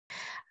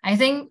I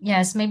think,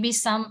 yes, maybe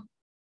some.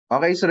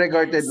 Okay, so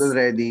recorded Yes.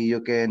 already. You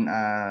can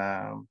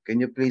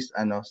you please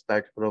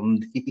start from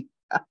the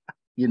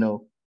you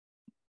know.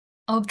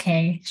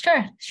 Okay,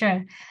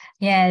 sure.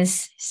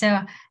 Yes.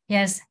 So,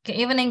 yes, good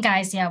evening,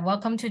 guys. Yeah,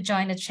 welcome to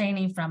join the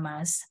training from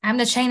us. I'm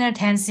the trainer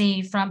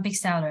Tansy from Big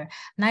Seller.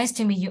 Nice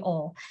to meet you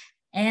all.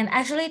 And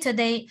actually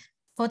today,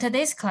 for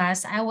today's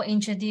class, I will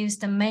introduce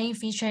the main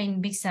feature in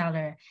Big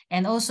Seller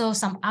and also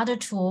some other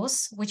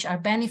tools which are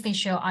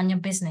beneficial on your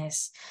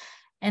business.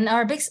 And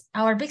our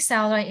big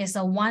seller is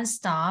a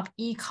one-stop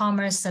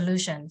e-commerce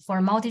solution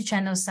for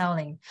multi-channel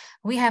selling.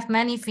 We have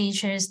many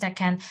features that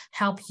can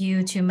help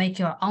you to make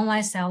your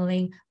online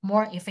selling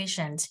more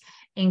efficient,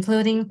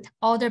 including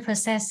order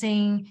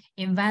processing,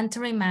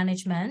 inventory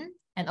management,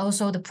 and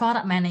also the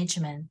product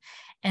management,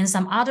 and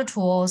some other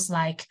tools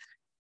like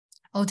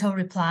auto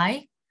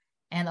reply,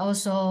 and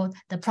also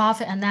the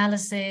profit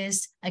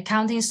analysis,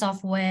 accounting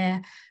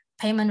software,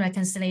 payment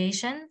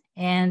reconciliation,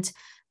 and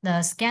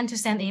the scan to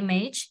send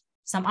image.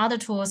 Some other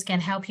tools can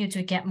help you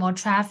to get more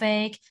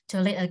traffic, to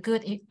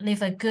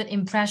leave a good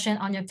impression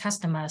on your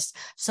customers,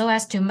 so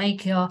as to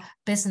make your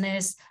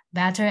business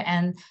better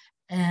and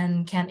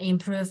can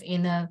improve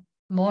in a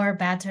more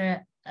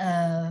better,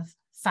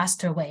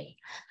 faster way.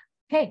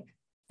 Okay,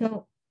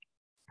 so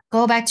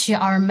go back to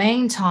our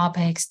main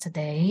topics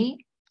today.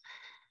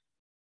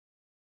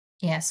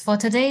 Yes, for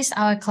today's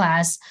our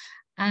class,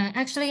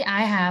 actually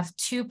I have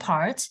two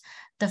parts.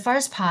 The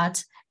first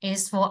part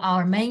is for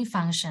our main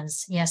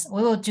functions. Yes,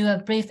 we will do a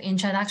brief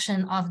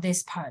introduction of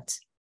this part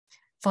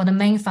for the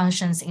main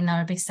functions in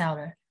our big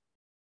seller.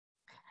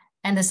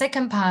 And the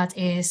second part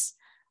is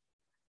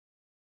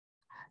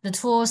the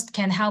tools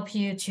can help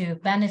you to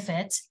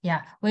benefit,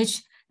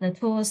 which the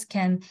tools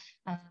can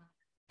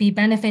be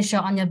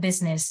beneficial on your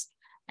business.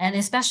 And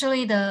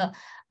especially the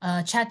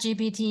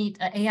ChatGPT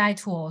AI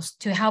tools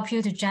to help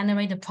you to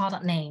generate the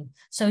product name.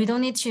 So you don't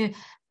need to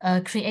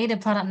create a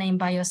product name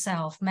by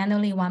yourself,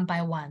 manually one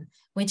by one,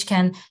 which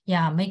can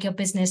make your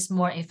business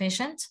more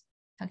efficient.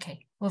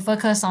 Okay, we'll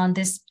focus on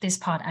this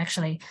part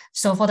actually.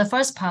 So for the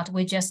first part,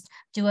 we just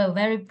do a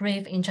very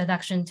brief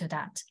introduction to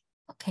that.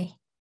 Okay,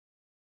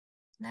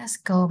 let's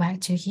go back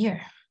to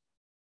here.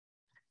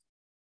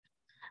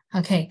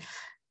 Okay,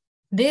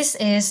 this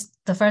is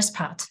the first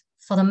part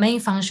for the main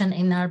function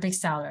in our big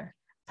seller: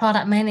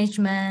 product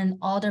management,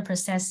 order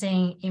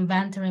processing,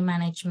 inventory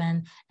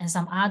management, and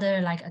some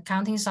other like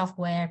accounting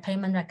software,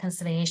 payment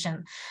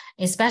reconciliation,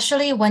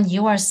 especially when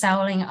you are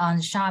selling on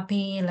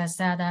Shopee,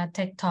 Lazada,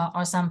 TikTok,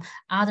 or some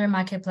other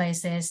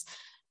marketplaces.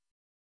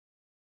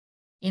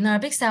 In our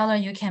big seller,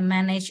 you can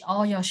manage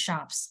all your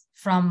shops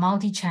from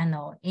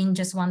multi-channel in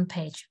just one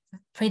page.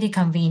 Pretty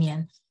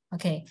convenient.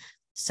 Okay,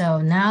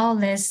 so now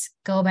let's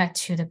go back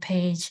to the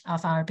page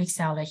of our big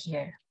seller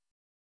here.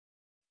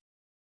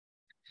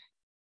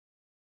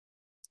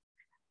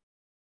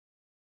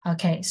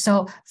 Okay,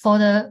 so for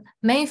the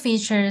main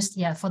features,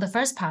 for the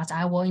first part,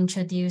 I will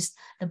introduce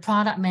the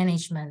product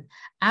management.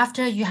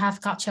 After you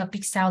have got your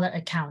big seller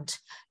account,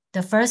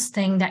 the first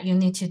thing that you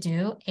need to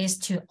do is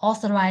to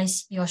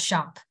authorize your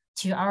shop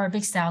to our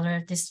big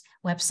seller, this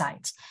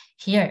website.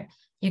 Here,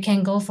 you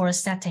can go for a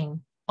setting,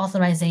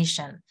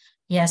 authorization.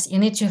 Yes, you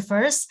need to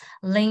first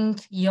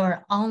link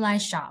your online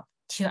shop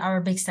to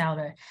our big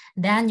seller.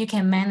 Then you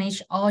can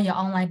manage all your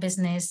online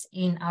business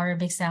in our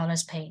big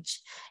sellers page,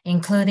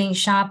 including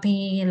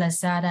Shopee,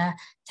 Lazada,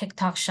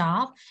 TikTok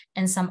Shop,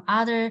 and some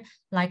other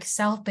like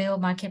self-built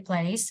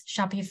marketplace,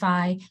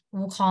 Shopify,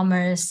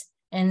 WooCommerce,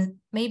 and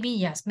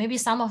maybe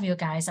some of you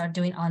guys are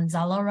doing on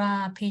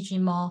Zalora, PG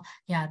Mall,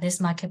 this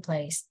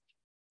marketplace.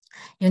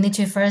 You need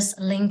to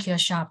first link your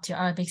shop to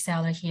our big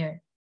seller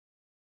here.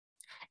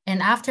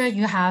 And after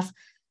you have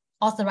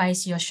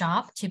authorized your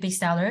shop to big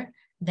seller,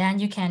 then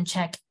you can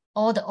check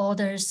all the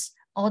orders,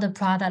 all the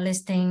product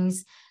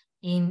listings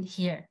in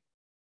here.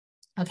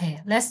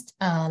 Okay, let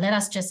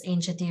us just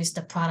introduce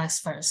the products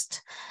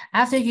first.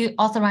 After you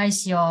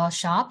authorize your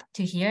shop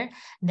to here,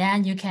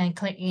 then you can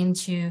click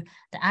into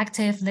the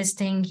active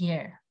listing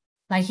here.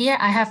 Like here,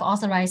 I have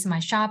authorized my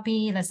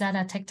Shopee,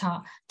 Lazada,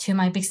 TikTok to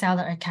my big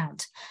seller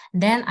account.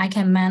 Then I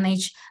can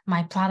manage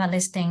my product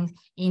listing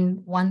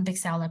in one big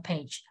seller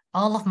page,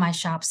 all of my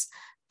shops,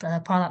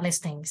 product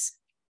listings.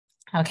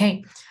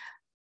 Okay,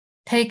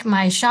 take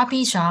my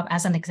Shopee shop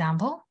as an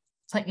example.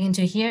 Click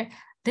into here.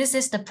 This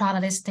is the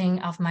product listing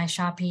of my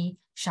Shopee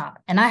shop.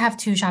 And I have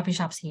two Shopee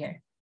shops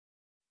here.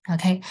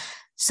 Okay,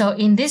 so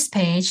in this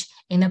page,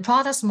 in the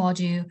products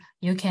module,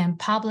 you can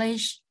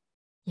publish.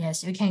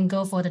 Yes, you can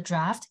go for the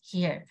draft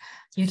here.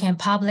 You can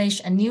publish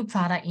a new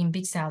product in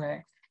big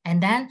seller.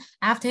 And then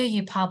after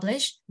you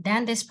publish,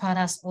 then this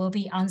product will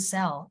be on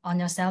sale on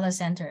your seller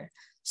center.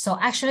 So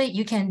actually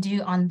you can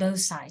do on both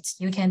sides.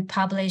 You can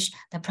publish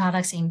the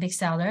products in big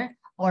seller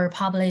or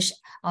publish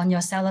on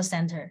your seller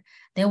center.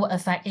 They will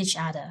affect each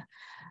other.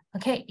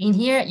 Okay, in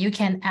here, you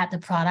can add the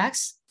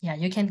products.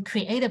 You can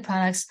create the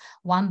products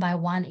one by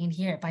one in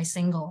here by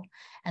single.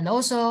 And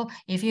also,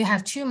 if you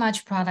have too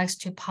much products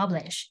to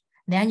publish,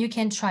 then you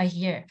can try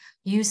here,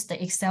 use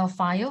the Excel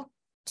file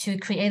to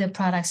create the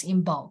products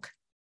in bulk.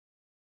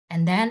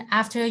 And then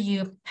after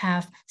you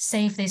have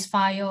saved this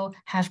file,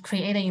 have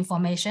created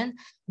information,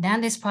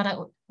 then this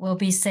product will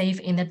be saved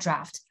in the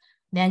draft.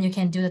 Then you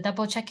can do the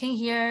double checking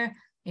here.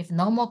 If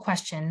no more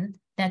question,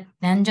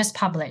 then just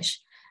publish.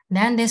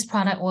 Then this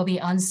product will be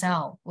on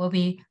sale, will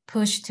be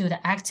pushed to the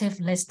active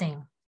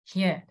listing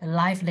here, the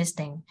live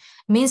listing.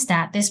 Means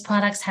that this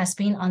product has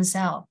been on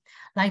sale.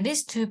 Like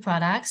these two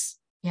products,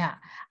 yeah,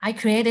 I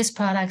created these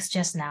products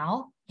just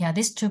now. Yeah,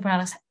 these two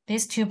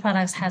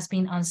products has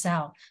been on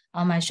sale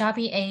on my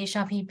Shopee A,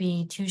 Shopee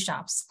B, two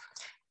shops.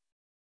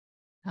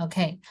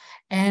 Okay,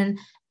 and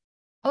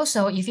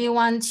also if you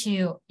want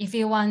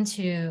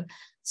to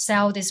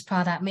sell this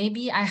product,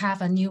 maybe I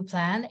have a new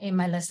plan in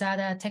my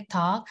Lazada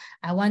TikTok.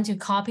 I want to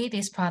copy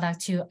this product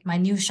to my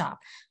new shop.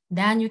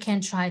 Then you can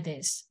try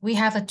this. We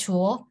have a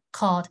tool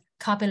called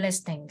Copy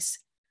Listings.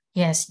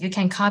 Yes, you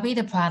can copy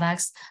the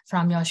products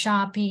from your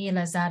Shopee,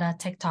 Lazada,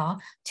 TikTok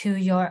to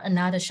your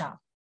another shop.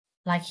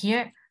 Like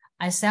here,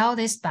 I sell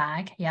this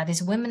bag, yeah,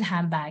 this women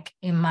handbag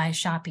in my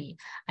Shopee.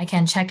 I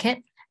can check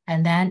it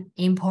and then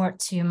import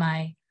to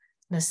my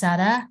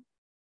Lazada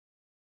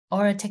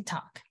or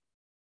TikTok.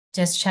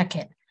 Just check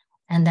it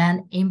and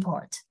then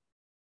import.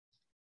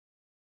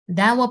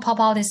 That will pop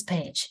out this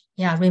page.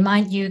 Yeah,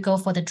 remind you go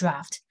for the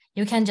draft.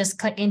 You can just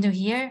click into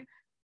here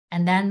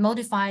and then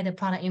modify the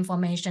product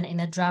information in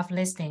the draft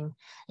listing.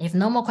 If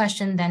no more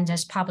question, then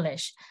just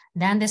publish.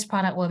 Then this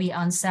product will be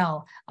on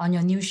sale on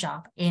your new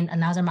shop in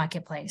another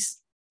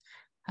marketplace.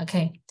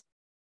 Okay.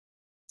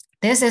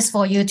 This is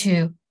for you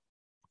to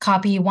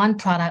copy one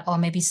product or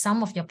maybe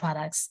some of your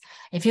products.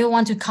 If you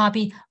want to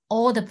copy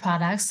all the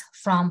products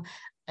from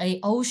an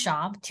old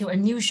shop to a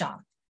new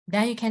shop,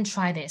 then you can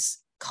try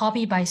this,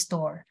 copy by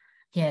store.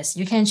 Yes,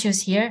 you can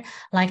choose here,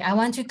 like I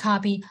want to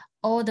copy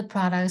all the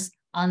products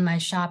on my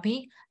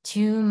Shopee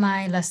to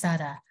my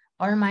Lazada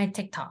or my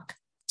TikTok.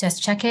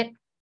 Just check it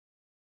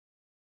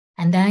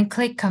and then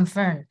click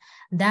confirm.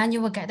 Then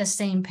you will get the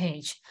same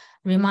page.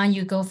 Remind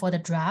you go for the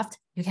draft.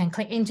 You can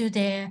click into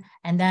there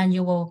and then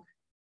you will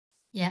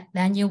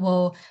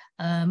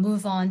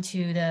move on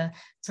to the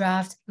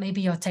draft,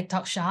 maybe your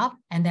TikTok shop,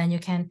 and then you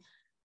can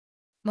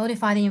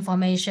modify the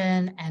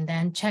information and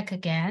then check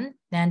again,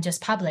 then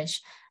just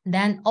publish.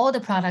 Then all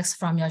the products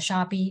from your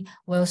Shopee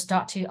will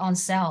start to on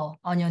sale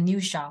on your new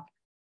shop.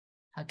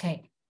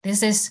 Okay,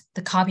 this is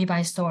the copy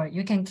by store.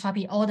 You can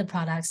copy all the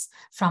products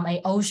from an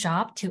old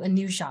shop to a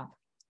new shop.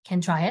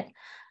 Can try it.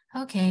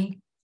 Okay,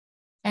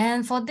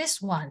 and for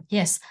this one,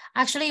 yes,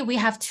 actually we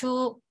have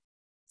two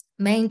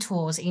main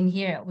tools in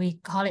here. We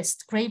call it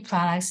scrape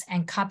products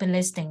and copy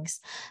listings.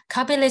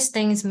 Copy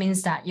listings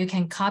means that you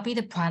can copy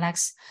the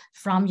products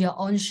from your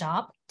own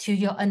shop to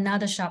your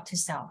another shop to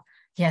sell.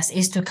 Yes,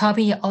 it's to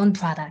copy your own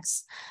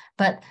products.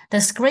 But the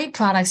scrape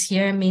products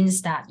here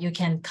means that you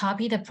can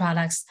copy the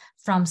products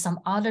from some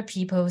other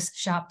people's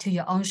shop to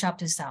your own shop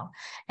to sell.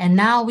 And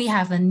now we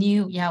have a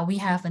new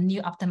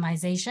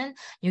optimization.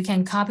 You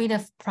can copy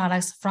the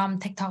products from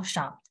TikTok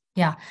shop.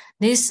 Yeah,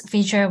 this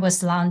feature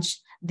was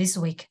launched this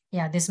week.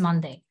 Yeah, this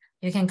Monday.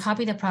 You can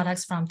copy the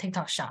products from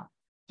TikTok shop.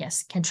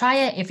 Yes, can try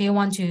it if you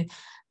want to.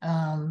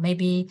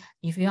 Maybe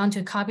if you want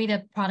to copy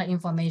the product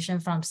information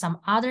from some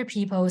other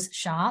people's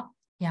shop,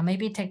 yeah,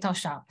 maybe TikTok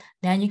shop,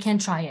 then you can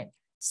try it.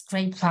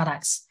 Scrape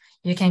products.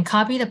 You can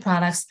copy the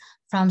products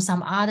from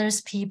some other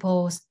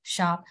people's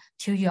shop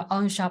to your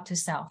own shop to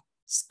sell.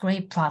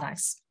 Scrape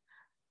products.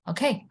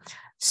 Okay,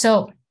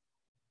 so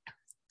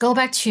go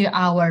back to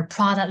our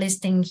product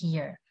listing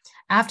here.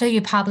 After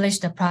you publish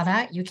the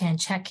product, you can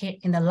check it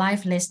in the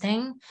live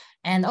listing,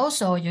 and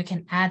also you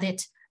can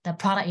edit the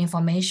product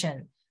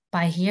information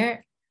by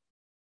here,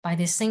 by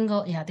this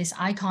this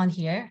icon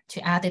here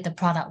to edit the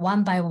product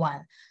one by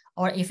one.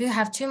 Or if you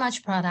have too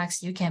much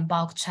products, you can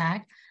bulk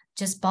check,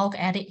 just bulk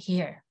edit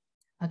here.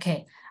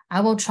 Okay,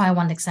 I will try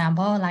one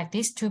example like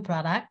these two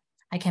products.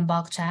 I can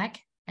bulk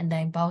check and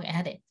then bulk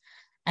edit.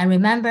 And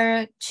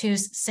remember,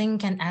 choose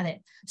sync and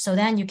edit. So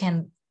then you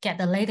can get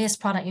the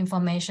latest product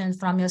information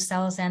from your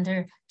seller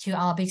center to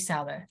our big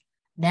seller.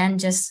 Then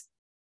just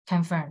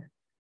confirm.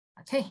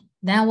 Okay,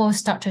 then we'll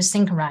start to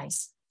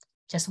synchronize.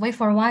 Just wait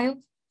for a while.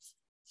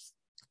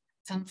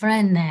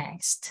 Confirm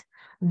next.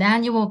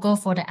 Then you will go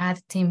for the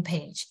editing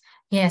page.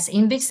 Yes,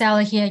 in big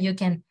seller here, you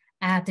can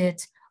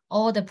edit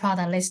all the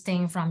product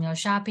listing from your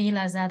Shopee,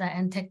 Lazada,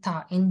 and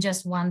TikTok in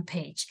just one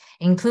page,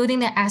 including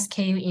the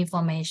SKU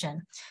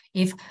information.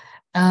 If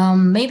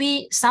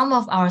maybe some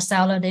of our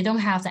seller, they don't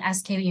have the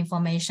SKU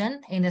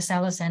information in the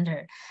seller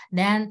center,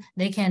 then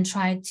they can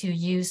try to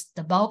use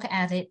the bulk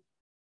edit,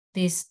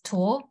 this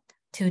tool,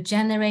 to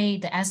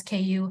generate the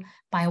SKU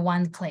by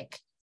one click.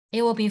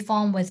 It will be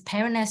formed with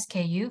parent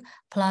SKU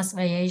plus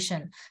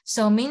variation.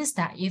 So it means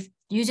that if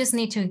you just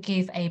need to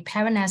give a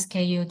parent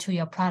SKU to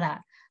your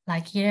product,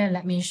 like here,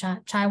 let me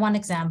try one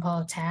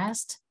example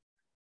test.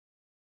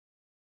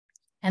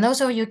 And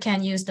also you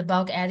can use the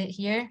bulk edit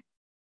here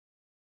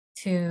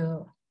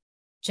to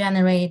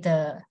generate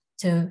the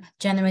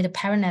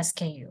parent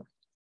SKU.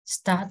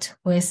 Start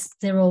with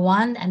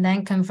 01 and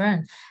then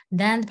confirm.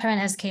 Then the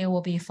parent SKU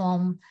will be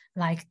formed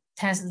like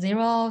test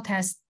 0,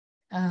 test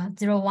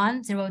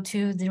 01,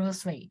 02,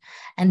 03.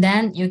 And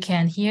then you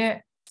can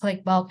here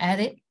click bulk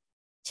edit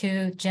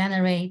to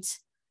generate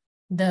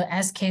the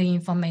SKU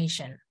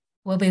information.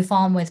 Will be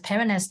formed with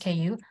parent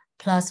SKU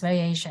plus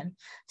variation.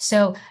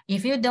 So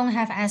if you don't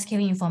have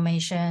SKU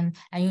information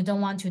and you don't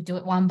want to do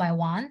it one by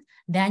one,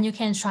 then you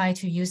can try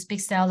to use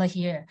Big Seller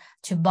here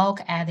to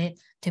bulk edit,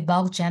 to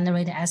bulk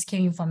generate the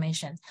SKU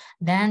information.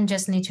 Then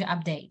just need to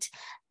update.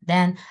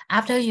 Then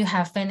after you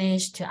have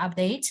finished to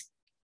update,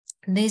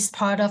 this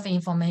part of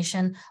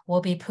information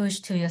will be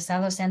pushed to your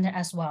seller center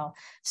as well.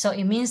 So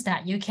it means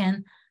that you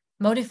can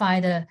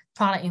modify the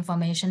product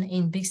information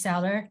in Big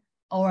Seller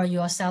or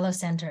your seller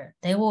center.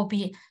 They will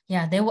be,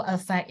 they will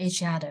affect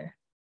each other.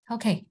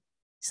 Okay,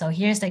 so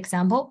here's the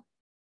example.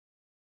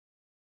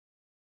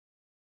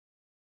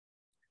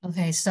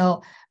 Okay,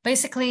 so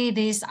basically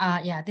this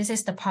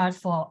is the part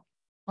for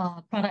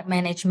product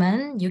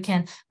management. You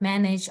can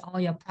manage all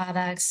your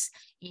products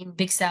in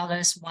Big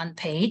Seller's one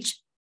page.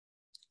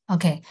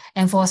 Okay,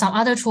 and for some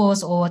other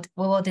tools, we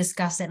will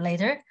discuss it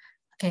later.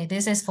 Okay,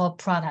 this is for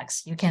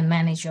products. You can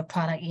manage your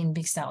product in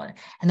Big Seller.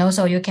 And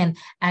also you can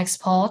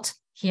export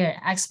here,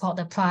 export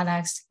the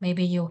products.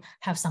 Maybe you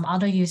have some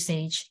other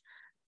usage.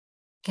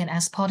 You can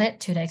export it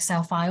to the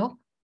Excel file.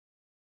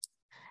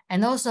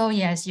 And also,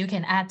 yes, you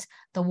can add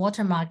the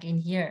watermark in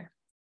here.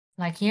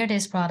 Like here,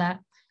 this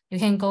product, you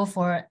can go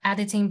for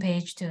editing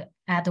page to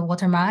add the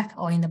watermark,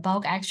 or in the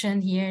bulk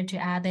action here to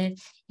add it,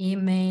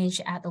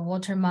 image, add the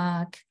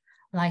watermark.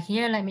 Like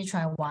here, let me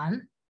try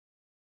one.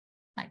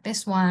 Like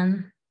this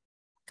one,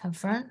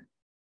 confirm.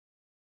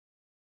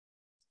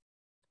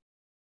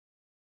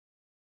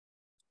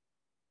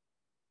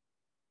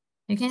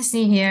 You can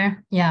see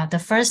here, the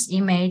first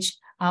image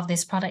of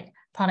this product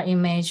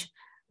image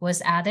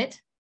was added.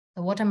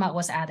 The watermark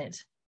was added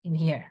in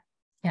here.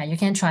 Yeah, you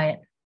can try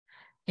it.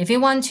 If you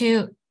want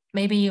to,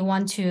 maybe you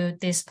want to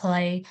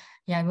display,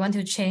 you want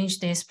to change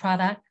this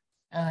product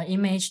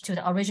image to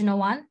the original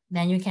one,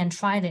 then you can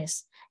try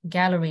this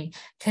gallery.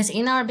 Because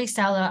in our Big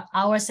Seller,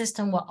 our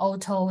system will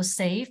auto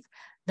save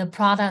the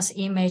product's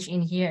image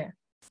in here.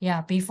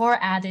 Yeah, before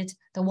added,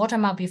 the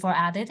watermark before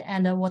added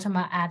and the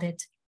watermark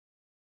added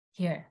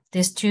here.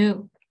 These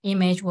two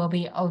image will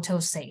be auto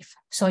save.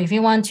 So if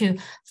you want to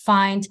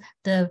find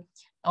the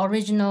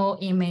original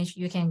image,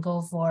 you can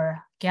go for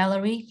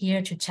gallery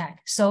here to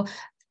check. So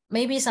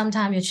maybe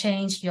sometime you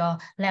change your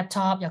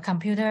laptop, your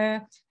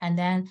computer, and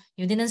then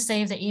you didn't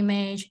save the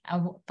image,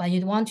 but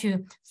you want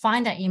to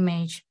find that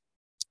image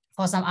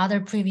for some other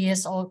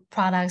previous old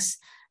products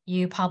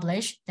you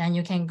publish, then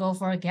you can go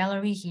for a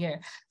gallery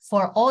here.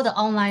 For all the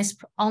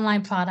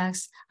online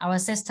products, our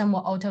system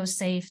will auto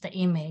save the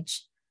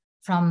image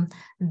from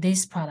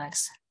these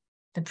products,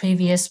 the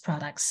previous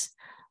products.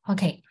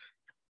 Okay.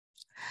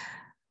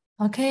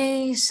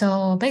 Okay,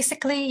 so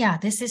basically,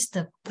 this is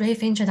the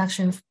brief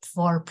introduction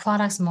for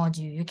products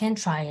module. You can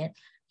try it.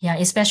 Yeah,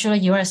 especially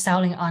you are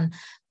selling on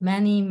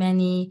many,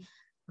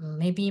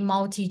 maybe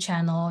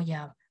multi-channel,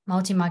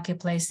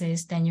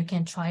 multi-marketplaces, then you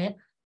can try it.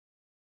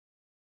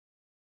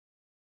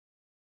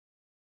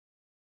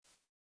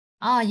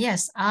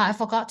 Yes, I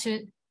forgot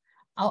to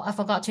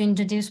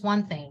introduce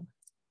one thing.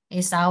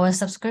 Is our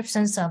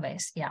subscription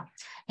service.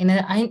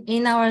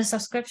 In our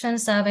subscription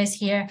service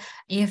here,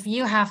 if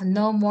you have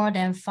no more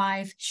than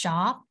 5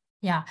 shops,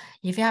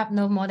 if you have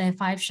no more than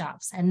 5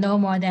 shops and no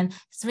more than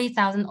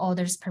 3,000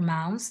 orders per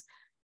month,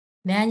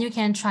 then you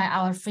can try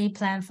our free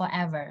plan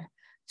forever.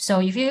 So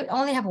if you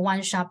only have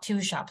 1 shop, 2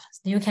 shops,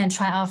 you can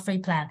try our free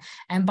plan.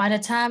 And by the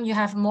time you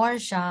have more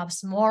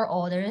shops, more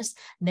orders,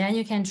 then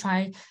you can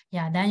try,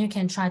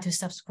 to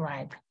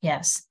subscribe.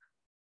 Yes.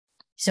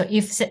 So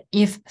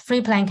if free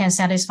plan can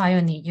satisfy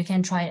your need, you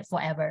can try it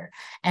forever.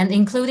 And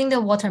including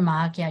the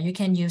watermark, you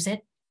can use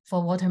it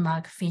for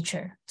watermark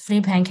feature.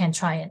 Free plan can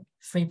try it,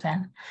 free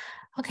plan.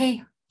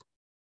 Okay.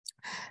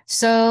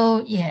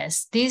 So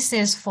yes, this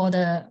is for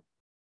the,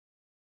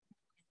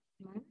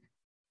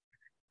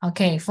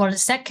 for the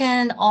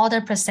second order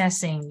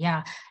processing.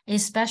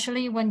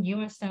 Especially when you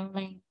are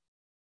selling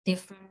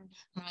different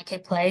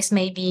marketplace.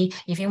 Maybe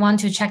if you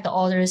want to check the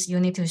orders, you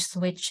need to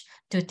switch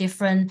to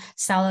different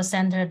seller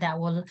center that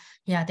will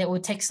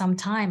take some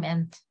time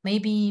and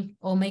maybe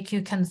will make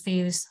you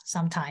confused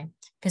sometime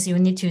because you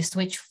need to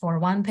switch for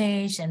one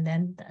page and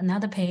then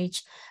another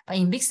page. But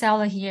in Big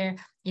Seller here,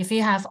 if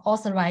you have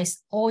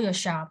authorized all your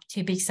shop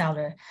to Big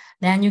Seller,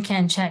 then you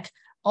can check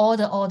all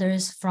the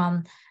orders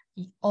from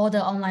all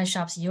the online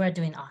shops you are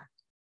doing on.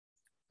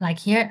 Like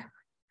here,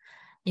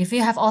 if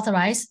you have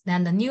authorized,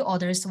 then the new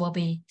orders will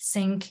be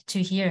synced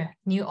to here,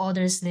 new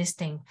orders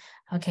listing.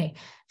 Okay,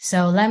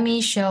 so let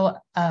me show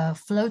a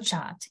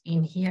flowchart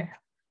in here.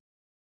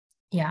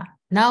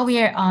 Now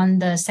we are on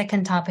the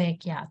second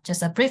topic.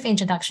 Just a brief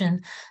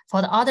introduction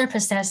for the order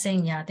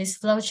processing. This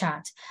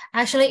flowchart.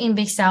 Actually, in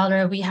Big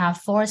Seller, we have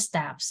 4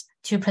 steps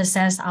to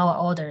process our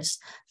orders.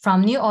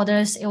 From new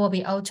orders, it will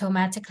be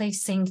automatically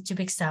synced to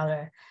Big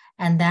Seller.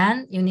 And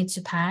then you need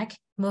to pack,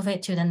 move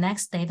it to the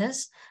next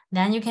status.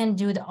 Then you can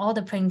do all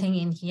the printing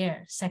in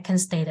here, second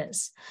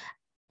status.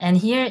 And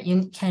here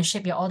you can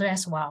ship your order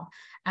as well.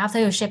 After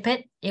you ship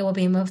it, it will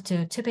be moved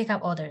to pick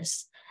up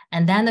orders.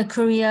 And then the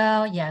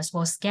courier, yes,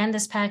 will scan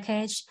this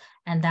package.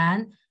 And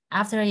then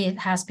after it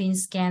has been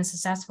scanned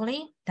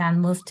successfully, then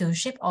move to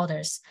ship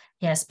orders.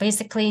 Yes,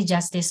 basically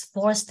just these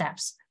 4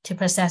 steps to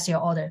process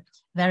your order.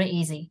 Very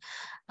easy.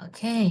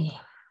 Okay.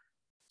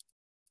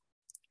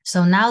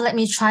 So now let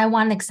me try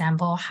one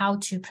example, how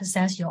to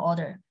process your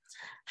order.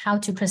 How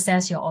to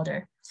process your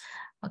order.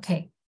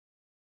 Okay.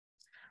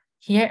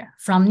 Here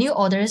from new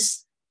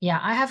orders, yeah,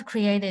 I have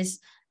created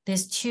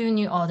these 2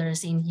 new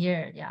orders in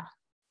here. Yeah,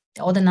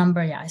 the order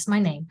number, yeah, is my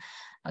name.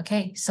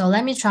 Okay, so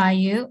let me try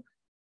to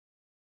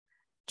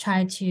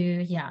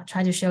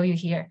show you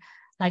here.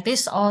 Like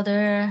this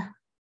order,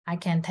 I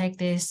can take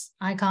this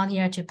icon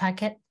here to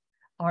pack it,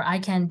 or I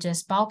can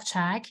just bulk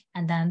check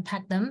and then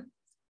pack them.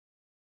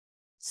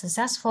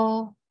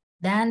 Successful.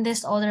 Then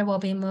this order will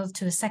be moved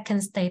to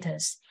second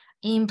status,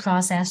 in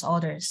process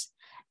orders.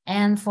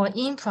 And for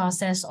in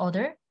process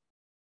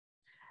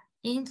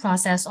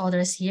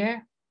orders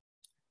here,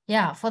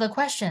 yeah, for the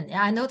question,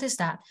 yeah, I noticed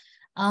that.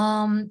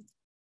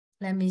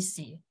 Let me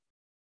see.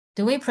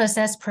 Do we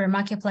process per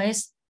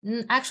marketplace?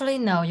 Actually,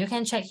 no. You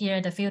can check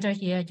here, the filter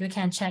here. You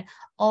can check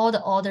all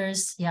the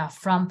orders, yeah,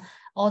 from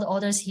all the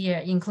orders here,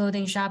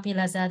 including Shopee,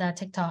 Lazada,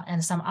 TikTok,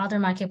 and some other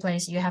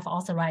marketplace you have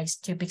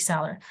authorized to big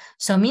seller.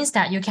 So it means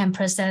that you can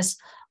process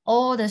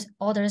all the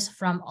orders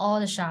from all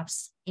the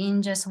shops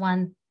in just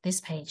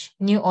this page,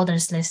 new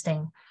orders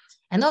listing.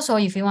 And also,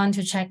 if you want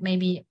to check,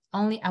 maybe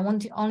only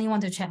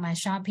want to check my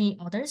Shopee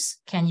orders,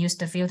 can use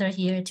the filter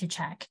here to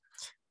check.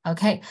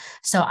 Okay,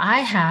 so I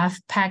have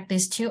packed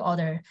these 2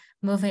 orders,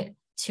 move it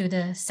to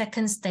the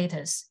second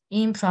status,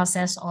 in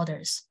process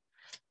orders.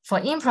 For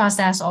in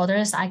process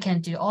orders, I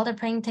can do order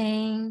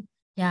printing,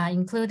 yeah,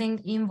 including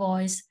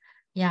invoice.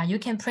 Yeah, you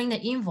can print the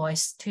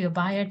invoice to your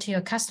buyer, to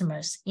your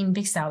customers in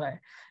big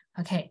seller.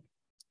 Okay,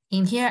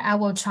 in here, I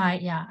will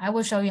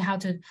show you how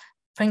to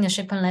print the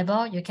shipping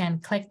label. You can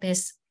click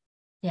this,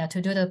 yeah,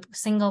 to do the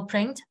single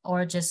print,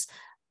 or just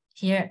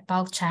here,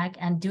 bulk check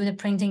and do the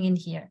printing in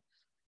here.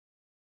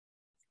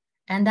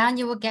 And then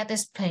you will get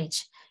this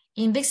page.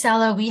 In big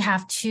seller, we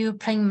have 2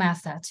 print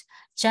methods,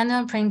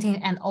 general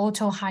printing and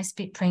auto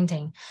high-speed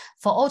printing.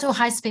 For auto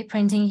high-speed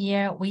printing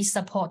here, we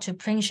support to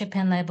print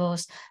shipping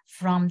labels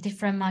from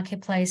different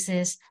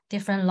marketplaces,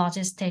 different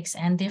logistics,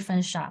 and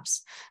different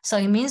shops. So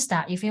it means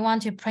that if you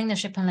want to print the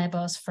shipping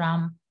labels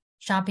from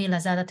Shopee,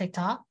 Lazada,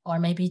 TikTok, or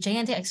maybe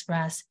J&T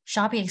Express,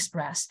 Shopee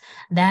Express,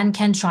 then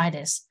can try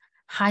this.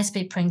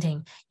 High-speed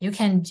printing, you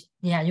can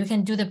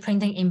do the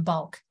printing in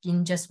bulk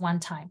in just one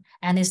time,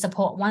 and it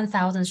support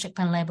 1,000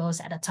 shipping labels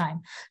at a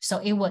time. So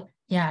it would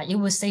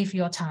save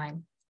your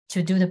time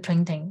to do the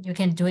printing. You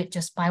can do it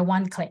just by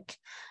one click.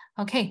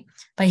 Okay,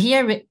 but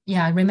here,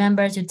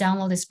 remember to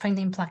download this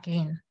printing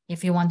plugin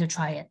if you want to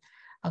try it.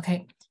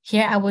 Okay,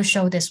 here I will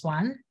show this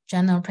one,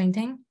 general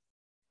printing,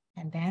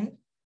 and then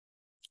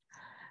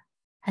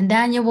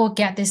you will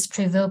get this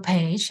preview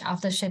page of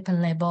the shipping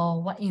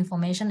label, what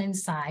information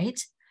inside.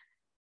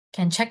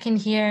 Can check in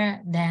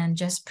here, then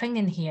just print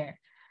in here.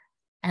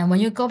 And when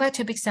you go back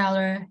to big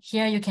seller,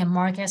 here you can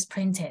mark as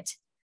printed.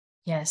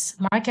 Yes,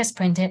 mark as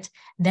printed.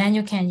 Then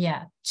you can,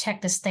 check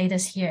the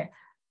status here,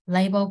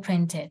 label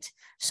printed.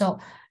 So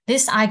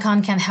this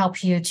icon can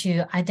help you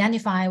to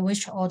identify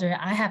which order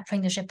I have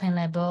printed the shipping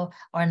label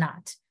or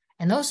not.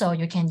 And also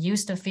you can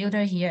use the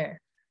filter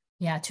here,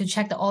 to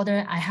check the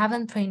order I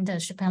haven't printed the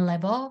shipping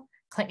label.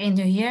 Click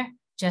into here,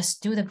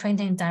 just do the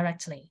printing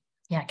directly.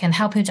 Can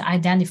help you to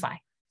identify.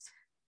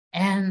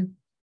 And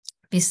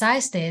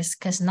besides this,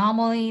 because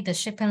normally the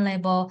shipping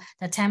label,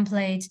 the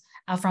template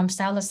are from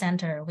Seller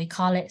Center, we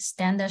call it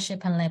standard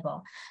shipping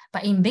label.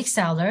 But in big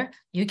seller,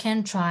 you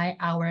can try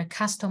our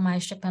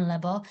customized shipping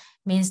label,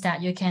 means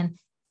that you can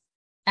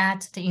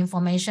add the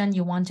information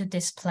you want to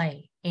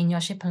display in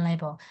your shipping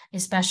label,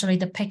 especially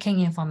the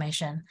picking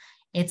information.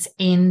 It's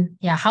in,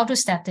 how to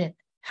set it.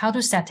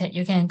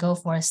 You can go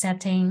for a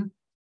setting,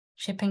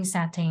 shipping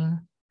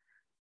setting.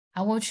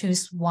 I will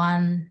choose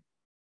one.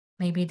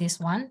 Maybe this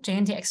one,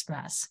 J&T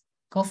Express.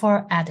 Go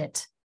for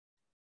edit.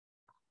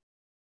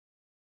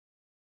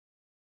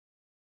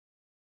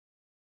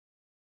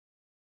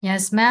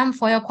 Yes, ma'am,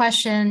 for your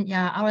question,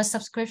 our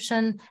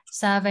subscription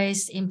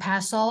service in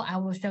Peso, I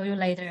will show you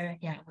later.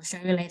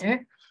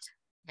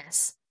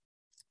 Yes.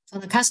 So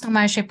the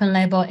customized shipping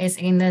label is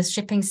in the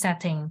shipping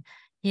setting.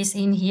 It's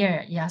in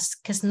here, yes,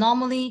 because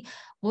normally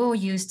we'll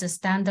use the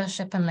standard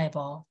shipping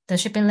label, the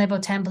shipping label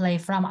template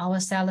from our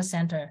Seller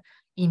Center.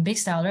 In big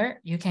seller,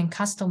 you can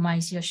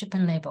customize your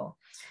shipping label.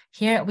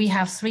 Here we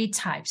have 3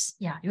 types.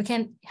 You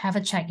can have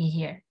a check in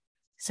here.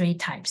 3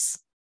 types.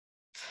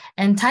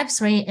 And type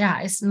 3,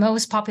 is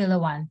most popular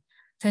one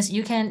because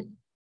you can,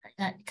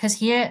 because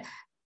here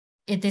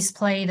it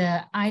display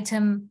the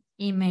item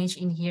image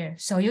in here.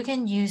 So you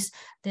can use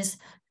this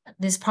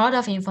part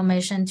of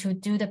information to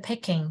do the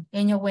picking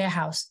in your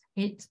warehouse.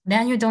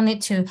 Then you don't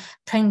need to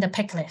print the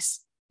pick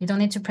list. You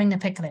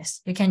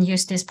can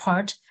use this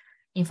part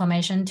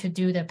information to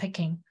do the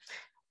picking.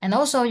 And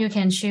also you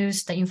can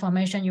choose the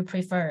information you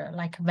prefer,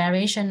 like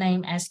variation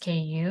name,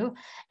 SKU,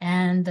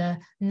 and the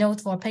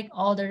note for pick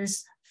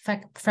orders,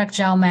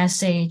 fragile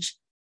message,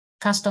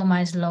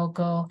 customized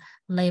logo,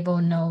 label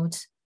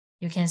note.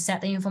 You can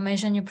set the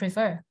information you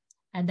prefer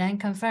and then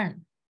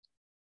confirm.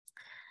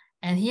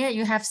 And here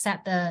you have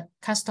set the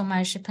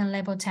customized shipping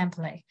label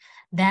template.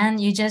 Then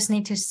you just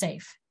need to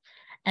save.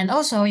 And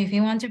also, if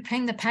you want to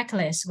print the pack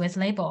list with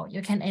label,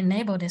 you can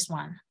enable this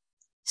one.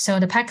 So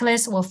the pack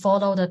list will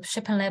follow the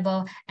shipping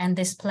label and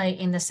display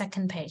in the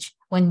second page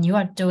when you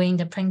are doing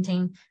the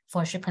printing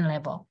for shipping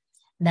label.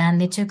 Then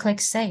need to click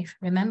save.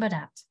 Remember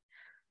that.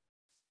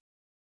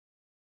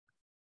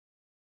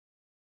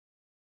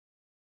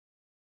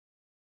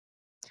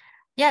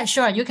 Yeah,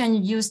 sure. You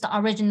can use the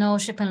original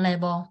shipping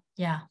label.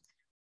 Yeah.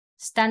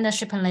 Standard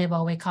shipping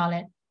label, we call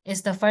it.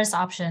 Is the first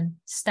option,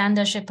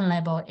 standard shipping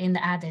label in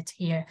the edit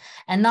here.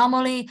 And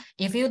normally,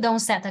 if you don't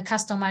set the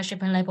customized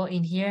shipping label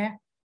in here,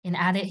 in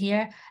edit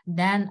here,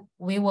 then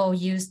we will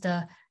use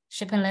the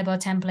shipping label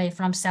template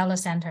from Seller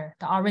Center,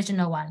 the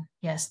original one.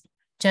 Yes,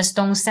 just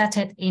don't set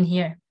it in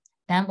here.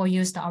 Then we'll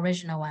use the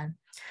original one.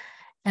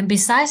 And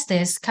besides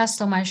this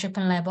customized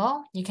shipping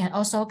label, you can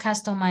also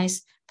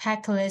customize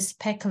pack list,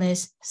 pick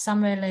list,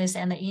 summary list,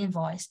 and the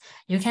invoice.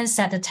 You can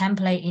set the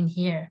template in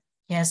here.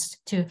 Yes,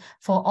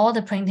 for all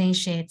the printing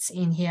sheets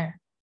in here.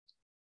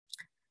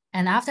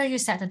 And after you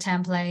set the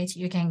template,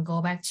 you can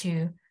go back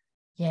to,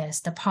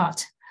 yes,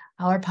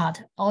 our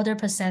part, order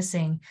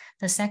processing,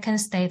 the second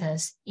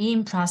status,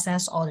 in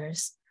process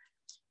orders.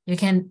 You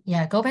can,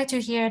 go back to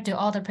here, do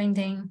all the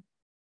printing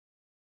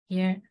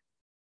here,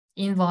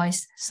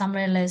 invoice,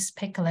 summary list,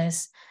 pick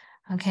list.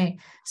 Okay,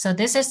 so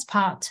this is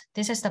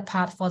the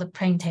part for the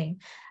printing.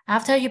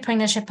 After you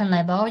print the shipping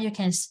label, you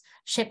can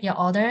ship your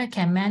order,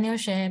 can manual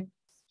ship.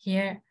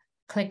 Here,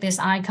 click this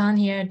icon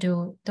here,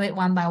 do it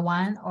one by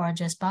one, or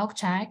just bulk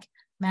check,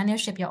 manual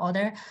ship your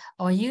order,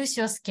 or use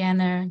your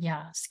scanner,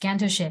 scan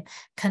to ship.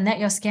 Connect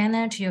your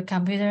scanner to your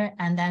computer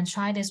and then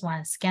try this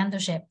one, scan to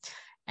ship.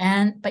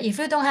 But if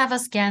you don't have a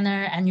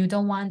scanner and you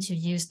don't want to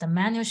use the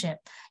manual ship,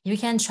 you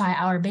can try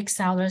our Big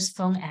Sellers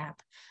phone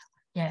app.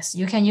 Yes,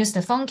 you can use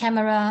the phone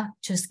camera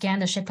to scan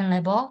the shipping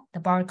label, the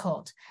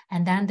barcode,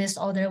 and then this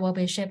order will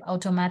be shipped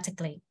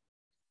automatically.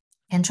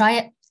 And try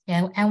it.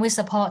 Yeah, and we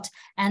support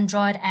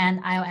Android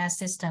and iOS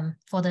system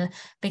for the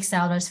Big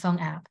Sellers phone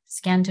app,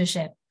 scan to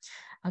ship.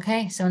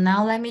 Okay, so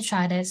now let me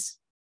try this,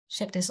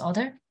 ship this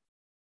order,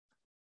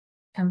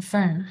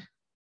 confirm,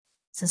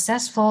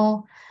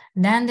 successful.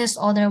 Then this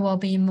order will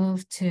be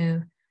moved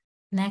to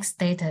next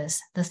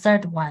status, the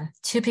third one,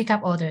 2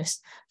 pickup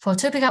orders. For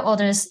 2 pickup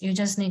orders, you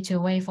just need to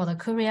wait for the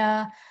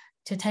courier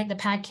to take the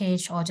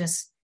package or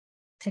just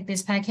take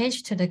this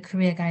package to the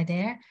courier guy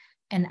there.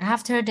 And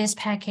after this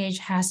package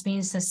has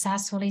been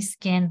successfully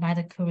scanned by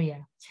the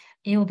courier,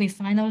 it will be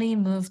finally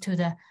moved to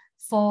the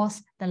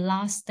fourth, the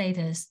last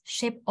status,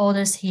 ship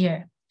orders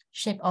here,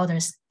 ship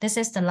orders. This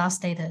is the last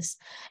status.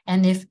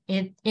 And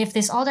if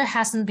this order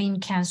hasn't been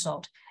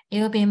canceled, it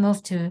will be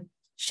moved to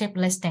ship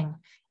listing.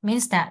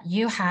 Means that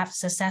you have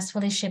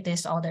successfully shipped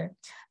this order.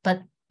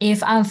 But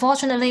if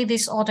unfortunately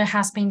this order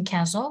has been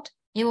canceled,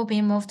 it will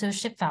be moved to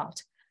ship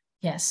failed.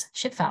 Yes,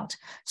 ship failed.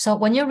 So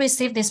when you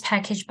receive this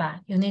package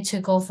back, you need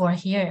to go for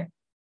here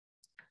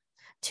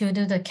to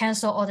do the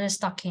cancel order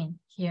stocking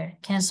here,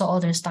 cancel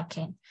order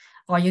stocking,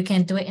 or you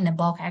can do it in a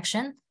bulk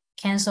action,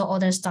 cancel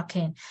order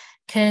stocking.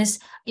 Because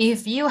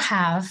if you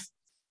have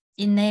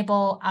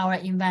enabled our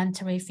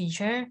inventory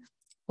feature,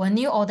 when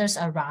new orders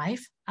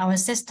arrive, our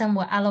system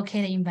will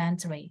allocate the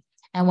inventory.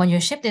 And when you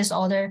ship this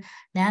order,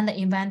 then the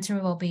inventory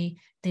will be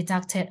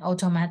deducted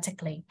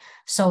automatically.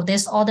 So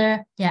this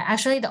order,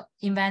 actually the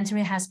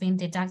inventory has been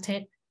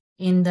deducted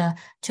in the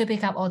 2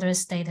 pickup order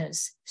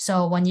status.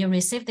 So when you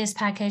receive this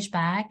package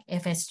back,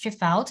 if it's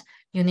shipped out,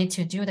 you need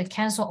to do the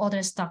cancel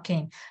order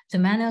stocking to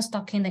manual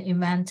stocking the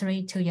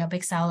inventory to your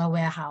Big Seller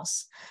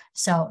warehouse.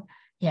 So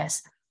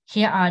yes,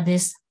 here are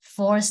these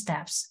 4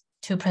 steps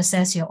to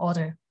process your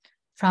order.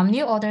 From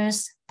new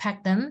orders,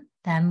 pack them,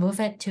 then move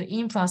it to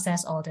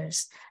in-process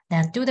orders.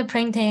 Then do the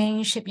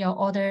printing, ship your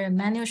order,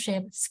 manual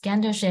ship,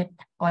 scan to ship,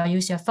 or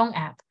use your phone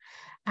app.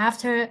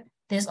 After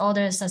this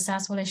order is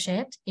successfully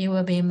shipped, it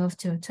will be moved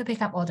to 2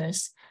 pickup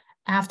orders.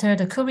 After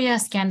the courier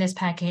scans this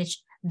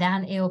package,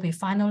 then it will be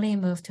finally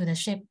moved to the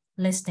ship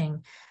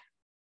listing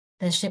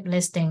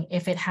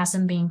if it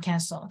hasn't been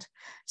canceled.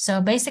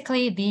 So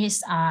basically,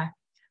 these are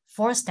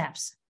 4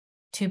 steps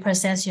to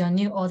process your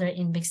new order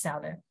in Big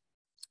Seller.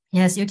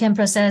 Yes, you can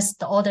process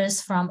the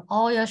orders from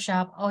all your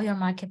shop, all your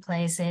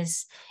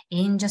marketplaces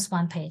in just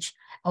one page.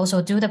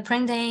 Also do the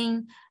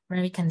printing,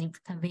 very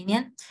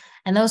convenient.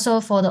 And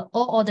also for the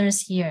all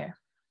orders here.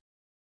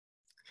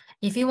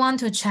 If you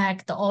want to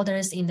check the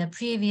orders in the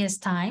previous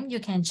time, you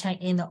can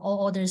check in the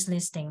all orders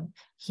listing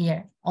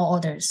here, all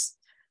orders.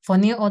 For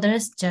new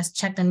orders, just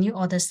check the new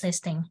orders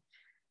listing.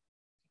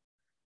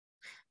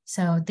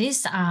 So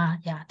these are,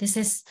 this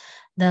is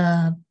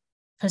the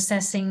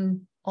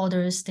processing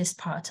orders, this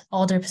part,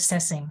 order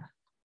processing.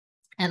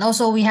 And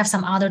also we have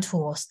some other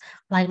tools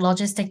like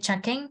logistic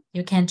checking.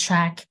 You can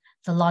track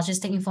the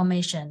logistic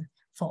information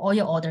for all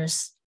your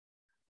orders.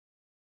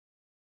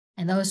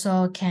 And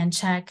also can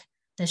check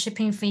the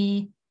shipping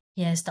fee.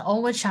 Yes, the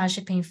overcharge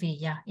shipping fee.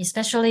 Yeah,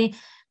 especially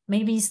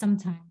maybe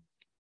sometimes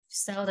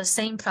sell the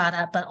same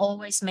product, but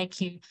always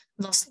make you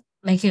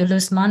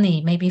lose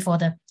money. Maybe for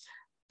the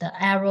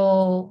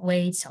arrow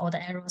weight or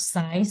the arrow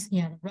size.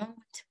 Yeah, the wrong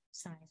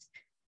size.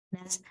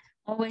 That's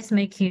always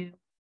make you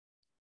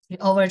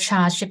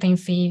overcharge shipping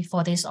fee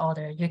for this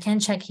order. You can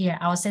check here.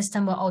 Our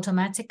system will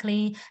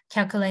automatically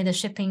calculate the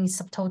shipping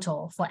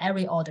subtotal for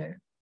every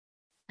order,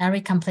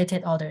 every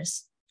completed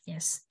orders.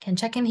 Yes, can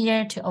check in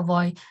here to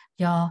avoid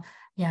your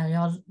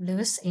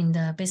lose in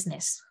the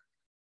business.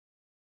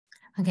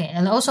 Okay,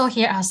 and also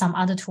here are some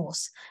other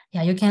tools.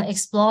 Yeah, you can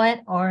explore it,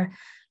 or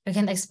you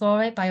can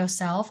explore it by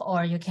yourself,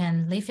 or you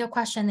can leave your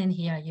question in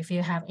here if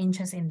you have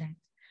interest in that.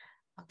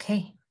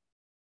 Okay.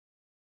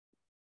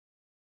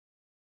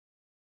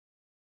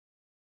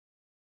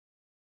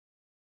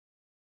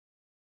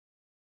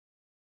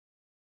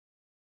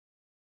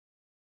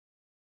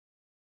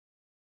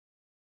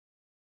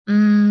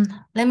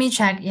 Let me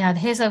check. Yeah,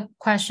 here's a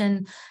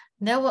question.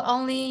 That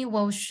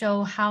will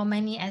show how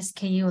many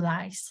SKU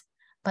lines,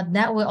 but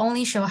that will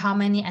only show how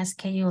many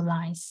SKU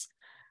lines.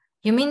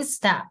 You means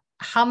that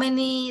how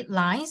many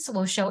lines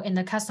will show in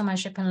the customer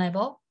shipping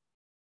label?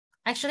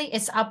 Actually,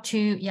 it's up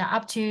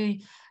to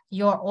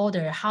your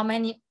order. How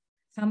many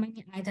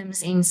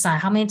items inside?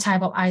 How many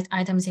type of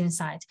items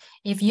inside?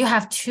 If you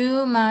have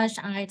too much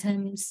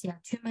items,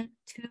 too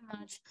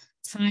much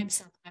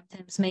types of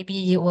items,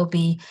 maybe it will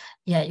be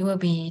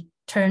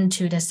turned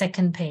to the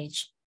second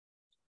page.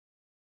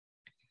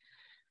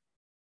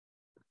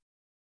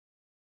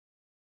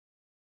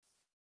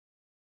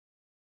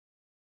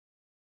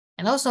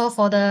 And also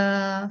for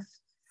the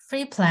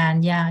free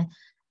plan,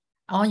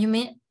 oh, you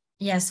mean,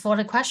 yes, for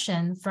the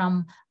question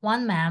from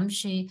one ma'am,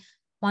 she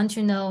want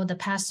to know the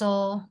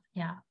peso.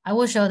 Yeah, I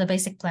will show the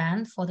basic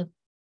plan for the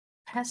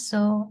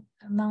peso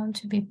amount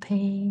to be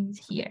paid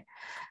here.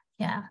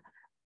 Yeah,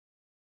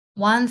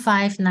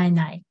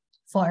 1599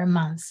 for a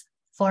month.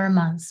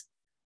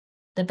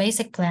 The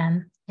basic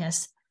plan,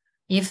 yes.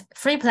 If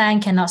free plan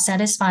cannot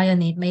satisfy your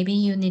need, maybe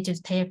you need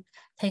to take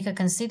a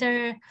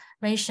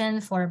consideration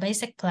for a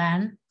basic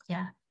plan.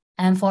 Yeah,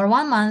 and for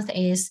 1 month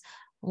is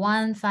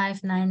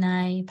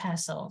 1599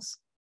 pesos.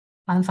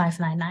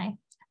 1599,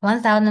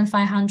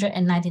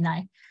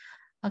 1599.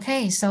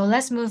 Okay, so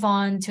let's move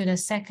on to the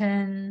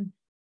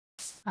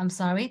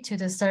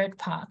third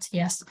part.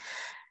 Yes,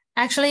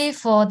 actually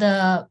for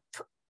the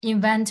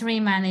inventory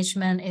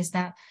management is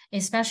that,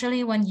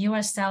 especially when you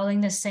are selling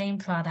the same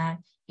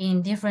product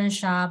in different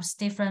shops,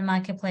 different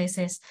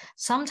marketplaces,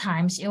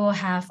 sometimes it will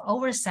have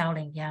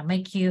overselling,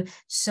 make you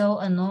so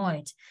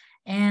annoyed.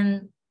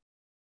 And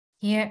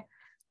here,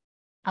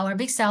 our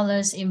big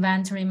sellers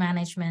inventory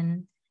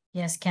management,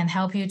 can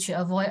help you to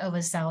avoid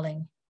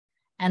overselling.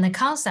 And the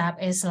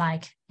concept is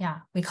like,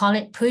 we call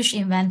it push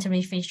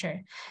inventory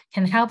feature,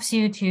 can help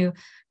you to,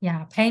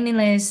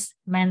 painless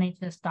manage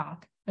the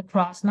stock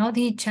across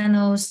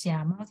multi-channels,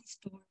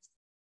 multi-stores,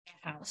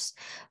 warehouse.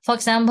 For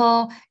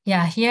example,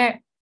 here,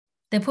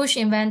 the push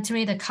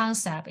inventory, the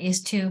concept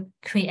is to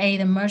create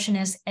a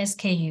merchandise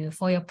SKU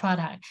for your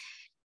product.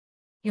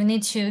 You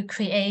need to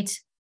create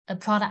a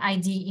product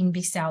ID in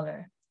Big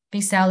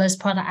Seller's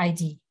product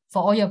ID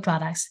for all your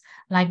products.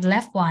 Like the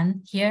left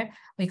one here,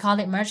 we call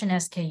it merchant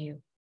SKU.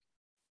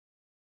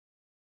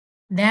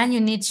 Then you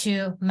need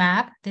to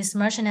map this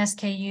merchant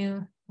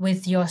SKU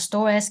with your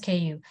store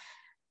SKU.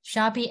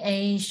 Shopee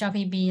A,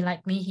 Shopee B,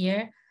 like me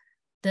here,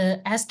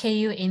 the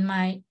SKU in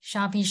my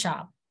Shopee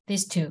shop,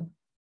 these two.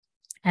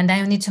 And then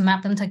you need to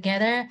map them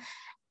together.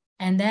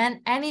 And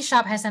then any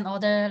shop has an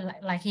order,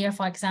 like here,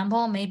 for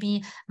example,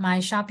 maybe my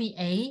Shopee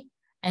A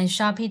and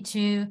Shopee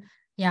 2,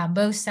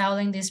 both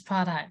selling this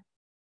product,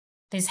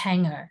 this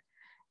hanger.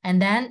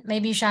 And then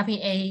maybe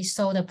Shopee A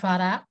sold the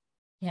product,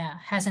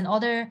 has an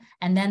order,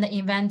 and then the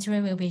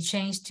inventory will be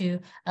changed to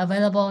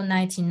available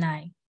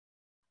 99.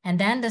 And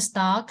then the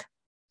stock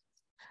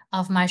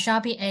of my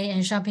Shopee A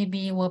and Shopee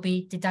B will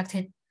be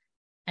deducted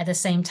at the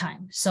same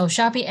time. So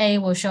Shopee A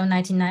will show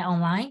 99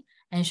 online,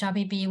 and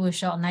Shopee B will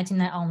show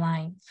 99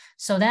 online.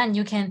 So then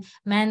you can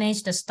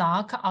manage the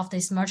stock of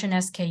this merchant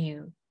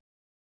SKU.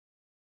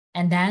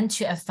 And then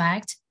to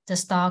affect the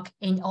stock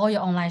in all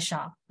your online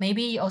shop.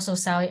 Maybe you also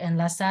sell it in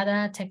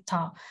Lazada,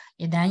 TikTok.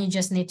 And then you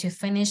just need to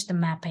finish the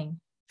mapping.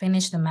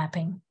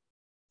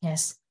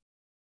 Yes.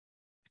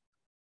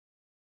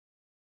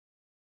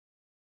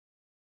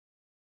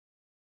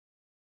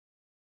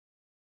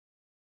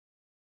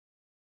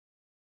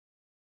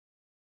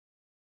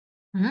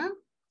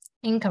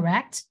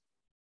 Incorrect.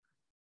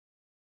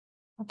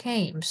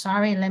 Okay, I'm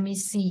sorry, let me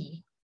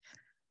see.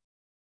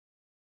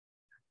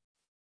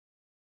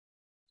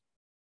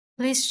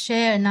 Please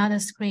share another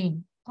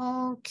screen.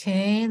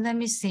 Okay, let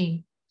me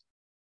see.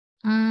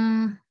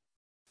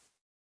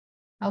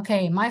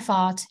 Okay, my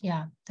fault.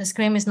 The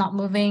screen is not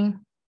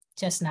moving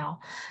just now.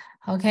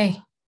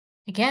 Okay,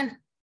 again.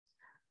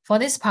 For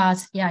this part,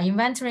 yeah,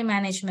 inventory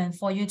management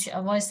for you to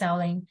avoid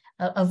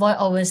avoid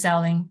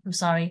overselling. I'm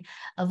sorry,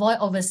 avoid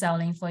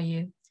overselling for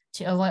you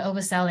to avoid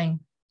overselling.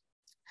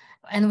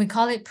 And we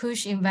call it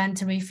push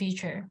inventory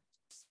feature.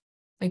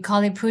 We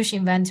call it push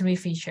inventory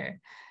feature.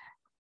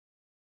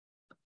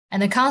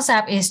 And the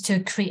concept is to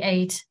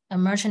create a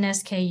merchant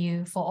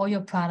SKU for all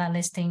your product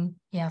listing.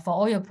 Yeah, for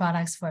all your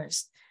products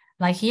first.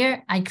 Like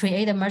here, I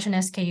create a merchant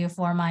SKU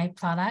for my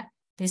product,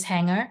 this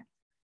hanger.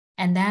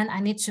 And then I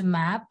need to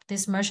map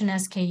this merchant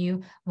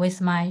SKU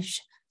with my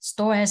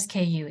store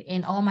SKU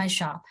in all my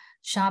shop,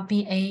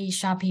 Shopee A,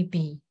 Shopee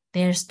B,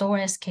 their store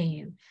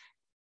SKU.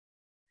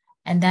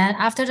 And then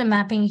after the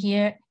mapping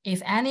here,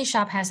 if any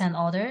shop has an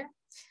order,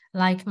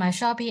 like my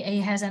Shopee A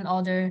has an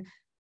order,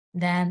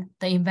 then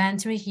the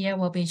inventory here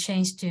will be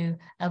changed to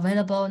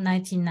available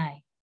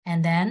 99.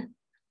 And then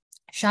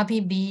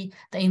Shopee B,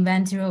 the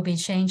inventory will be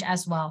changed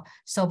as well.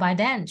 So by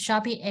then,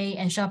 Shopee A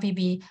and Shopee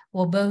B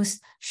will both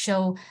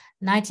show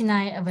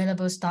 99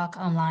 available stock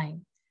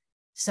online.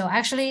 So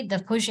actually, the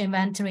push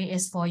inventory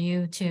is for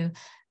you to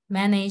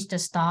manage the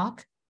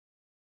stock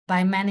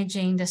by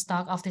managing the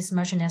stock of this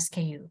merchant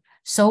SKU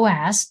so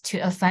as to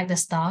affect the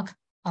stock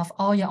of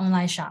all your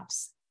online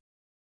shops.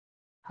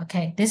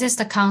 Okay, this is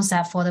the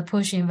concept for the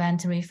push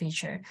inventory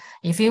feature.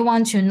 If you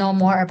want to know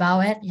more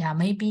about it, yeah,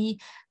 maybe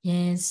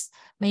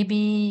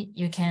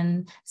you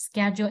can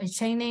schedule a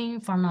training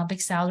from a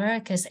big seller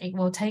because it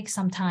will take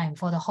some time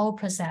for the whole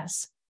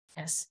process.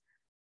 Yes.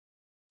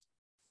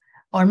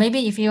 Or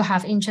maybe if you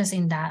have interest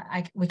in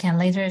that, we can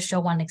later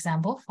show one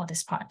example for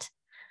this part.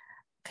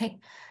 Okay,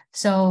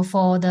 so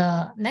for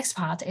the next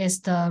part is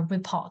the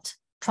report.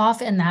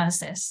 Profit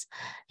analysis.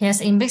 Yes,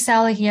 in Big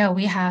Seller here,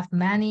 we have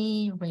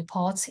many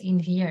reports in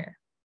here.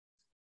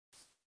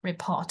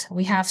 Report.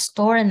 We have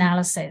store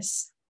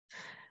analysis.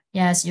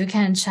 Yes, you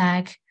can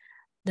check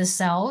the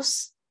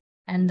sales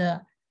and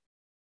the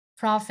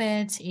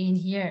profit in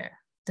here.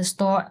 The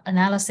store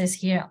analysis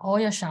here, all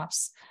your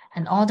shops,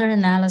 and order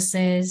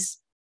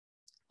analysis,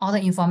 all the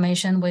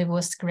information we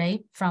will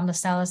scrape from the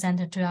seller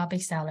center to our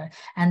Big Seller,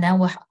 and then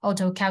we'll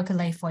auto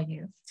calculate for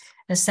you.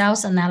 The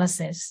sales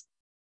analysis.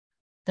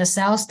 The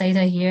sales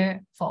data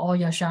here for all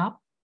your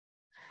shop.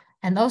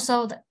 And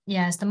also,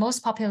 yes, the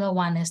most popular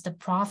one is the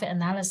profit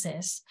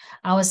analysis.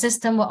 Our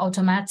system will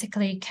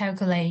automatically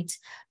calculate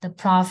the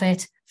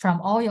profit from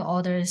all your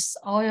orders,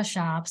 all your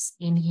shops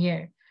in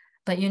here.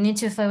 But you need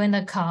to fill in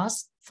the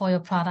cost for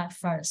your product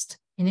first.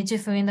 You need to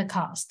fill in the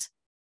cost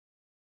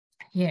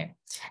here.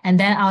 And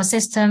then our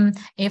system,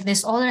 if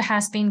this order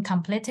has been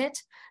completed,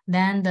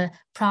 then the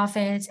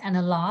profit and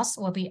the loss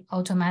will be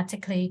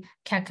automatically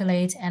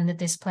calculated and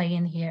displayed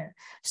in here.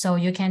 So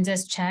you can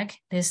just check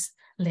this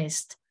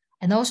list.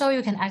 And also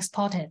you can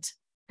export it.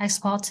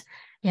 Export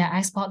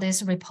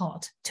this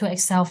report to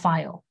Excel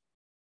file.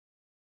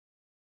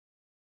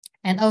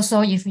 And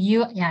also if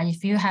you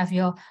have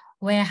your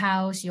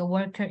warehouse, you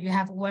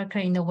have worker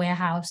in the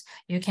warehouse,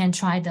 you can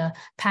try the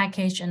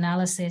package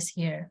analysis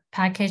here,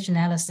 package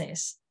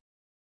analysis.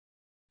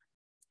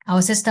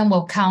 Our system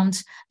will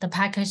count the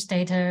package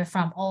data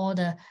from all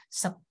the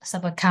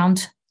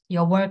sub-account,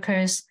 your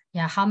workers,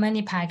 how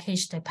many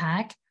packages they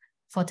pack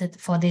for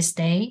this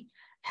day,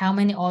 how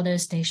many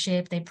orders they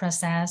ship, they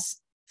process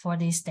for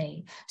this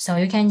day. So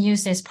you can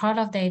use this part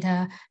of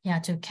data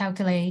to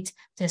calculate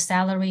the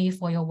salary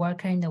for your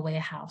worker in the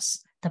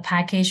warehouse, the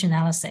package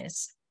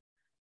analysis.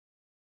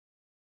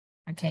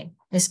 Okay,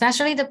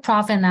 especially the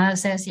profit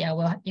analysis,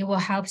 it will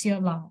help you a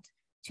lot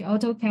to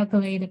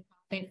auto-calculate the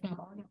profit from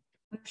all your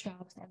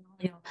workshops and all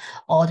your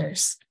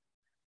orders.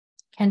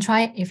 Can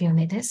try it if you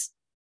need this.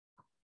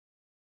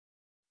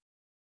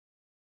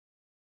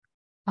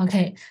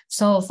 Okay,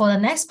 so for the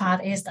next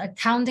part is the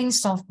accounting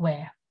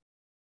software.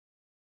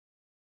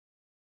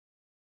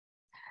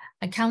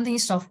 Accounting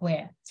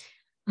software.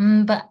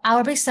 But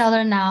our Big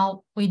Seller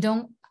now, we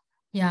don't,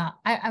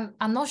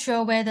 I'm not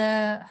sure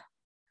whether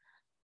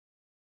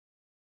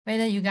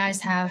you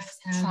guys have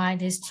tried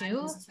this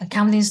too.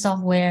 Accounting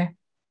software,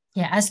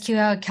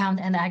 SQL account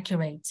and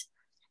accurate.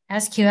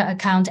 SQL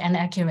account and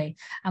accurate.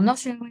 I'm not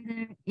sure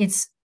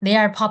whether they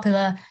are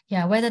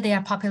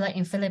popular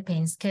in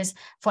Philippines, because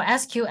for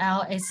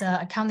SQL, it's an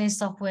accounting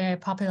software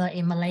popular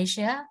in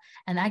Malaysia,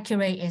 and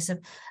Accurate is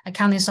an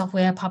accounting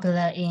software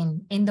popular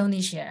in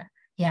Indonesia.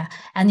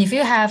 And if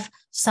you have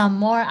some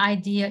more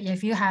idea,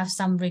 if you have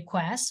some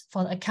requests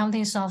for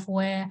accounting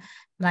software,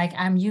 like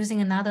I'm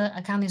using another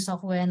accounting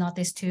software, not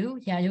this too,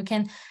 you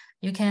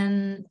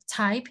can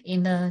type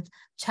in the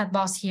chat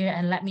box here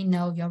and let me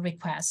know your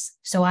requests.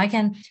 So I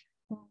can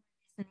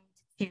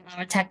to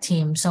our tech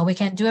team. So we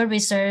can do a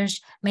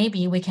research.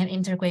 Maybe we can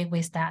integrate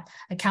with that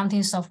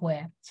accounting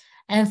software.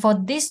 And for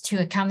these two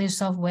accounting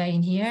software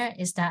in here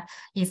is that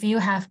if you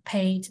have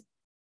paid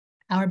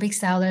our Big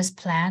Sellers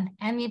plan,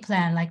 any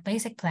plan like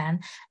basic plan,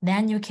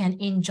 then you can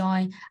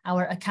enjoy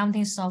our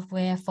accounting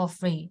software for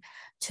free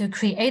to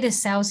create a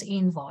sales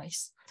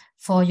invoice.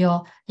 for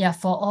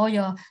all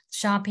your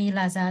Shopee,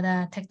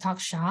 Lazada, TikTok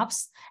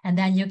shops. And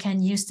then you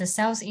can use the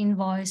sales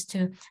invoice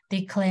to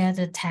declare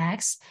the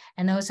tax,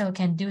 and also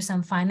can do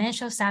some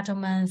financial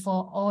settlement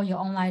for all your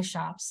online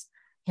shops.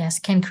 Yes,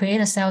 can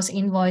create a sales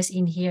invoice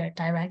in here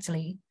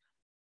directly.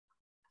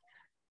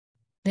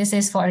 This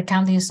is for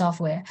accounting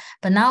software,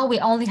 but now we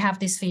only have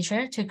this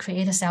feature to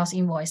create a sales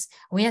invoice.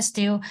 We are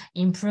still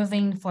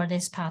improving for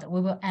this part. We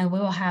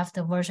will have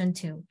the version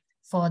 2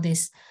 for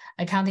this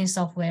accounting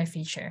software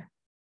feature.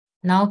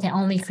 Now can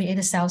only create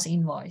a sales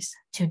invoice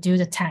to do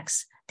the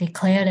tax,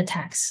 declare the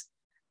tax.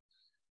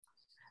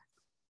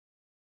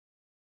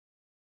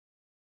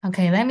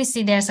 Okay, let me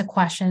see. There's a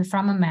question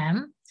from a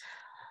ma'am.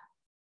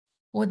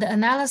 Would the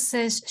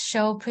analysis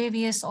show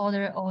previous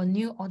order or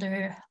new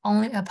order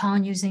only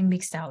upon using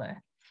Big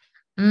Seller?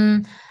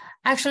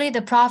 Actually,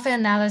 the profit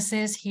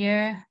analysis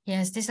here,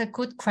 yes, this is a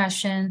good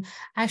question.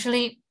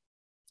 Actually,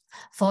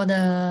 for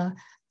the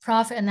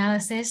profit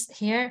analysis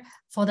here,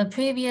 for the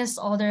previous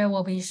order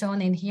will be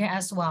shown in here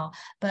as well.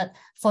 But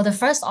for the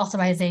first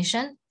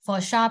authorization, for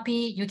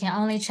Shopee, you can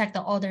only check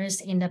the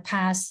orders in the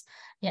past,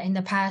 in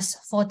the past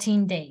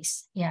 14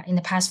 days. In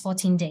the past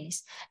 14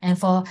 days. And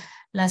for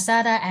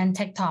Lazada and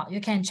TikTok, you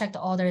can check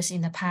the orders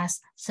in the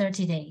past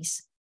 30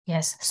 days.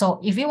 Yes, so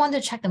if you want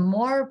to check the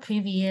more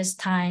previous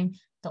time,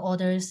 the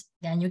orders,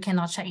 then you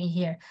cannot check in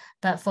here.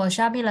 But for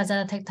Shopee,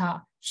 Lazada,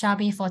 TikTok,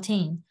 Shopee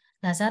 14,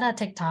 Lazada,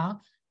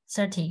 TikTok,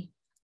 30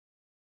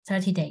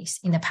 days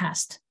in the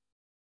past.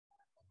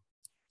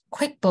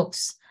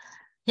 QuickBooks.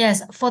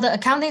 Yes, for the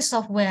accounting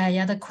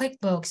software, the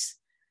QuickBooks.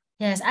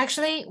 Yes,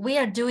 actually we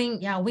are doing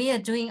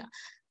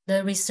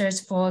the research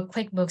for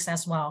QuickBooks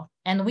as well.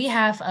 And we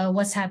have a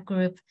WhatsApp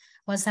group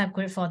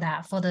for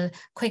that, for the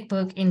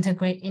QuickBook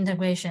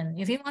integration.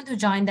 If you want to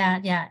join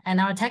that, and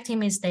our tech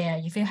team is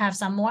there. If you have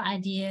some more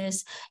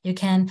ideas, you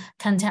can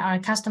contact our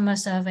customer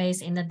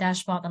service in the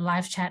dashboard, the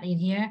live chat in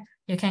here.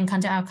 You can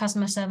contact our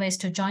customer service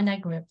to join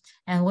that group,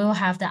 and we'll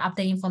have the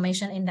update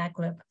information in that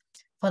group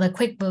for the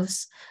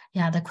QuickBooks,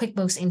 the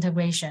QuickBooks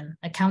integration,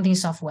 accounting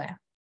software.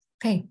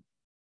 Okay.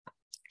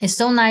 It's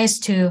so nice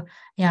to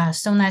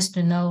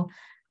know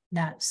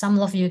that some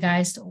of you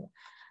guys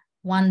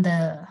want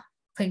the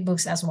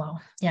QuickBooks as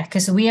well.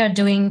 Because we are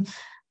doing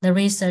the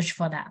research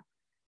for that.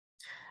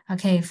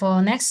 Okay,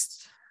 for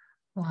next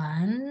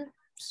one,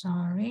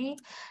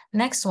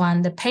 next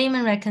one, the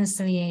payment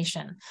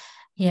reconciliation.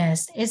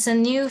 Yes, it's a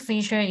new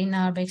feature in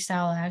our Big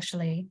Seller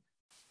actually.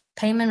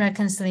 Payment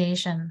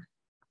reconciliation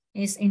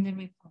is in the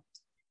report.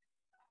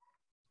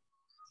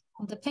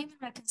 The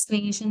payment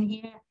reconciliation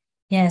here,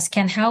 yes,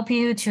 can help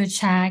you to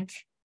check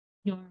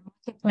your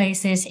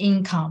marketplace's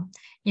income.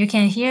 You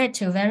can here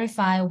to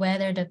verify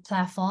whether the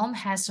platform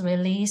has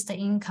released the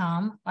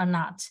income or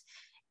not.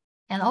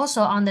 And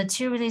also on the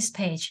to release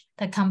page,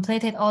 the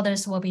completed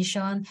orders will be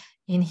shown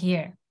in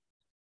here.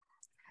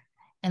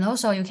 And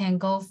also you can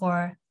go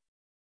for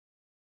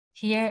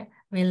here,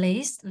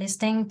 release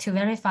listing to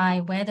verify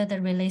whether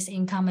the release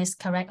income is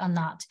correct or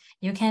not.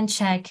 You can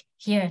check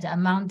here the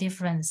amount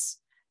difference,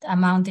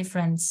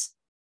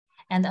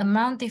 And the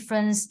amount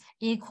difference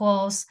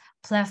equals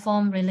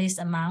platform release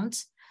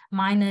amount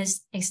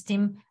minus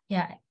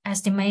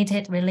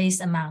estimated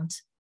release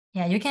amount.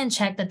 You can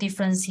check the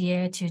difference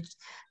here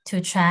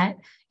to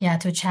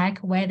check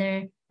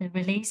whether the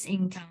release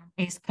income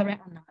is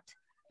correct or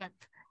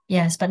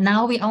not. But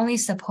now we only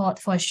support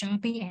for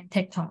Shopee and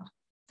TikTok,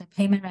 the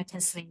payment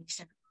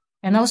reconciliation.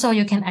 And also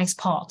you can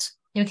export.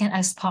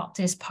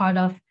 This part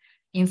of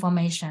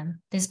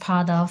information, this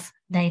part of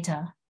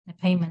data, the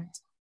payment.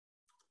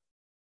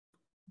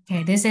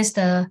 Okay, this is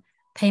the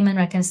payment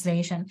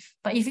reconciliation.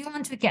 But if you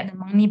want to get the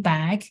money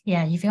back,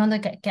 if you want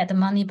to get the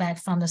money back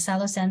from the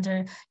seller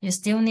center, you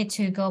still need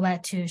to go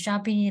back to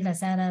Shopee,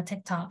 Lazada,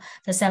 TikTok,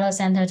 the seller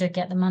center to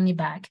get the money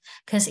back.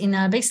 Because in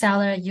a Big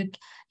Seller,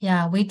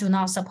 we do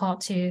not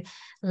support to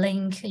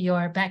link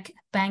your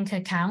bank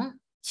account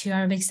to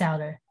our Big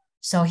Seller.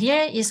 So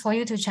here is for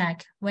you to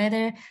check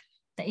whether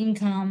the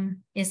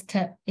income is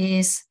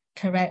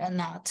correct or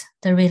not,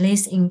 the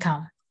release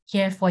income,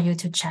 here for you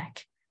to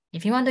check.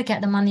 If you want to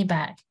get the money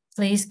back,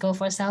 please go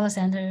for Seller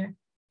Center.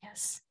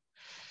 Yes.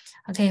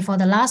 Okay, for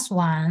the last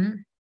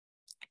one,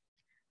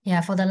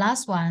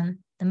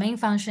 the main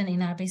function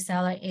in our Big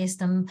Seller is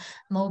the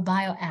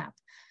mobile app.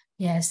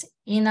 Yes,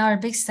 in our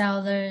Big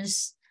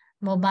Seller's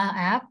mobile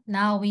app,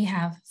 now we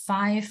have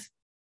 5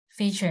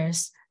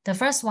 features. The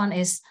first one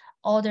is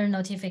order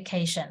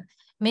notification.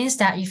 Means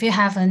that if you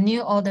have a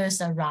new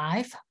orders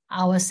arrive,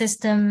 our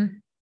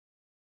system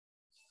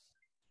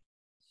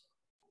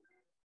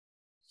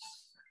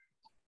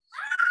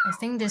I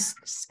think this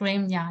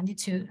screen, I need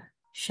to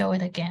show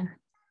it again.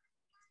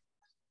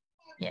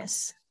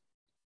 Yes.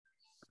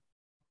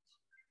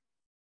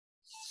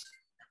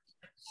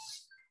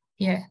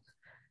 Here,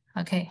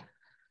 okay.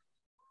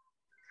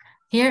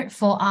 Here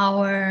for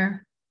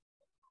our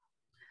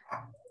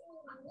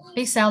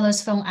Big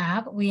Seller's phone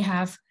app, we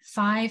have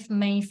 5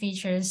 main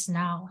features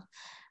now.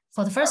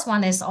 For the first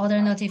one is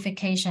order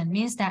notification,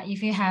 means that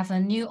if you have a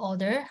new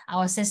order,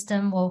 our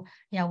system will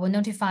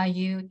notify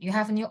you, you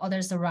have new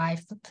orders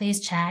arrived, please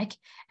check.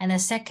 And the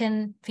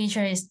second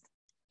feature is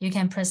you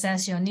can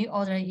process your new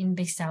order in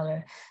Big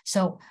Seller.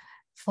 So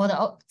for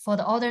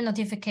the order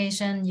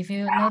notification, if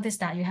you notice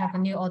that you have a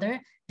new order,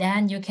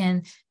 then you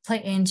can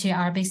click into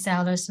our Big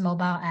Seller's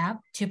mobile app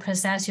to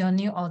process your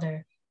new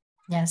order.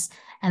 Yes.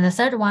 And the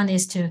third one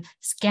is to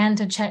scan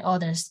to check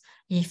orders.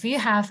 If you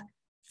have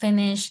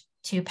finished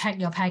to pack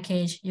your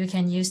package, you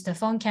can use the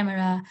phone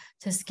camera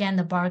to scan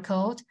the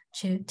barcode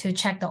to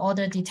check the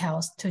order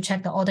details, to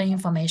check the order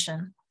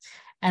information.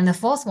 And the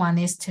fourth one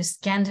is to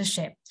scan to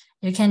ship.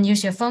 You can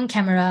use your phone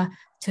camera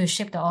to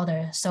ship the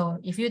order. So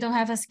if you don't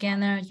have a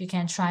scanner, you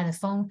can try the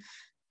phone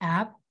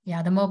app,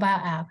 the mobile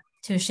app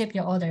to ship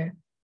your order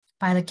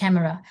by the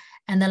camera.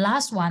 And the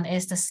last one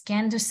is the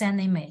scan to send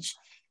image.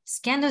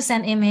 Scan to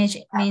send image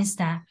means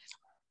that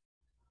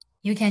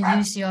you can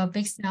use your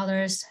Big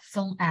Seller's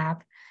phone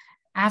app.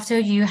 After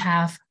you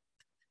have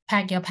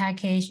packed your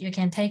package, you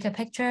can take a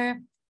picture.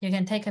 You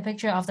can take a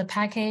picture of the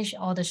package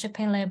or the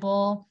shipping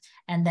label,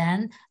 and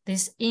then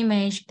this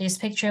image, this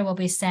picture will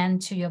be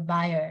sent to your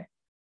buyer,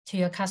 to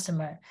your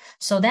customer.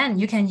 So then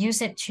you can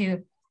use it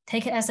to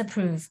take it as a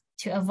proof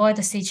to avoid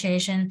the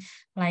situation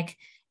like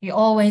you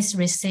always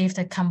receive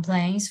the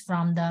complaints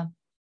from the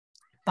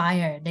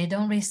buyer. They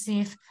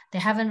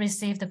haven't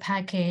received the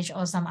package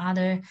or some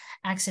other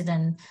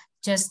accident.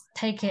 Just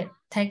take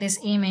this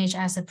image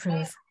as a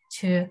proof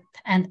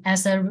and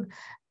as a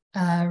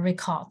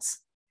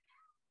records.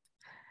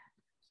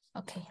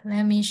 Okay,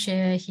 let me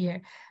share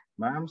here.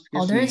 Ma'am,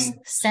 Orders,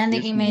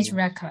 sending image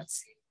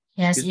records.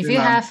 Yes, if you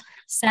have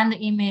sent the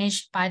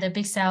image by the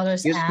Big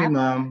Sellers app. Excuse me,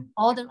 ma'am.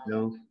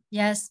 Hello.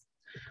 Yes.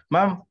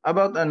 Ma'am,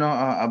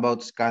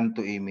 about scan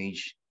to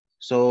image.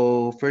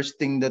 So first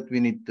thing that we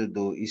need to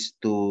do is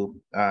to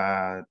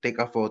take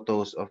a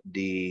photos of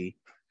the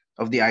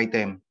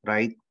item,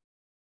 right?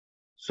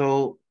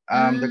 So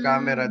the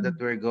camera that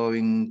we're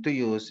going to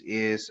use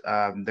is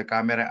the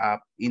camera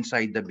app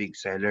inside the Big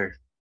Seller,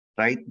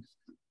 right?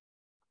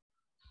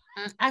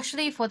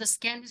 Actually, for the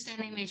scan to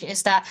send image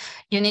is that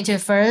you need to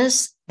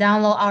first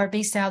download our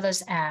Big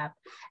Sellers app,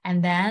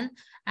 and then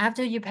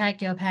after you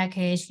pack your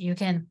package, you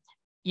can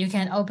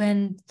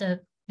open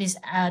this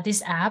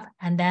app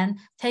and then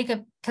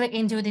click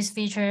into this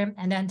feature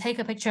and then take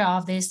a picture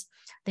of this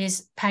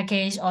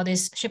package or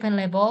this shipping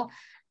label,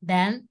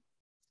 then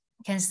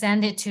can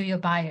send it to your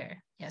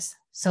buyer. Yes,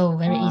 so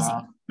very easy.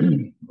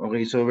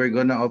 Okay, so we're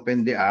gonna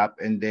open the app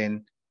and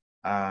then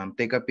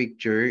take a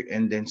picture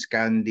and then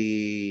scan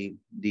the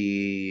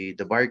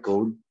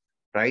barcode,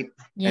 right?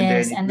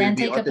 Yes, and then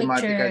it will be take a picture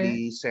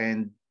automatically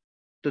sent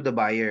to the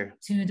buyer.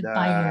 To the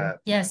buyer.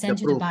 Yes, send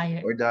to the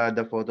buyer. Or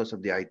the photos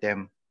of the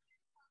item.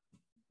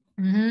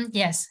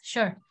 Yes,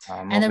 sure.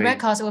 And the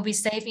records will be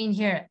saved in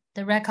here.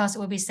 The records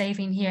will be saved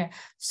in here.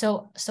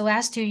 So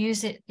as to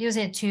use it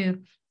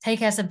to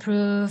take as a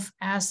proof,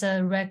 as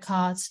a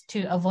records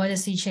to avoid a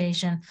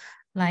situation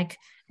like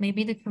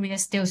maybe the courier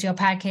steals your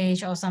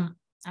package or some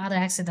other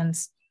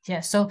accidents.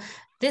 Yeah. So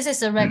this is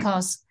the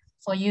records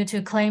for you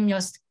to claim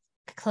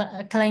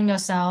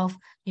yourself.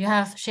 You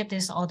have shipped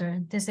this order.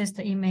 This is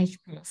the image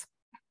proof.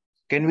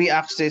 Can we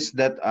access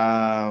that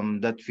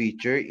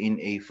feature in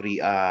a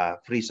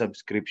free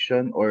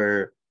subscription,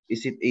 or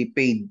is it a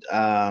paid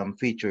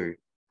feature?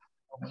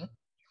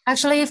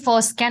 Actually,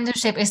 for scan to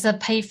ship, it's a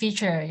paid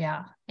feature.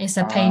 Yeah, it's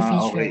a paid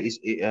feature. Okay,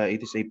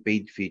 it is a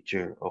paid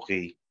feature.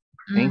 Okay,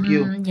 thank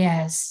you.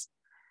 Yes.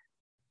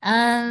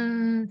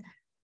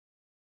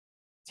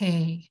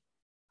 Okay.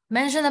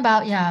 Mention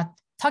about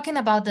talking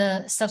about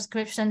the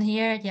subscription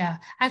here. Yeah,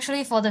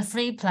 actually, for the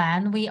free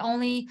plan, we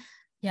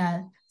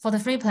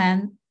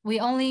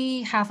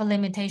only have a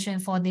limitation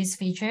for this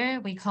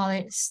feature. We call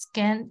it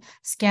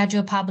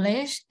schedule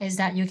publish, is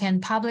that you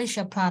can publish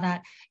your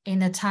product in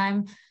the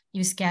time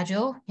you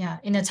schedule,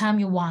 in the time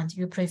you want,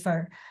 you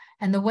prefer.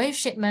 And the wave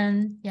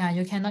shipment,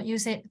 you cannot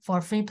use it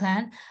for free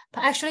plan.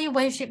 But actually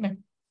wave shipment,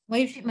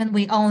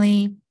 we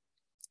only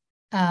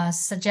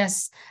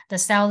suggest the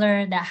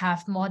seller that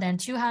have more than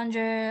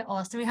 200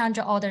 or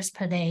 300 orders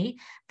per day,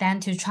 then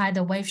to try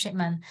the wave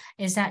shipment,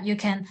 is that you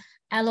can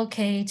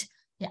allocate,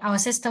 our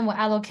system will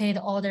allocate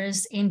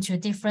orders into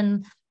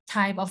different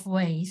type of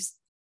waves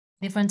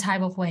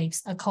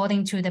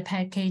according to the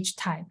package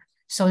type.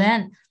 So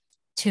then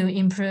to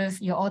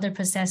improve your order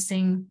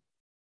processing,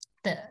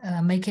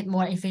 make it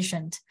more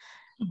efficient,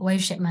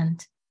 wave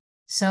shipment.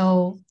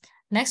 So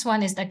next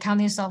one is the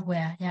accounting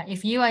software.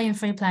 If you are in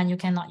free plan, you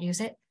cannot use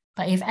it.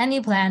 But if any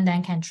plan,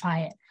 then can try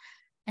it.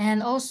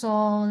 And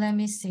also, let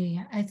me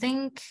see. I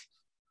think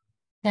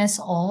that's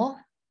all.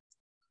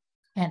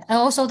 And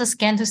also the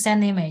scan to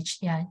send image.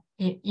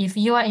 If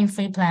you are in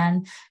free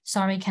plan,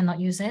 sorry, cannot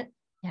use it.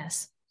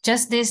 Yes,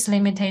 just this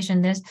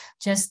limitation. This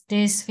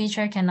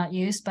feature cannot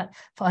use. But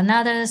for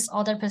others,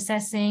 order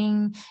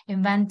processing,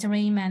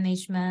 inventory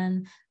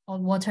management, or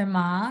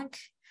watermark,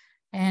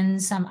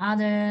 and some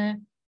other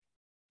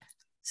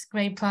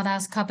great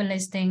products, copy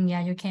listing,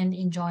 you can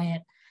enjoy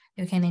it.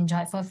 You can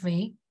enjoy it for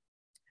free.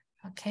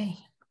 Okay.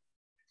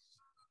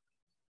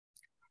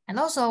 And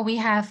also we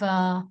have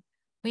a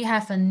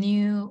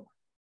new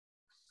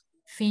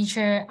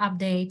feature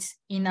update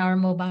in our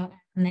mobile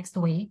next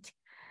week,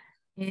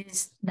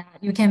 is that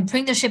you can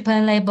print the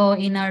shipment label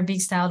in our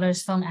big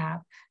sellers phone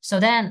app. So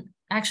then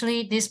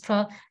actually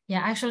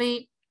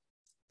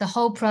the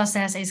whole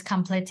process is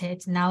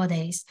completed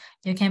nowadays.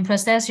 You can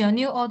process your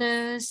new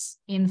orders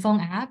in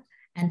phone app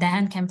and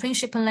then can print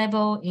shipping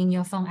label in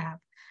your phone app.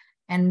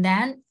 And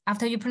then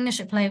after you print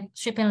the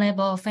shipping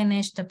label,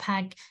 finish to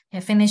pack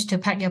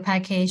your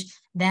package,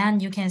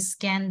 then you can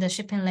scan the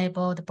shipping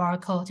label, the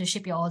barcode to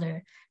ship your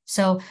order.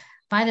 So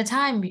by the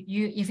time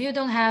if you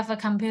don't have a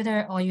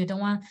computer or you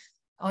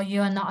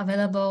are not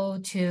available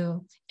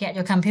to get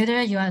your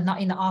computer, you are not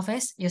in the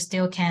office, you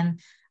still can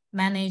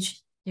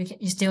manage,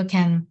 you still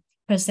can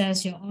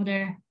process your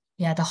order.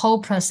 Yeah, the whole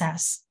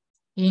process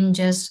in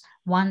just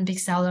one big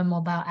seller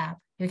mobile app.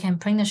 You can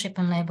print the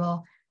shipping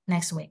label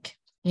next week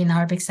in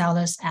our big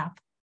sellers app.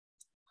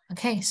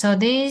 Okay, so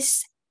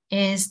this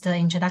is the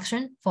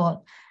introduction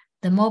for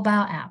the mobile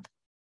app.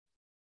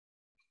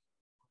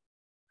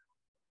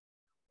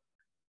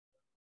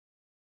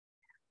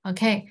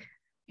 Okay,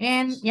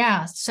 and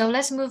yeah, so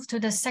let's move to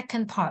the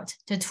second part,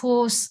 the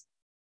tools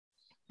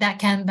that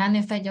can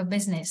benefit your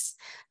business.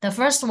 The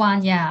first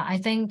one, yeah, I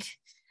think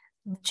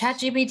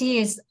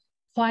ChatGPT is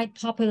quite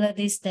popular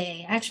this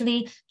day.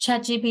 Actually,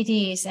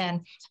 ChatGPT is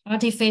an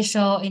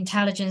artificial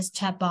intelligence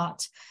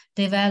chatbot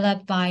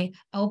developed by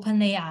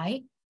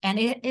OpenAI, and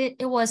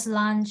it was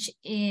launched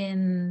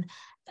on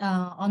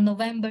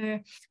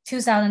November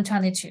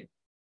 2022.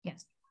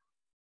 Yes.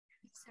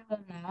 So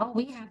now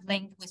we have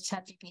linked with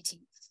ChatGPT,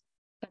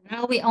 but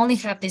now we only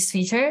have this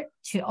feature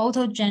to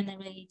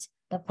auto-generate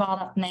the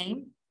product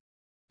name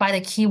by the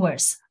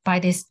keywords by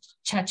this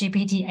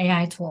ChatGPT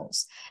AI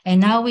tools.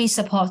 And now we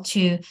support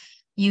to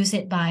use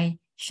it by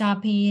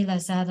Shopee,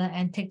 Lazada,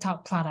 and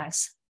TikTok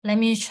products. Let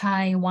me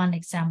try one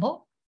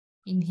example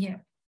in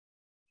here.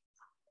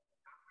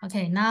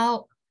 Okay,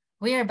 now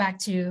we are back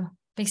to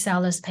Big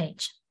Sellers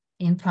page.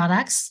 In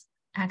products,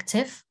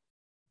 active.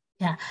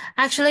 Yeah,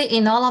 actually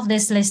in all of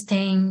this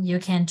listing, you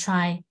can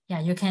try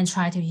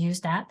to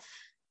use that.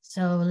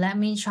 So let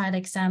me try the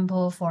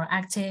example for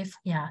active.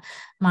 Yeah,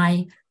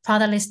 my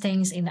product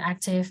listings in the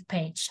active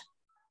page.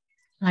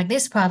 Like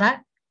this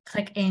product,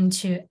 click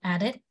into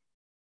edit.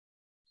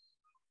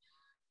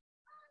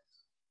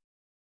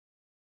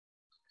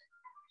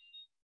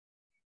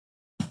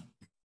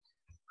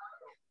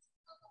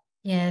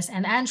 Yes,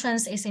 and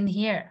entrance is in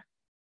here.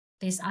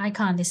 This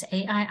icon, this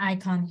AI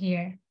icon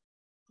here.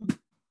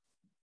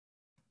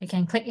 You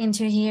can click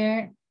into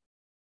here.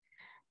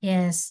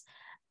 Yes,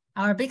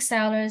 our big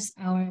sellers,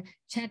 our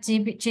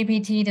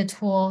ChatGPT, the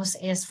tools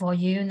is for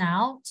you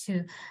now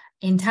to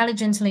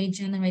intelligently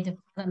generate the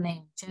product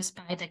name just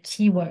by the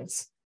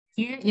keywords.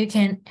 Here you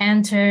can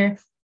enter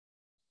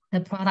the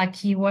product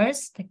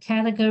keywords, the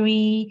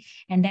category,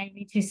 and then you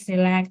need to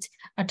select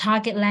a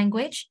target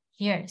language.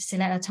 Here,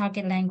 select a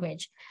target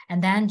language,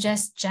 and then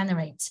just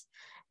generate.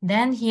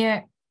 Then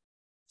here,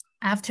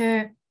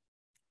 after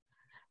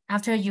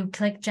you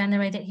click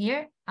generate it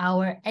here,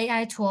 our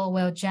AI tool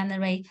will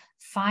generate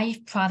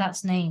 5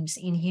 product names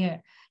in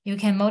here. You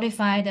can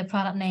modify the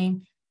product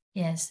name.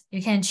 Yes,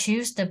 you can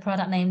choose the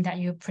product name that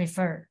you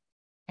prefer,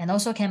 and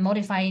also can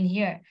modify in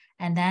here.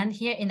 And then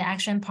here in the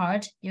action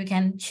part, you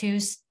can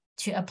choose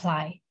to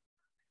apply.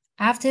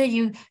 After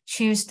you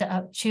choose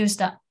the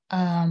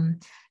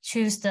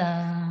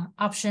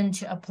option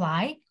to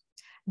apply,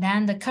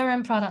 then the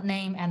current product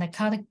name and the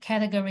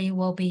category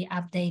will be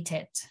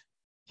updated.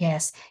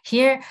 Yes,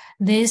 here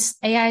this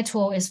AI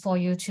tool is for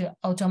you to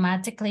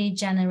automatically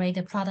generate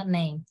the product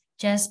name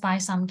just by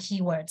some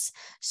keywords.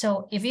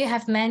 So if you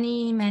have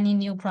many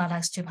new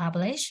products to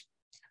publish,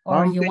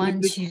 or you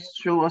want to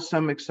show us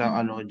some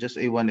example, just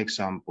one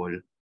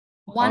example.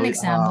 One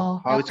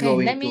example. How it's okay,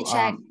 going let me to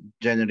check.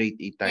 generate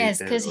a title. Yes,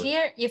 because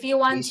here, if you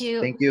want Please,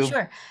 to, thank you.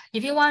 Sure.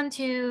 If you want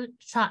to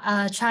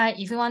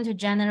if you want to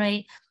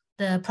generate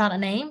the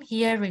product name,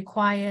 here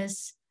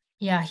requires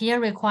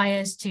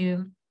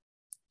to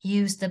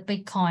use the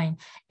Bitcoin.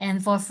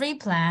 And for free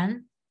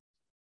plan,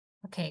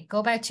 okay,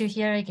 go back to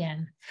here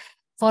again.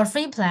 For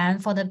free plan,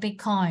 for the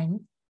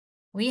Bitcoin,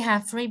 we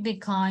have free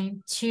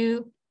Bitcoin,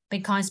 2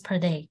 Bitcoins per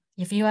day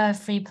if you have a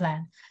free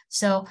plan.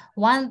 So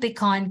 1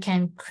 Bitcoin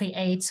can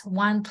create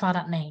 1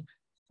 product name.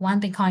 1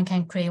 Bitcoin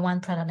can create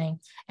 1 product name.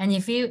 And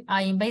if you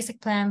are in basic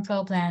plan,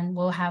 pro plan,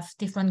 will have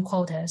different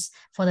quotas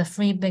for the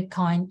free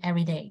Bitcoin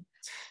every day.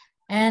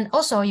 And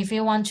also, if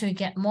you want to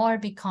get more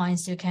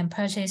Bitcoins, you can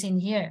purchase in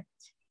here.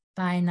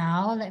 By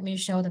now, let me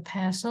show the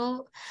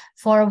peso.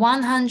 For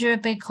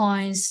 100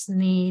 Bitcoins,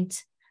 need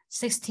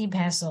 60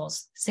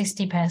 pesos.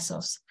 60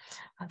 pesos.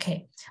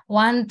 Okay,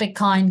 1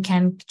 Bitcoin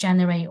can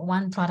generate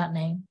 1 product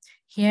name.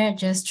 Here,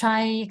 just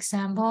try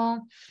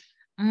example.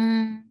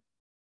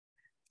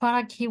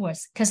 Product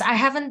keywords, because I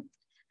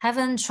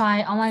haven't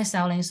tried online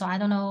selling, so I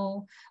don't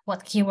know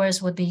what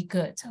keywords would be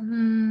good.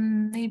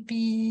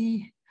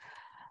 Maybe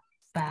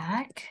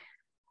bag,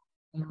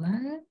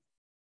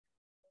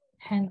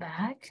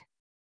 handbag.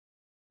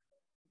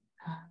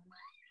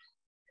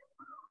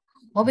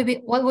 What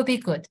would be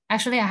good?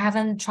 Actually, I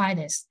haven't tried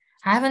this.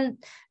 I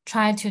haven't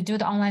tried to do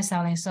the online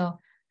selling. So,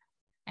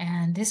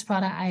 and this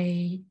product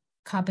I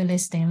copy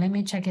listing. Let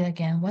me check it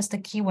again. What's the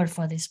keyword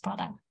for this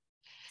product?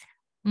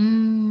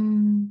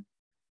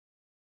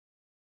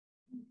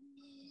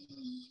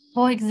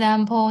 For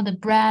example, the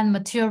brand,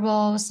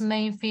 materials,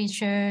 main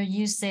feature,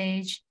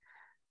 usage.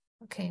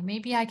 Okay,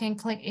 maybe I can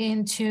click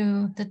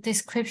into the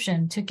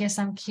description to get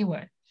some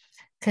keyword,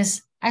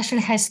 because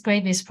actually I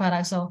scraped this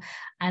product, so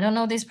I don't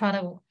know this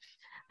product.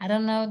 I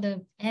don't know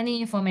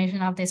any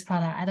information of this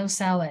product. I don't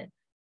sell it.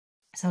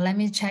 So let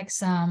me check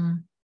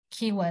some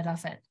keyword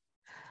of it.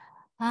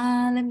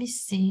 Let me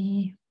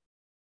see.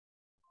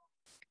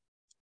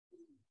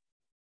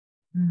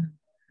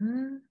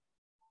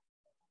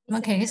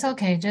 Okay, it's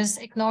okay.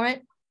 Just ignore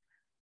it.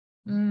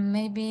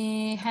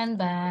 Maybe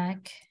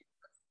handbag.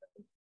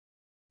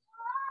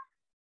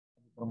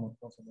 Woman.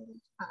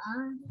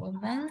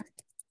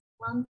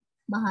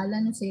 Bahala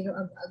na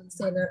zero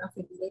seller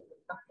affiliate.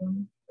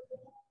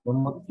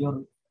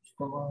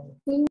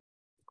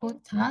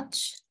 Good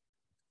touch.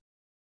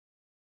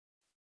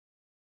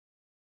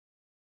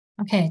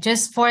 Okay,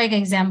 just for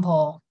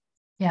example,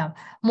 yeah,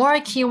 more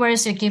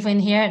keywords you give in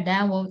here,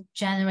 then will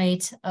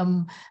generate a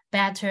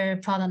better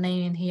product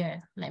name in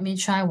here. Let me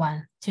try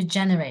one to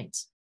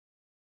generate.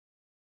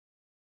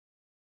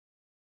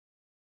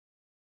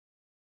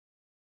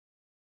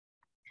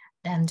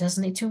 Then just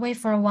need to wait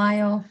for a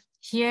while.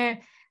 Here,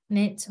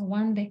 need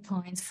 1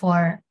 Bitcoin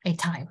for a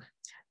time.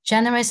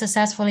 Generate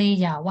successfully,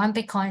 yeah, 1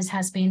 Bitcoin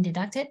has been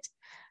deducted.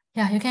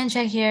 Yeah, you can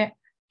check here.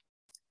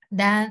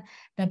 Then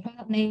the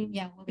product name,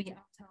 yeah, will be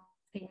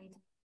auto-created.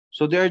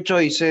 So there are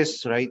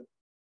choices, right?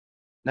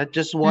 Not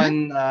just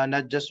one,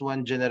 not just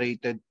one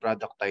generated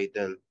product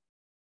title.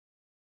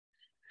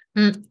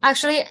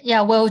 Actually,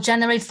 yeah, we'll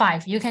generate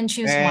 5. You can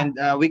choose one.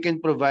 And we can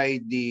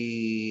provide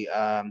the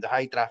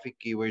high traffic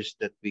keywords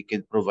that we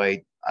can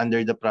provide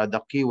under the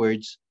product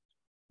keywords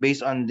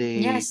based on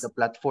the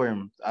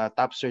platform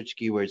top search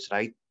keywords,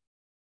 right?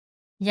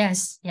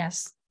 Yes,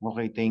 yes.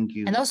 Okay, thank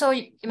you. And also,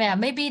 yeah,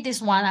 maybe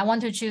this one, I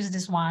want to choose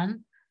this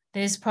one,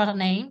 this product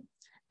name.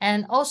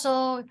 And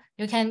also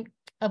you can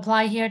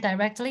apply here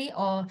directly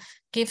or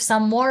give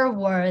some more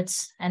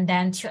words and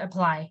then to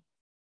apply.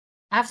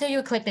 After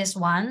you click this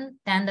one,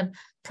 then the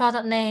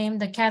product name,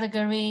 the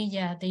category,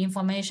 yeah, the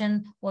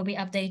information will be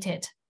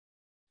updated.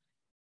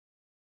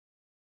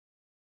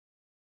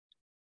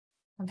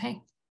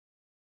 Okay.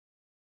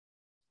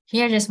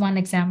 Here, just one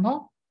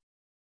example.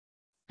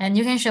 And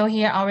you can show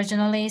here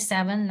originally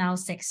 7, now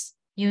 6.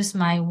 Use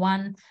my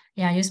one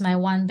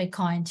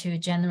Bitcoin to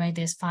generate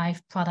this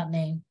 5 product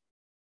name.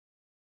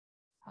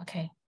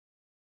 Okay.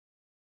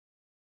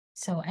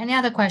 So any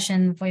other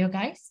question for you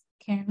guys?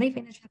 Can leave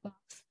in the chat box.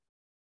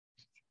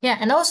 Yeah,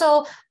 and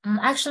also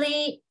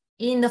actually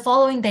in the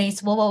following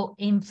days we will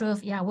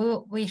improve. Yeah,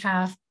 we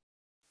have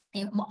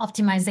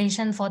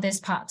optimization for this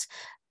part.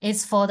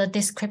 It's for the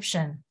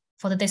description.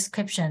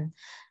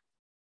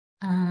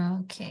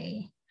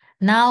 Okay.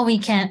 Now we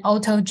can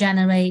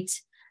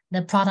auto-generate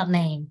the product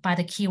name by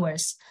the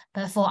keywords.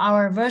 But for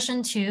our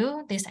version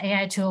 2, this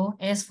AI tool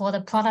is for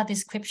the product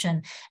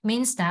description.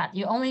 Means that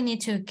you only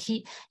need to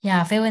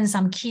fill in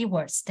some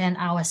keywords. Then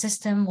our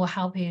system will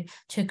help you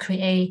to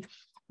create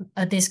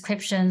a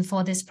description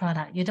for this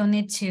product. You don't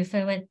need to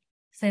fill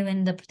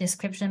in the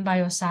description by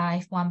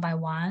yourself one by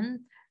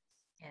one.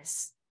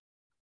 Yes.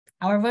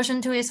 Our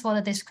version 2 is for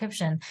the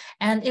description,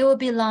 and it will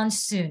be launched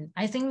soon.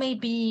 I think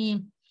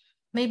maybe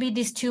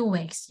these 2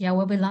 weeks. Yeah,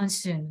 will be launched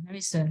soon,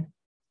 very soon.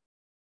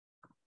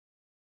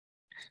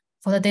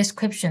 For the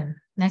description,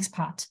 next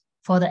part,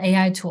 for the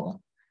AI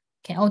tool,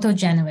 can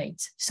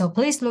auto-generate. So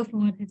please look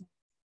forward to that.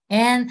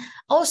 And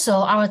also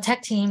our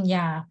tech team,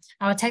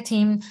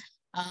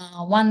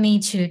 want me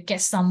to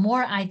get some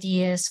more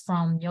ideas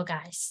from you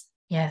guys.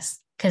 Yes,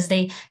 because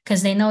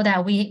they know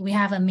that we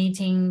have a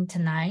meeting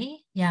tonight.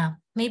 Yeah,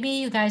 maybe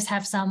you guys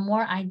have some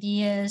more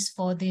ideas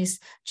for this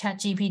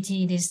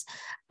ChatGPT, this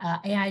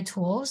AI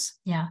tools.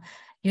 Yeah,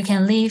 you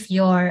can leave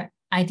your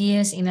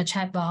ideas in the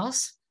chat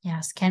box.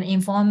 Yes, can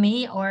inform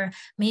me, or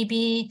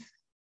maybe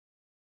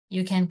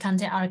you can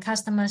contact our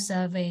customer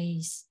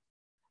service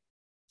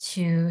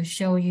to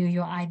show you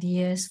your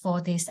ideas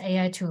for this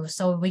AI tool,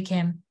 so we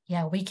can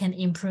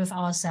improve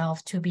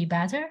ourselves to be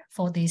better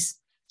for this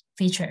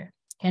feature.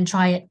 Can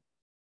try it.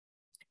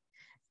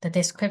 The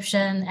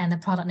description and the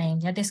product name.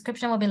 Yeah,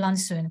 description will be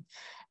launched soon.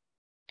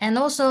 And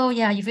also,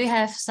 yeah, if you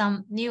have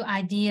some new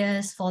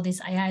ideas for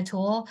this AI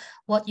tool,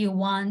 what you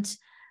want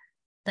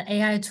the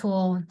AI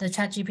tool, the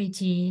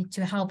ChatGPT,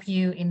 to help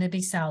you in the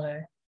big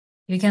seller,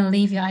 you can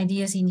leave your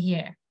ideas in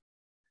here.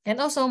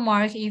 And also,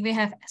 Mark, if you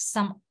have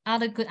some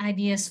other good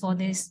ideas for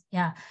this,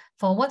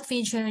 for what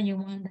feature you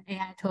want the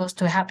AI tools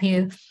to help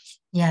you,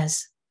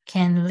 yes,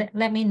 can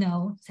let me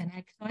know. So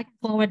I can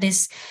forward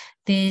this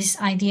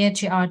idea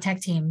to our tech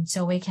team,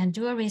 so we can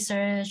do a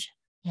research,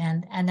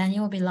 and then it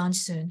will be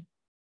launched soon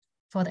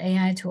for the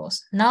AI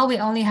tools. Now we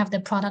only have the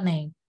product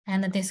name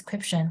and the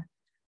description.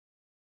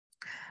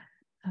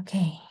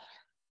 Okay.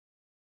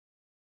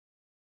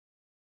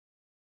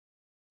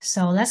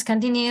 So let's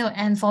continue.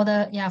 And for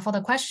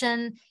the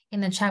question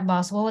in the chat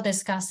box, we'll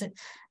discuss it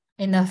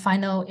in the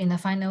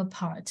final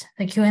part,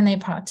 the Q&A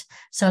part.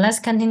 So let's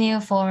continue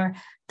for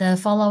the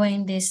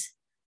following these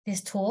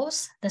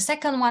tools. The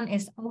second one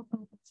is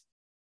auto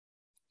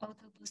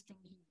boosting.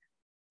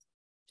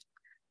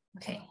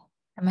 Okay,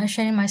 am I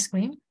sharing my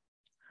screen?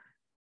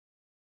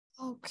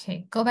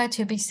 Okay, go back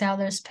to big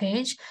sellers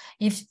page.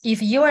 If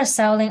you are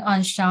selling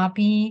on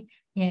Shopee,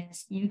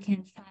 yes, you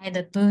can find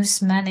the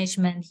boost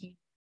management here.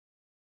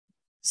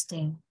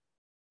 Boosting.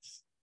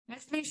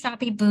 Actually,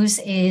 Shopee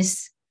Boost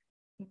is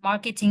a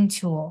marketing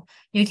tool.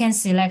 You can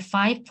select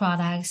 5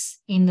 products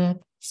in the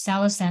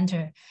seller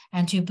center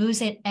and to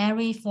boost it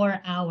every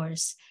 4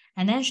 hours.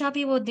 And then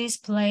Shopee will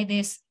display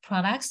these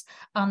products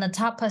on the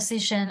top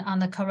position on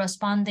the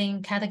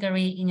corresponding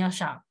category in your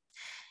shop.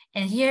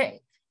 And here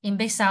in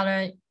Big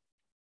Seller,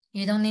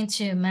 you don't need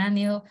to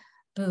manually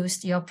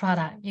boost your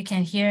product. You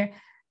can here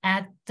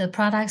add the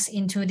products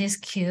into this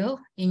queue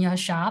in your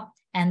shop,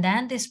 and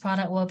then this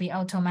product will be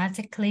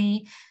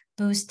automatically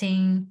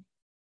boosting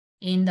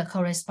in the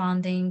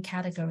corresponding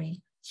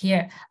category.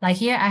 Here, like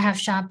here, I have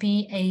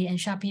Shopee A and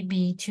Shopee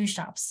B, 2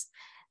 shops.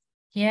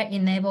 Here,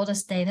 enable the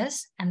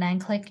status, and then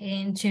click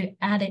in to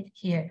add it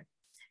here.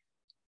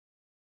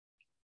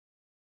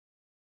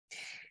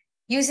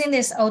 Using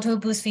this auto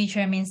boost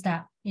feature means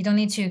that you don't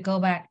need to go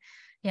back.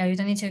 Yeah, you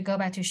don't need to go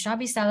back to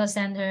Shopee Seller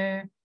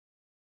Center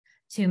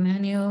to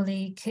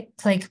manually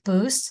click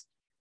boost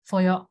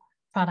for your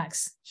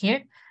products.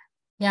 Here,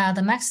 yeah,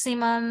 the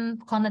maximum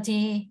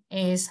quantity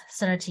is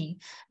 30,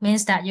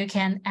 means that you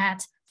can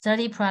add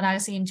 30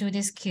 products into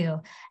this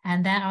queue,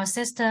 and then our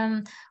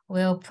system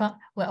will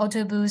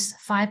auto boost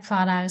 5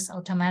 products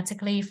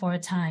automatically for a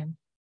time.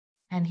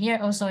 And here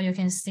also you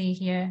can see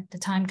here the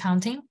time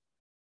counting.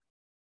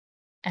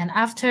 And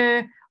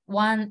after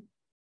 1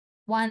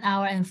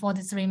 hour and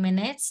 43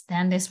 minutes,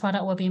 then this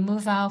product will be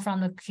moved out from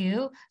the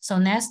queue. So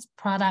next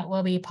product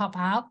will be pop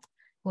up,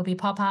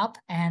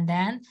 and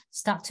then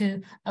start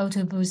to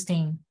auto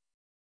boosting.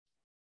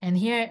 And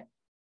here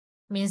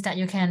means that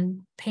you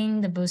can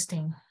ping the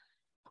boosting.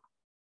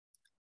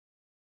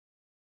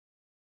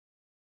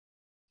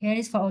 Here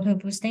is for auto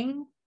boosting.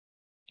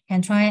 You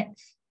can try it.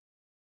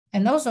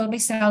 And also Big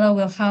Seller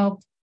will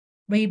help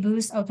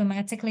reboost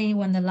automatically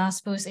when the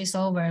last boost is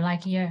over,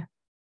 like here.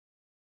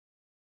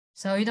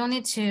 So you don't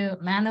need to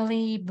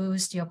manually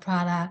boost your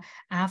product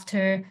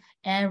after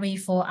every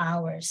 4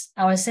 hours.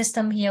 Our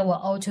system here will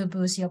auto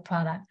boost your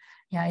product.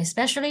 Yeah,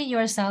 especially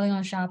you're selling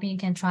on Shopee, you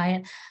can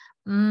try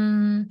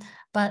it.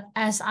 But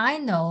as I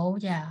know,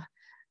 yeah,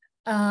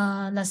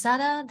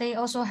 Lazada, they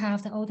also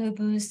have the auto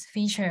boost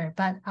feature,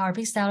 but our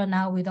Big Seller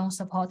now, we don't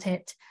support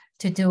it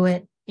to do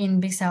it in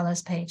Big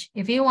Seller's page.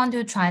 If you want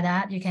to try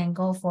that, you can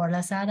go for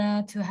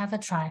Lazada to have a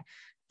try.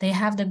 They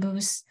have the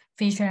boost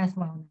feature as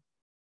well.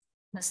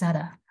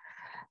 Lazada.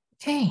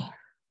 Okay.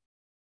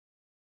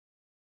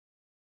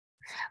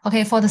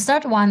 Okay, for the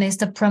third one is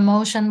the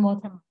promotion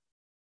watermark.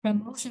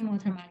 Promotion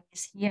watermark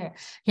is here.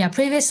 Yeah,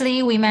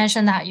 previously we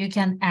mentioned that you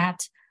can add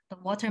the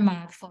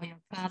watermark for your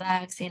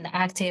products in the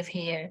active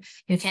here.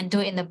 You can do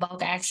it in the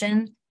bulk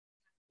action.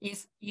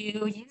 If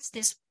you use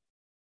this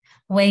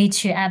way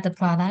to add the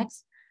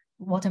products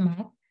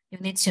watermark, you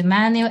need to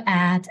manually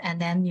add, and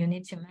then you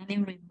need to manually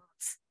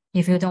remove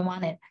if you don't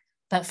want it.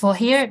 But for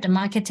here, the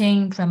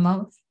marketing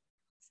promote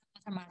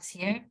watermarks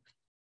here.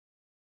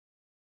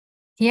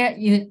 Here,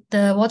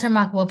 the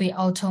watermark will be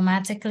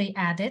automatically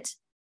added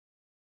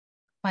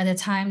by the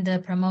time the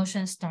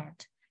promotion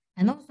starts.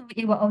 And also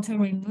it will auto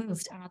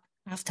removed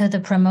after the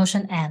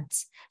promotion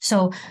ends.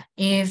 So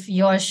if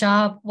your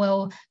shop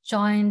will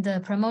join the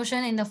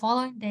promotion in the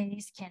following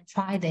days, can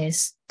try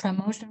this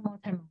promotion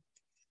watermark.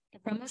 The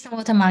promotion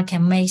watermark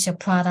can make your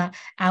product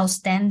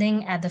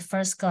outstanding at the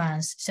first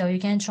glance. So you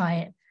can try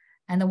it.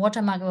 And the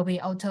watermark will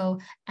be auto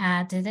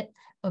added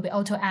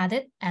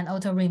and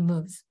auto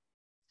removed.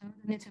 So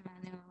you need to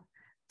manually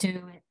do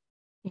it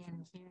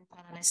in here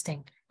product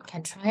listing. You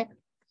can try it.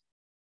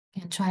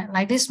 You can try it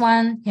like this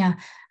one. Yeah,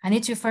 I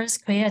need to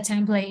first create a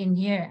template in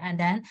here and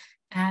then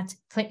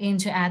click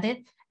into add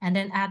it, and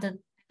then add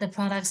the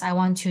products I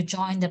want to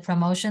join the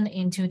promotion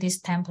into this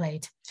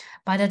template.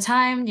 By the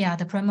time, yeah,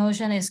 the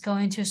promotion is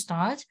going to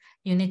start,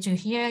 you need to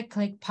here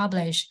click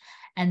publish,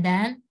 and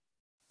then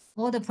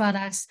all the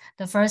products,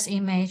 the first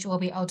image will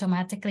be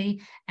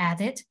automatically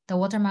added. The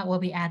watermark will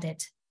be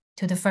added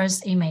to the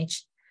first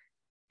image.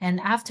 And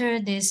after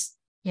this,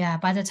 yeah,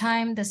 by the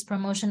time this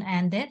promotion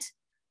ended,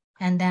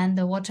 and then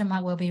the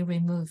watermark will be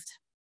removed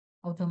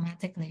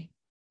automatically.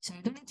 So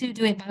you don't need to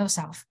do it by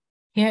yourself.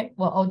 Here it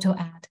will auto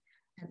add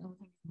and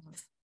auto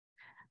remove.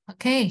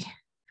 Okay.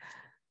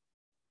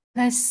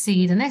 Let's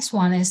see. The next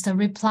one is the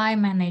reply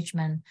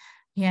management.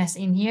 Yes,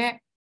 in here,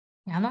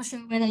 I'm not sure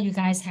whether you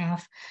guys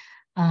have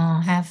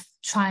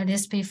tried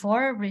this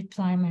before,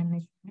 reply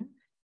management.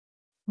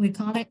 We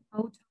call it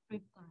auto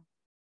reply.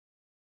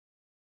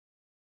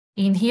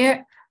 In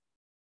here,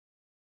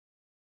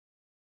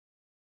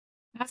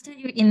 After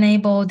you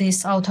enable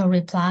this auto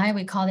reply,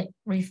 we call it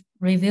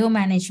review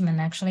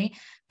management actually.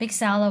 Big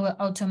Seller will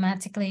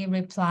automatically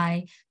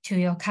reply to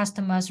your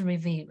customers'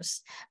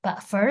 reviews.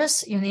 But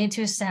first, you need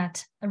to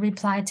set a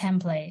reply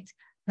template.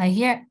 Like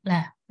here,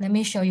 let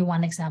me show you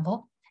one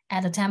example.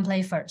 Add a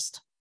template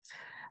first.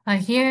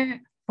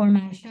 Here for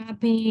my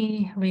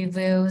Shopee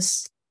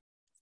reviews,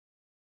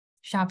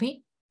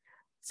 Shopee,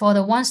 for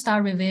the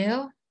 1-star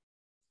review,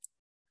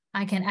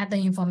 I can add the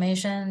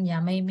information.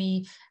 Yeah,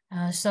 maybe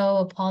feel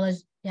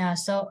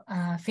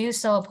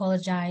so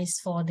apologize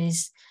for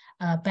this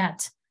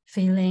bad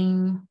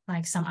feeling,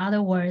 like some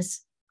other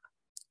words.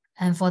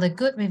 And for the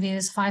good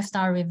reviews,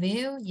 5-star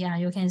review, yeah,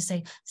 you can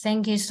say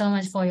thank you so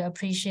much for your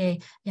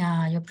appreciation,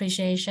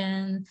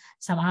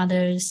 some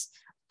others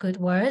good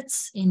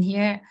words in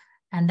here.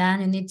 And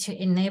then you need to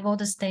enable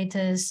the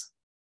status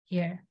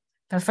here.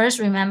 But first,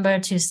 remember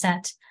to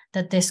set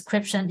the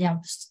description,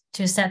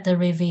 to set the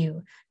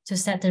review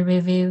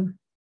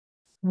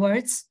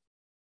words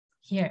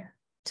here,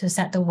 to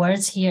set the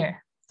words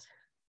here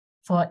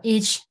for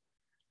each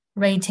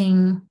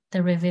rating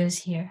the reviews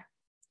here.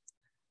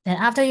 Then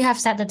after you have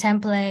set the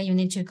template, you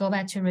need to go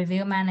back to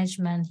review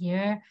management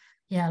here.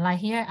 Yeah, like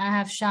here, I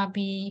have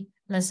Shopee,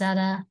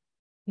 Lazada,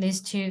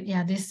 these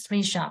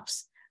 3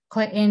 shops.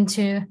 Click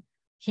into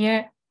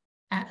here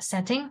at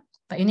setting,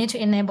 but you need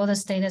to enable the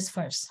status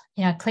first.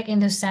 Yeah, click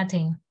into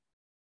setting.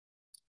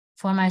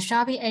 For my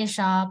Shopee A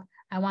shop,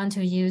 I want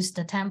to use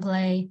the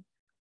template,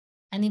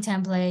 any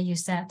template you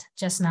set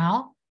just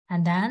now.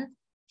 And then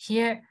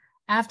here,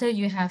 after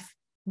you have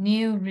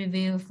new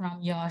review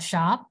from your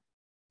shop,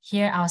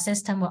 here our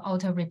system will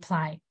auto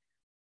reply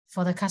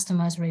for the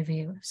customer's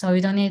review. So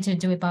we don't need to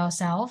do it by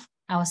ourselves.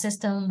 Our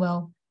system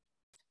will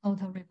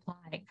auto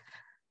reply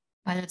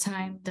by the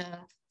time the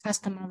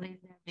customer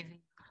leaves their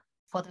review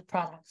for the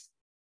products.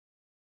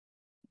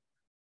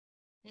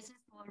 This is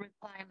for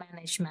reply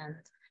management.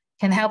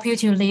 Can help you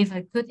to leave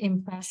a good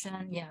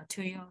impression,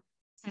 to your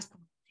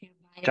customer, to your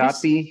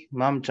buyers. Shopee,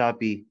 ma'am,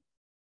 Shopee.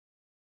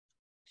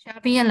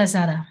 Shopee and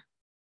Lazada.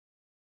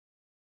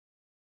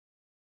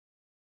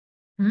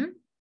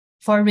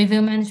 For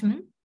review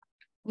management,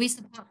 we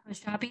support for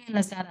Shopee and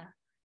Lazada.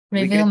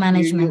 Review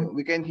management.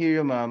 We can hear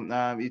you, ma'am.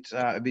 It's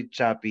a bit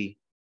choppy.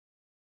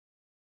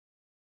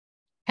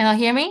 Can you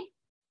hear me?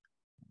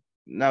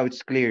 Now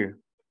it's clear.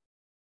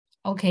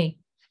 Okay.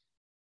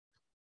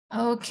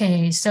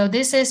 Okay, so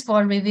this is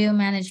for review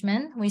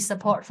management. We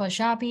support for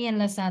Shopee and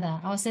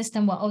Lazada. Our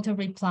system will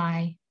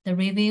auto-reply the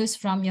reviews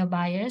from your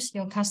buyers,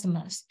 your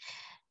customers.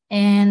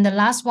 And the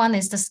last one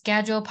is the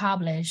schedule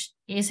publish.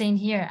 It's in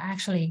here,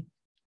 actually.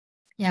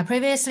 Yeah,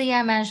 previously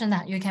I mentioned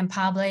that you can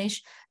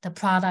publish the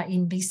product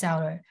in Big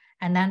Seller,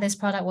 and then this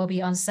product will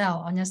be on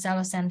sale on your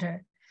seller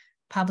center.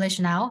 Publish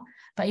now.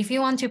 But if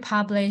you want to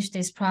publish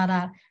this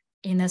product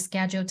in a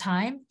scheduled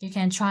time, you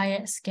can try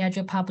it,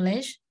 schedule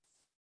publish,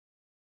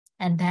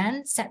 and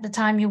then set the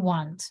time you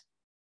want.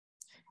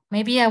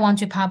 Maybe I want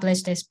to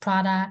publish this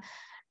product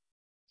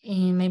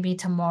in maybe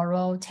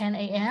tomorrow, 10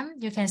 a.m.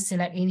 You can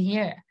select in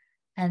here.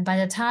 And by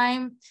the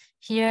time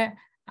here,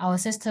 our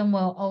system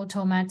will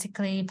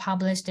automatically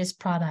publish this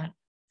product.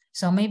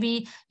 So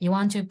maybe you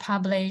want to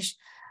publish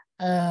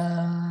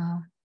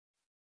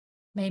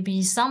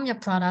maybe some of your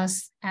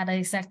products at the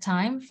exact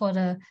time. For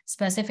the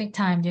specific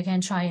time, you can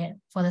try it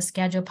for the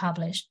schedule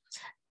publish.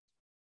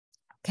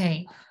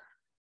 Okay.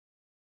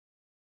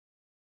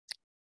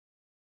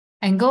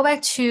 And go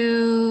back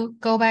to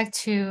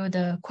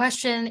the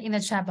question in the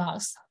chat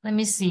box. Let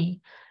me see.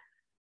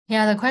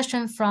 Yeah, the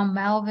question from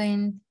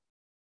Melvin.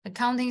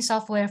 Accounting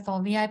software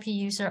for VIP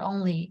user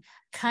only.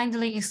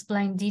 Kindly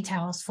explain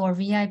details for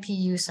VIP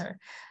user.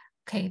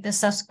 Okay, the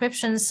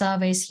subscription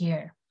service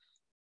here.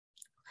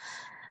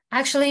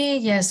 Actually,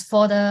 yes,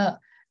 for the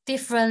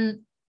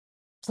different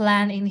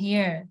plan in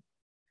here,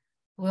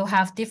 we'll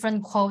have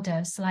different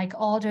quotas like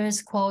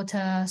orders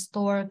quota,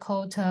 store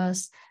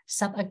quotas,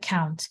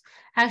 sub-account.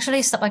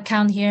 Actually,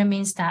 sub-account here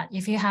means that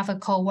if you have a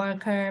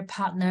co-worker,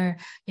 partner,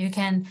 you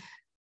can,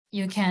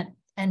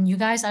 and you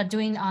guys are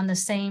doing on the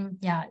same,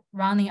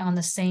 running on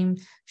the same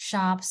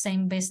shop,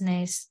 same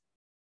business,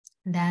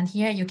 then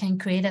here you can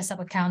create a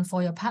sub-account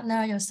for your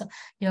partner,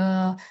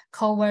 your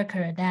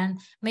co-worker. Then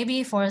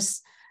maybe for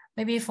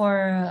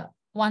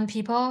one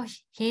people,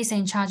 he's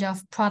in charge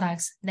of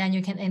products, then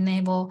you can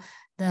enable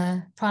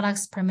the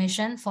products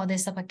permission for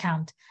this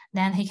sub-account.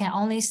 Then he can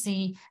only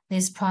see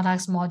this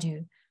products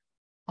module.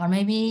 Or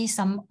maybe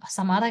some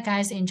other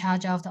guys in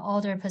charge of the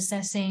order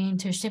processing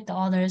to ship the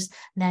orders,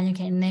 then you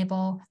can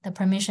enable the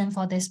permission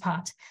for this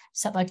part,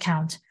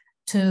 sub-account,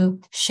 to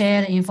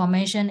share the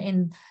information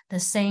in the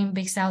same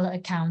Big Seller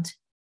account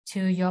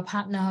to your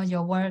partner,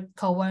 your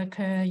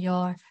co-worker,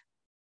 your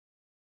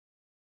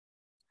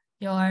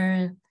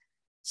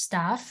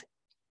staff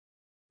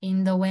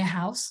in the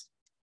warehouse,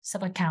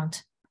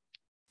 sub-account.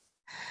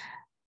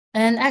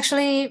 And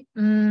actually,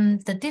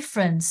 the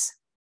difference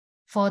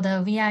for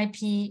the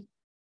VIP,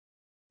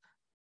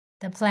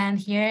 the plan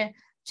here,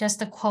 just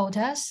the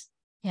quotas.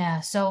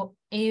 Yeah, so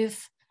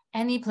if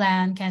any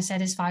plan can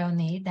satisfy your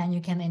need, then you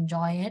can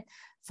enjoy it.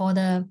 for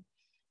the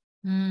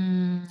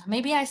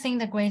maybe I think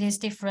the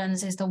greatest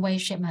difference is the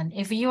wave shipment.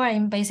 If you are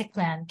in basic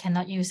plan,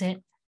 cannot use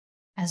it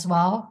as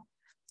well,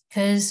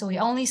 because we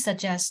only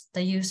suggest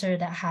the user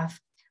that have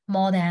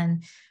more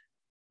than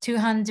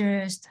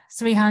 200,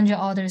 300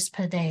 orders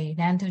per day,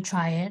 then to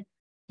try it.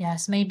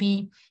 Yes,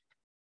 maybe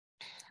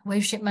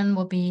wave shipment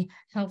will be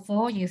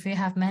helpful if you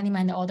have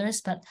many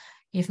orders, but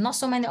if not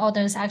so many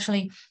orders,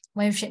 actually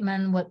wave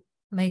shipment would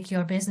make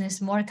your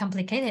business more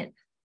complicated.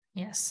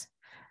 Yes.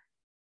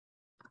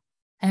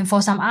 And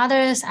for some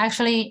others,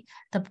 actually,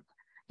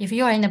 if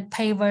you are in the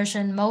paid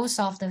version, most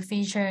of the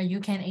feature you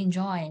can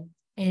enjoy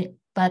it,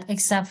 but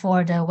except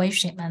for the wave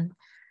shipment.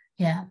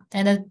 Yeah,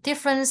 and the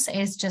difference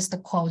is just the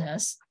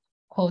quotas.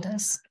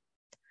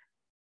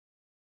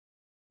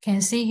 Can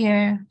see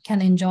here,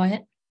 can enjoy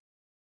it.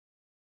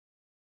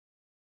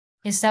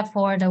 Except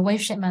for the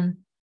wave shipment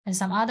and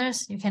some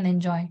others you can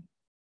enjoy.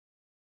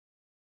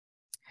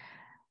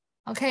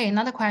 Okay,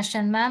 another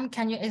question, ma'am,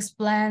 can you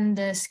explain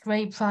the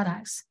scrape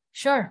products?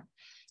 Sure.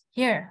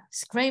 Here,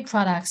 scrape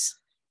products.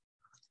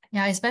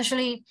 Yeah,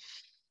 especially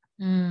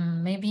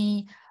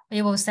maybe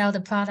we will sell the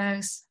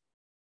products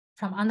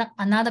from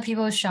another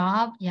people's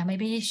shop. Yeah,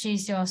 maybe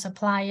she's your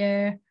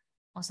supplier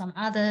or some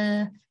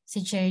other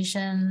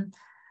situation.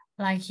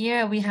 Like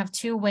here, we have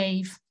two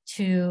way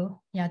to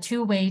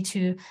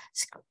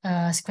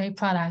scrape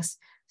products,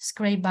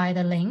 scrape by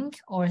the link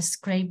or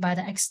scrape by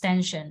the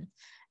extension.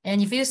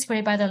 And if you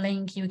scrape by the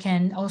link, you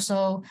can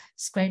also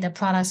scrape the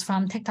products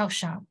from TikTok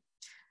shop.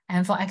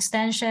 And for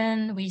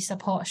extension, we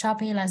support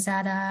Shopee,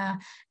 Lazada,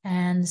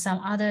 and some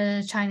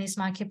other Chinese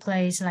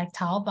marketplace like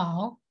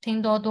Taobao,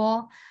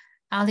 Pinduoduo,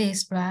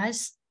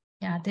 AliExpress.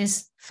 Yeah,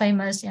 this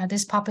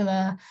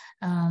popular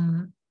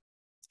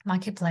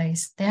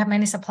marketplace. They have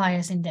many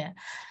suppliers in there.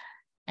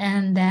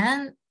 And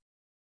then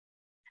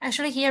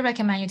actually here,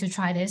 recommend you to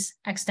try this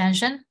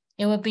extension.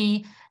 It would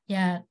be,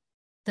 it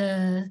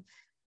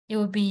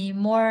would be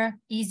more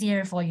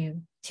easier for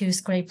you to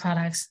scrape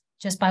products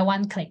just by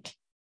one click.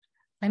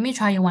 Let me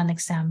try you one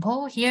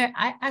example. Here,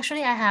 I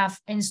have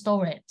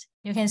installed it.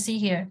 You can see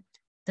here,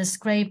 the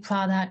scrape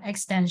product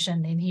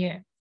extension in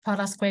here,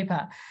 product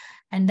scraper.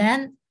 And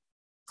then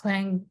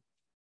can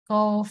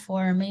go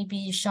for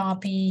maybe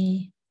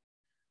Shopee.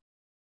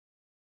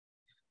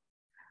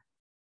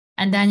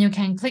 And then you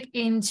can click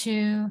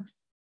into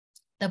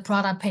the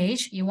product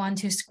page you want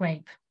to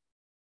scrape.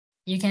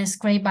 You can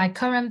scrape by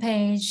current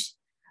page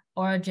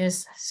or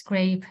just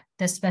scrape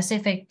the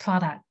specific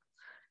product.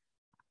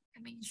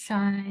 Let me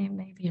try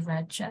maybe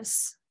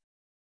Regis.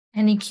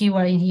 Any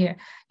keyword in here.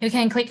 You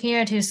can click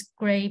here to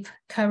scrape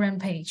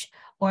current page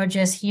or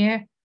just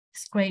here,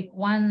 scrape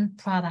one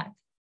product.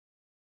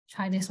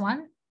 Try this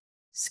one,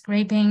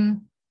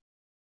 scraping.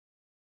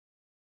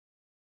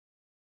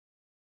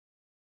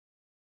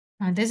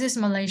 This is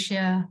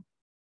Malaysia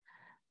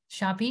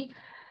Shopee.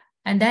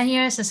 And then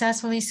here,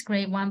 successfully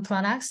scrape one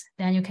product.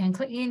 Then you can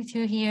click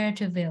into here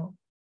to view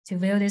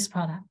this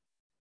product.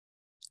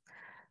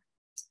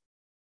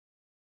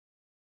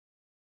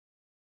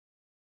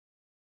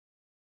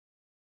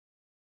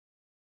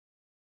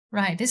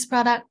 Right, this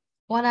product,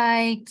 what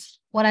I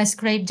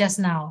scraped just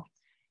now,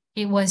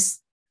 it was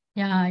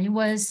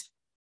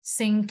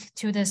synced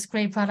to the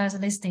scrape products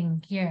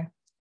listing here,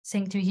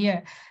 sync to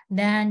here.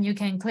 Then you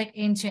can click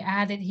into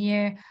add it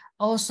here.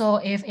 Also,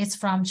 if it's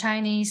from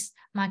Chinese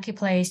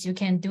marketplace, you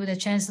can do the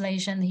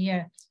translation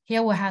here.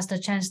 Here we have the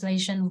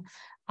translation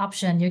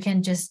option. You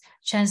can just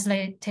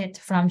translate it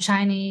from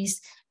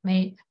Chinese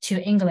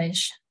to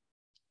English.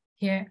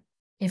 Here,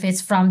 if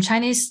it's from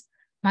Chinese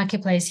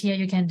marketplace, here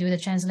you can do the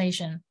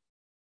translation.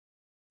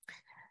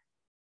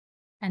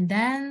 And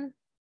then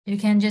you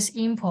can just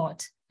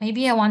import.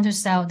 Maybe I want to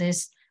sell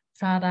this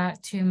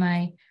product to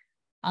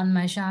on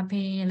my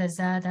Shopee,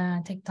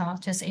 Lazada,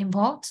 TikTok, just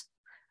import.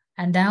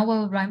 And then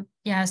we'll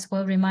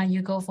remind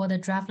you go for the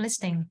draft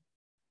listing.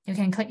 You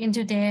can click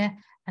into there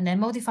and then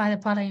modify the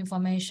product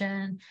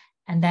information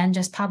and then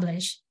just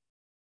publish.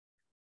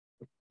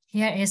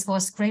 Here is for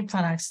scrape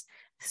products,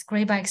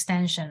 scrape by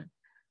extension.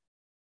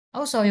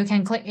 Also, you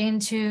can click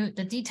into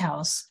the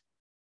details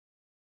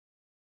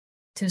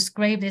to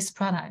scrape this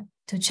product,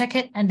 to check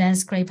it and then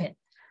scrape it.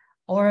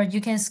 Or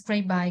you can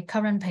scrape by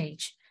current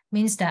page.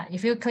 Means that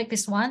if you click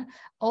this one,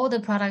 all the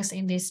products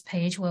in this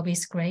page will be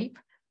scraped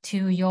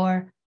to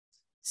your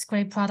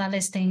scrape product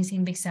listings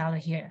in Big Seller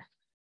here.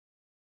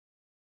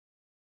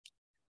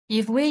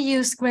 If we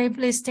use scrape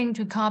listing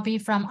to copy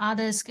from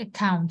others'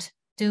 account,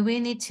 do we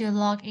need to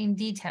log in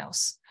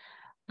details?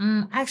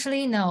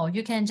 Actually, no.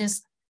 You can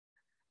just,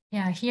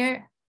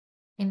 here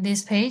in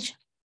this page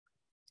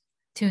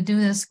to do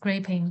the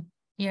scraping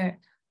here.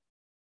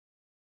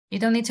 You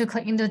don't need to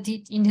click into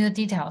the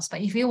details, but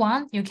if you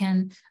want, you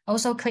can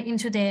also click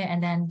into there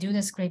and then do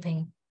the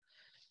scraping.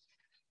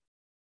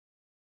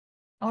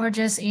 Or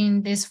just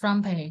in this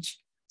front page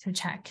to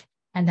check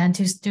and then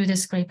to do the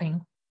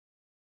scraping.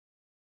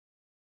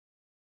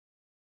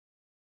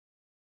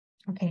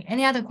 Okay,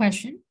 any other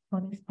question for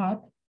this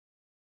part?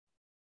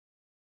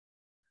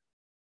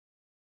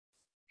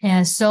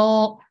 Yeah,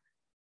 so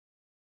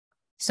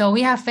So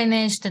we have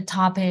finished the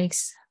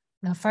topics.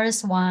 The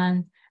first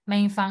one,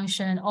 main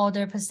function,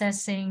 order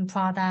processing,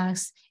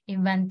 products,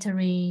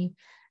 inventory.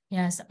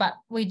 Yes, but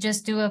we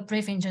just do a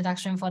brief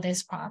introduction for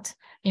this part,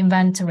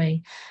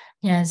 inventory.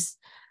 Yes,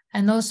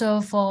 and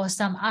also for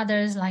some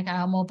others like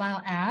our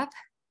mobile app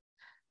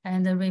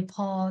and the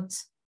report,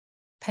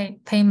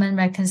 payment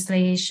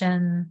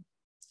reconciliation.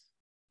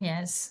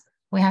 Yes,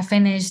 we have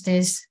finished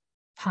this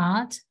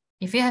part.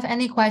 If you have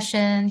any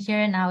question,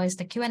 here now is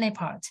the Q&A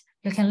part.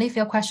 You can leave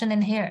your question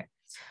in here.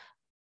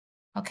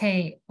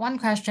 Okay, one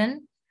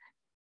question.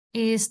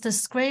 Is the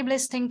scrape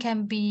listing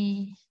can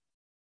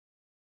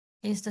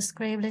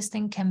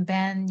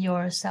ban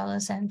your seller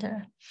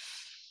center?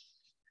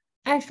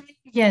 Actually,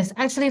 yes.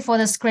 Actually, for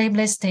the scrape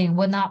listing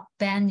will not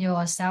ban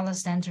your seller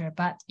center,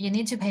 but you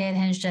need to pay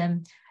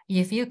attention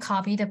if you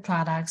copy the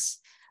products.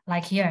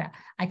 Like here,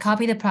 I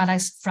copy the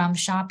products from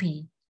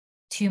Shopee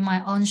to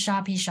my own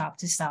Shopee shop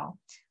to sell.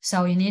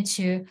 So you need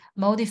to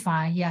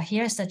modify. Yeah,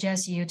 here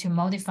suggests you to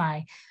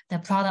modify the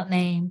product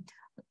name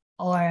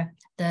or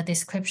the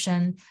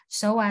description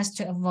so as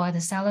to avoid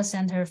the seller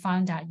center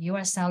find that you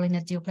are selling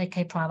the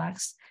duplicate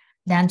products,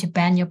 then to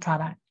ban your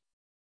product.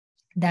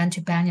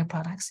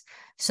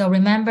 So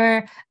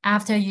remember,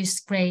 after you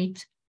scrape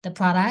the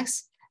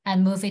products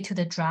and move it to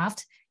the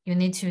draft, you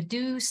need to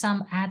do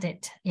some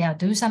edit. Yeah,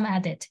 do some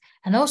edit.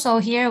 And also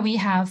here we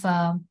have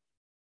a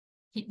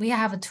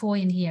tool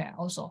in here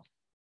also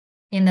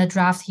in the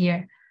draft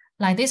here.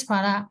 Like this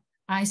product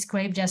I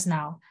scraped just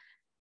now.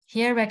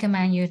 Here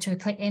recommend you to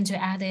click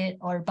into edit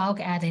or bulk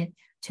edit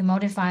to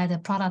modify the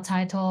product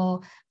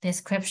title,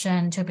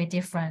 description to be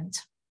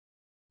different.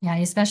 Yeah,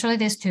 especially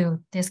these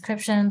two,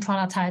 description,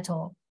 product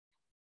title.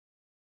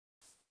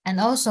 And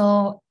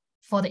also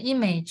for the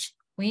image,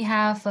 we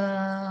have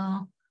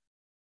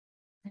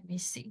let me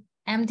see,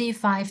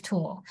 MD5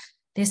 tool.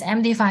 This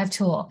MD5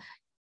 tool,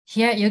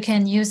 here you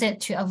can use it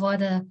to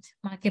avoid the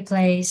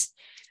marketplace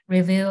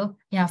review.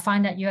 Yeah,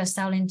 find that you are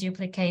selling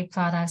duplicate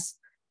products.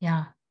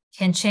 Yeah,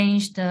 can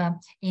change the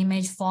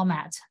image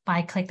format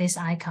by click this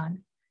icon.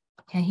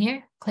 Okay,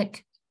 here,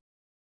 click,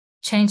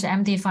 change the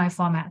MD5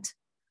 format.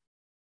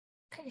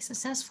 Okay,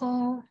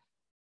 successful.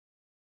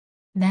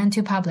 Then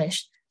to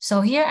publish.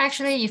 So here,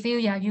 actually, if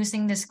you are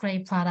using the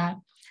scrape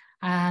product,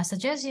 I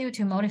suggest you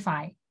to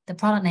modify the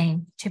product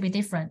name to be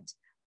different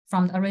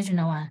from the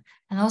original one.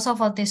 And also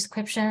for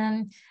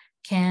description,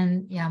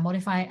 can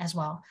modify as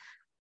well.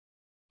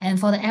 And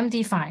for the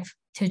MD5,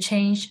 to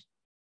change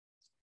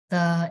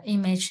the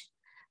image,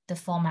 the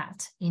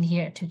format in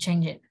here, to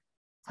change it,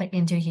 click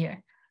into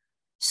here.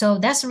 So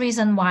that's the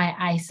reason why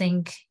I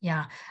think,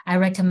 I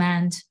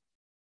recommend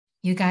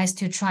you guys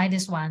to try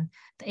this one.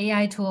 The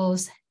AI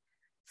tools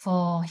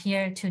for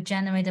here to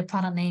generate the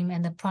product name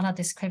and the product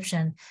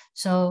description.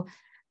 So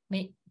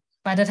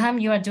by the time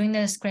you are doing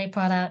the scrape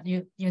product,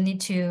 you need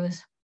to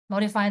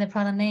modify the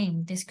product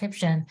name,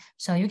 description.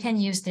 So you can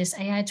use this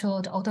AI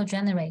tool to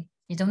auto-generate.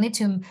 You don't need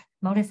to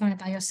modify it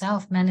by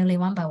yourself manually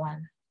one by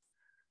one.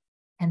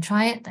 And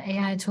try it, the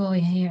AI tool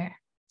in here.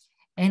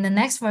 In the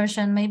next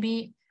version,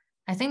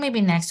 I think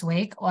maybe next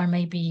week or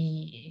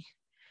maybe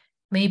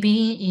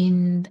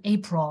in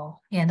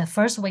April. Yeah, the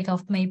first week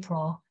of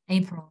April.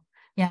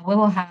 Yeah, we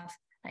will have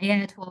an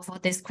AI tool for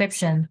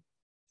description.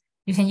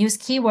 You can use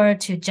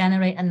keyword to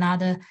generate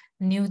another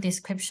new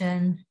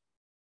description.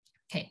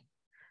 Okay.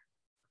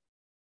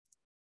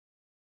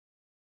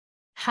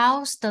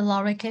 How's the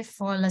lorikit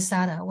for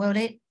Lazada? Will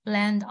it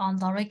land on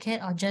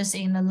lorikit or just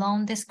in the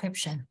long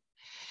description?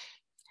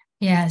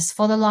 Yes,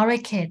 for the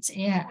lorikit,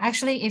 yeah.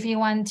 Actually, if you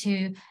want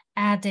to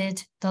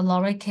edit the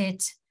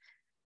lorikit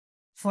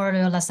for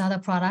the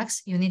Lazada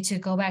products, you need to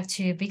go back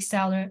to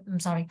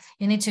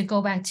you need to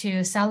go back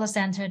to Seller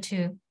Center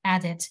to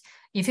edit.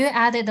 If you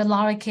added the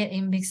lorikit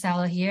in Big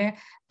Seller here,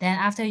 then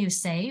after you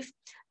save,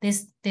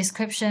 this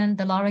description,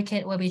 the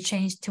lorikit will be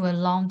changed to a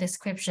long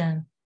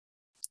description.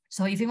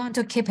 So if you want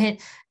to keep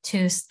it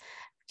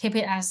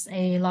as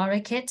a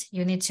lorikit,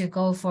 you need to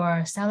go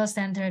for Seller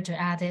Center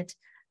to edit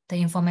the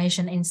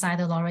information inside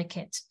the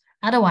lorikit.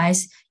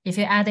 Otherwise, if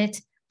you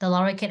edit the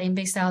lorikit in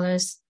Big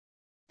Sellers,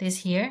 this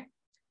here,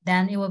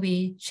 then it will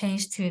be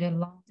changed to the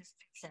long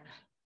description.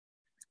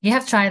 You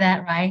have tried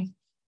that, right?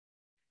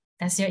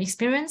 That's your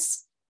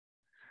experience?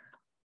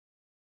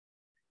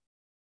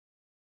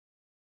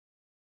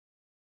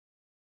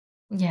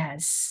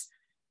 Yes.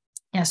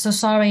 Yeah, so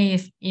sorry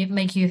if it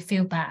make you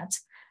feel bad,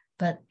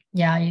 but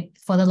yeah,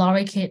 for the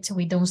lorikit,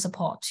 we don't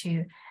support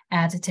to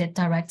edit it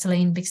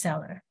directly in Big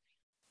Seller.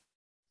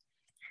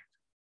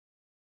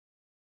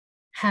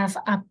 Have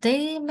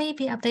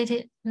maybe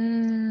updated?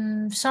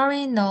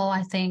 Sorry, no,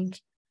 I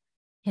think.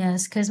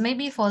 Yes, because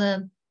maybe for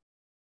the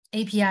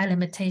API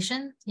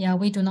limitation, yeah,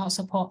 we do not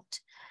support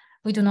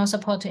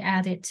to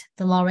edit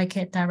the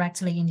lorikit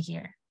directly in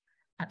here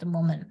at the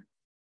moment.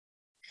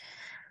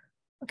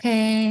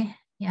 Okay,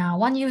 yeah,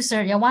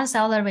 one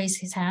seller raised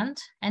his hand.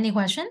 Any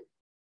question?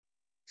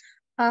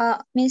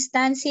 Miss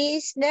Nancy,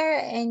 is there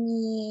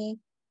any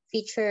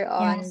feature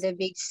on Yes. the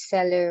Big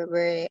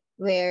Seller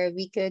where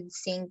we could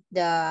sync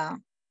the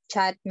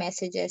chat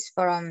messages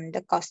from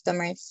the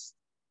customers?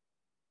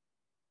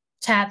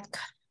 Chat.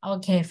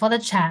 Okay, for the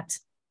chat.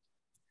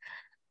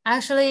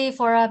 Actually,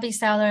 for a big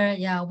seller,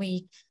 yeah,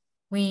 we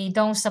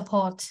don't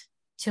support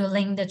to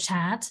link the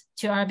chat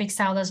to our big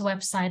seller's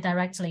website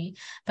directly.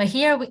 But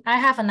here I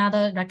have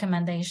another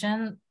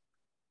recommendation.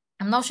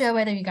 I'm not sure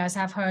whether you guys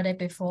have heard it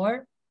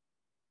before.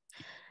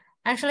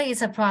 Actually,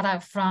 it's a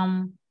product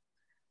from,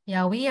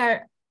 yeah, we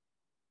are,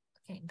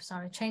 okay,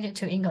 sorry, change it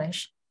to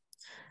English.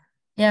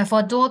 Yeah,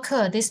 for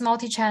Docker, this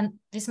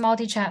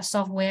multi-chat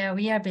software,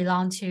 we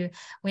belong to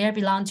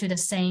the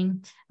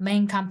same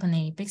main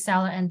company, Big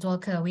Seller and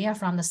Docker. We are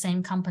from the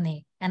same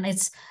company, and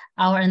it's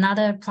our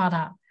another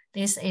product.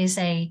 This is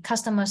a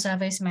customer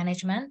service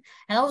management,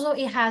 and also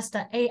it has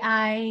the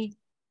AI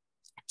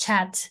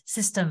chat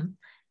system.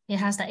 It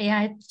has the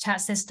AI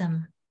chat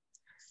system.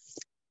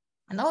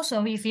 And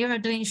also, if you're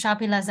doing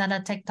Shopee,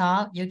 Lazada,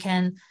 TikTok, you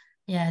can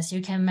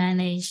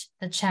manage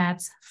the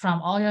chats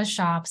from all your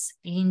shops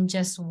in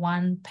just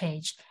one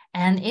page.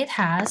 And it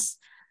has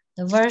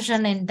the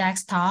version in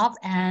desktop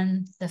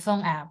and the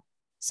phone app,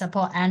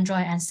 support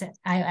Android and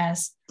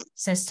iOS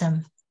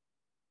system.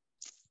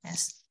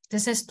 Yes,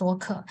 this is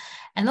Docker.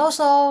 And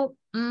also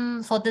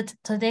for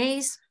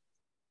today's,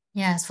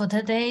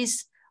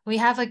 we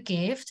have a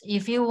gift.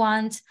 If you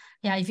want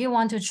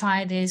to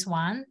try this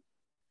one,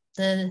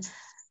 the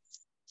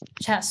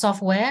chat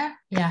software,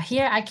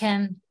 here I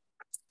can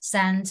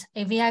send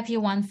a VIP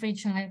 1 free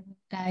trial,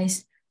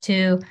 guys,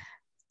 to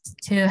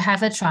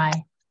have a try.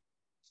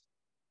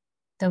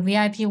 The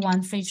VIP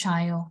 1 free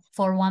trial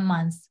for 1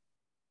 month.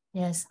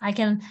 Yes, I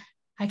can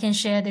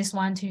share this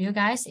one to you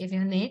guys if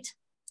you need.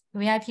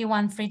 VIP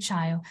 1 free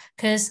trial.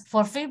 Because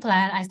for free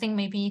plan, I think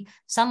maybe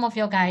some of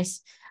you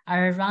guys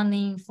are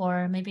running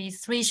for maybe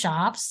 3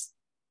 shops.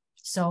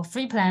 So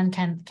free plan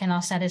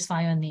cannot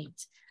satisfy your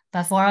needs.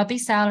 But for a big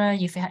seller,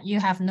 if you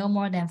have no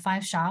more than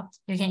 5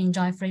 shops, you can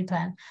enjoy free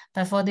plan.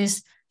 But for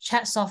this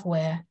chat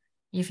software,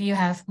 if you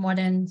have more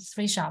than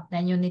 3 shops,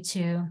 then you need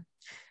to,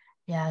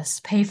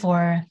 pay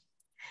for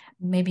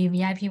maybe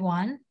VIP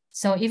 1.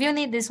 So if you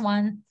need this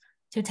one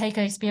to take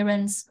an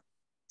experience,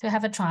 to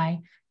have a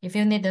try, if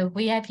you need the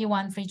VIP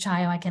 1 free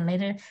trial, I can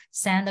later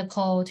send a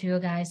code to you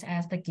guys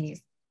as the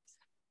gift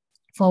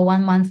for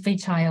 1 month free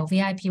trial,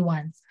 VIP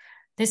 1.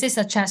 This is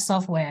a chat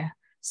software,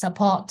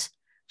 support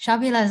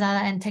Shopee,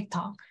 Lazada, and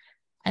TikTok.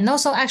 And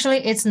also, actually,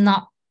 it's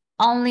not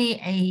only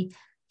a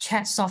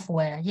chat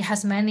software. It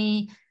has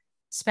many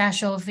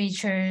special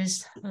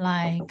features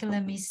like,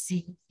 let me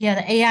see. Yeah,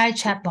 the AI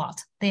chatbot.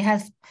 They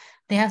have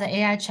the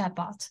AI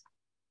chatbot.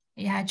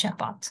 AI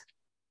chatbot.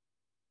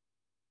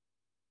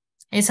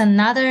 It's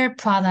another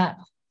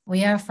product.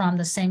 We are from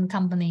the same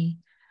company.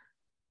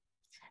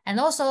 And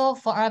also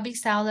for our big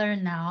seller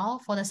now,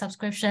 for the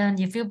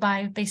subscription, if you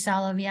buy big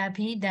seller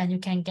VIP, then you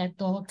can get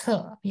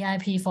Docker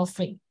VIP for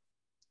free.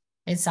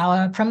 It's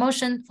our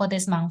promotion for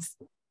this month.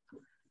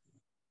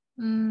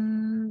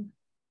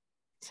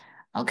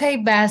 Okay,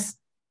 Beth,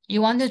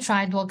 you want to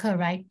try Docker,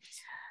 right?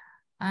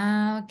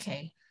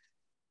 Okay.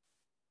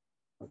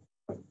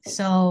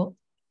 So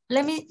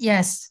let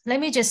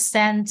me just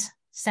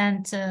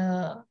send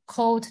a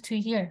code to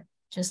here.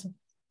 Just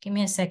give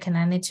me a second.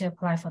 I need to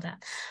apply for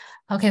that.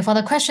 Okay, for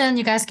the question,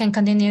 you guys can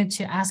continue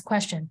to ask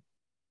question.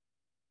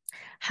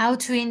 How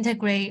to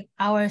integrate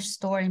our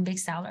store in Big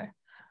Seller?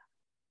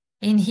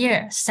 In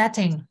here,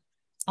 setting,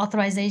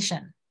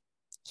 authorization.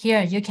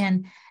 Here you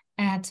can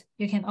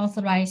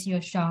authorize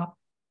your shop.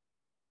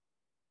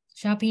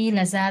 Shopee,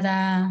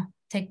 Lazada,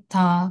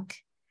 TikTok,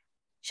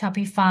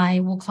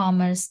 Shopify,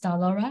 WooCommerce,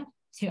 Zalora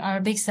to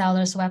our Big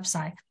Seller's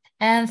website.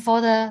 And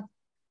for the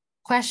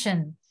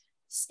question,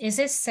 is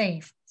it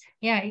safe?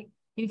 Yeah,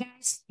 you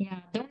guys,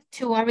 don't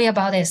to worry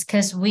about this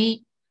because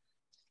we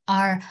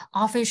are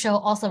official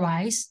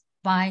authorized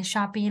by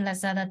Shopee,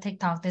 Lazada,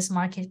 TikTok, these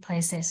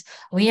marketplaces.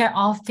 We are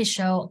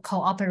official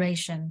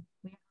cooperation.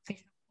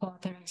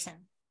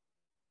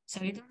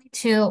 So you don't need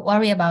to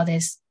worry about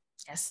this.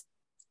 Yes,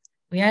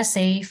 we are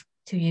safe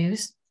to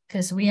use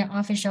because we are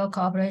official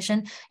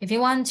cooperation. If you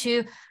want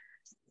to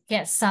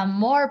get some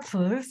more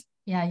proof,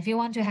 if you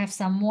want to have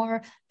some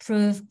more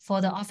proof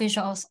for the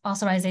official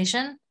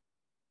authorization,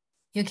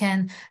 you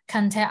can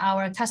contact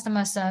our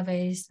customer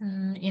service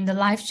in the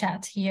live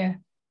chat here.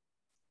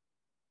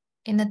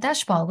 In the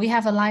dashboard, we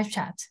have a live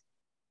chat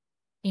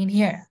in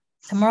here.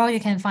 Tomorrow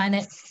you can find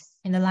it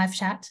in the live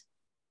chat.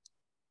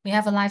 We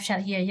have a live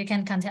chat here. You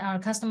can contact our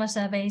customer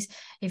service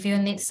if you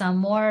need some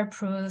more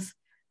proof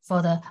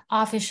for the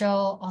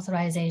official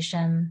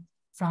authorization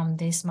from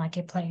this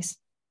marketplace.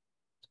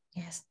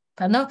 Yes,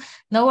 but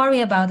no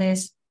worry about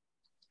this.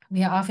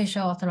 We are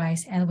official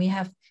authorized and we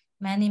have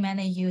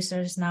many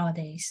users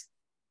nowadays.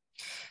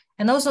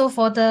 And also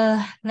for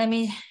the, let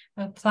me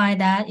apply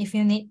that. If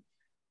you need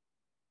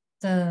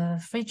the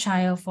free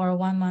trial for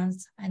 1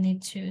 month, I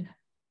need to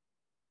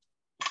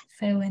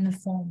fill in the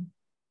form.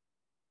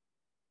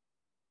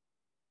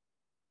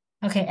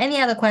 Okay,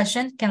 any other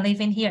question can leave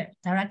in here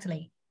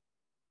directly.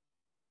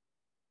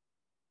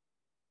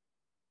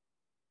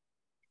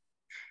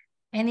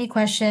 Any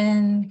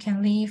question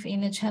can leave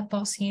in the chat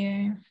box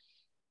here.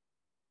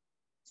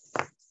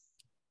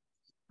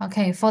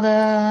 Okay, for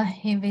the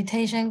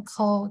invitation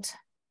code.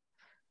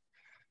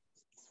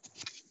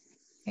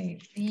 Okay,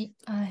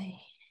 VI.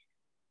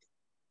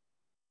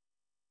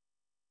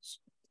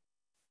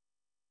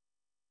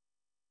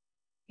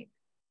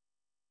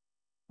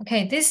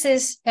 Okay, this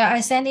is,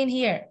 I send in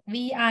here,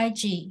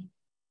 VIG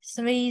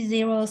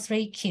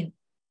 303Q.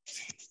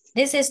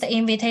 This is the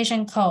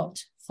invitation code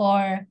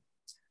for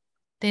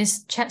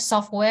this chat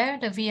software,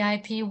 the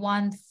VIP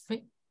one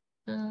free,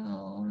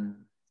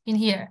 in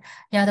here.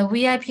 Yeah, the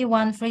VIP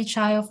one free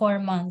trial for a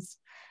month.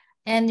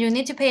 And you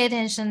need to pay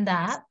attention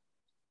that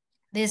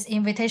this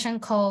invitation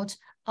code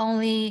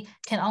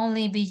can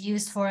only be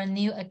used for a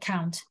new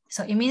account.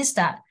 So it means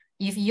that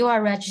if you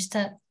are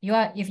registered,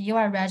 if you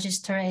are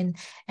registered in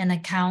an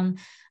account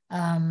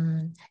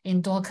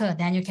in Docker,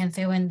 then you can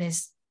fill in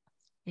this.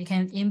 You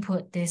can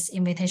input this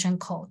invitation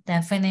code,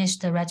 then finish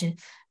the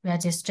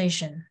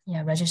registration.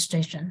 Yeah,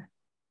 registration.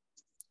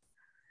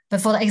 But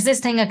for the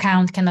existing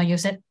account, cannot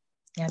use it.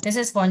 Yeah, this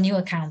is for a new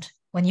account.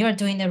 When you are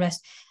doing the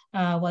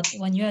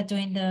when you are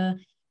doing the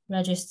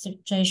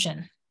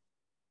registration.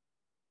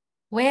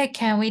 Where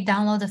can we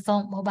download the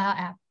phone mobile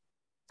app?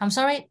 I'm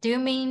sorry, do you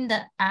mean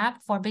the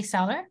app for Big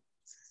Seller?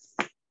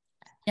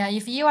 Yeah,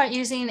 if you are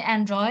using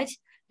Android,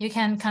 you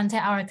can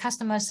contact our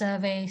customer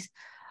service,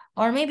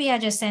 or maybe I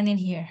just send in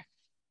here.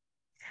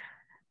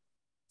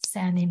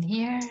 Send in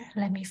here,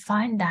 let me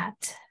find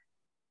that.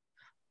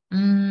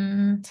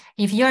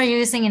 If you're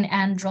using an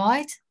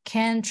Android,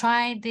 can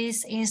try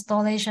this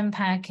installation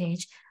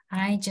package.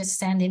 I just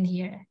send in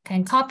here.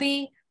 Can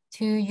copy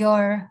to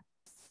your,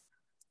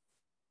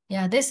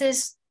 yeah, this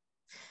is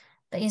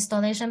the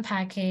installation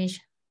package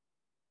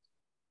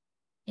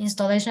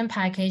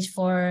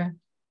for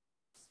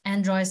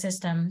Android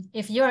system.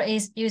 If you're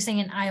using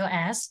an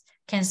iOS,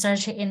 can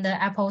search it in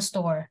the Apple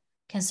Store.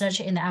 Can search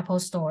it in the Apple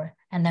Store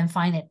and then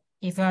find it.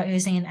 If you're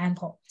using an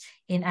Apple.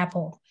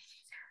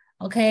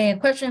 Okay,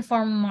 question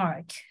from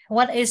Mark.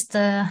 What is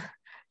the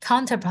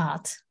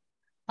counterpart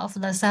of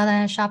the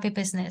seller Shopee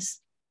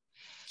business?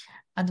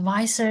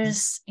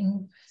 Advisors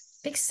in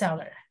Big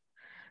Seller.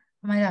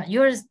 Oh my God,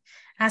 you're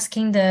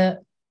asking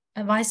the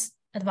advice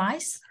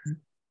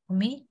for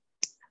me?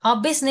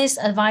 Or business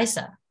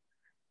advisor.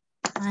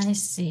 I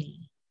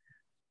see.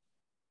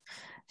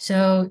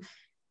 So,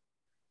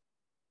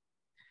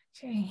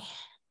 okay.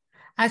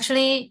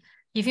 Actually,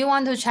 if you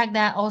want to check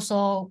that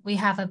also, we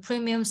have a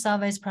premium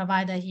service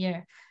provider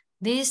here.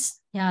 This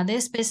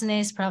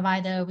business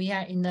provider, we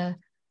are in the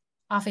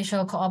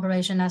official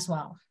cooperation as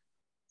well.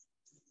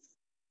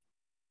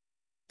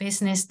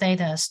 Business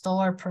data,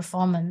 store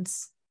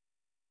performance.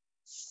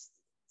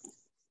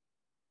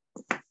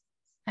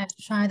 Let's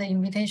try the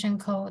invitation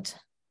code.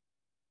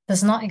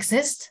 Does not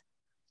exist.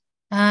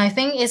 I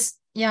think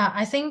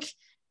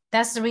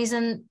that's the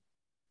reason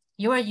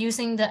you are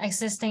using the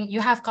existing,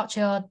 you have got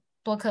your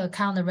Docker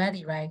account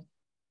already, right?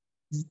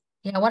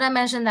 Yeah, what I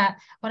mentioned that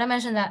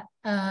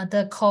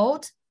the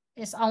code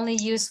is only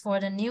used for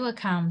the new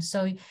account.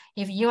 So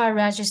if you are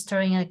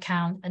registering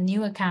a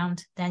new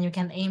account, then you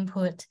can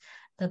input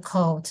the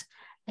code.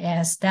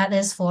 Yes, that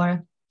is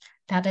for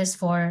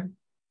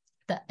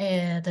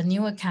the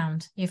new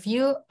account. If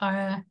you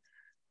are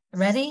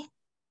ready,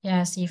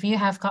 yes, if you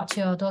have got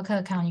your Docker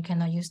account, you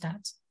cannot use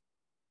that.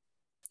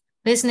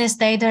 Business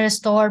data,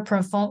 store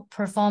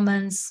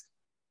performance.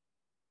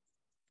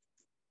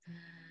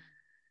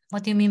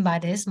 What do you mean by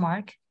this,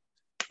 Mark?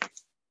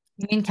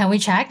 You mean, can we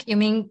check? You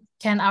mean,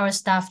 can our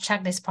staff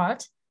check this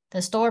part?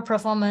 The store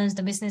performance,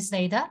 the business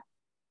data?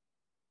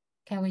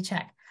 Can we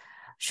check?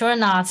 Sure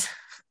not.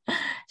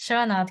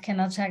 Sure not,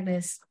 cannot check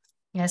this.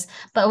 Yes,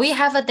 but we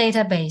have a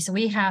database.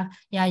 We have,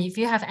 yeah, if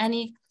you have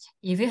any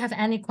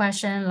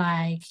question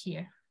like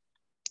here.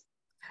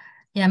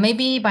 Yeah,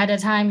 maybe by the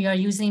time you're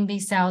using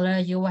Big Seller,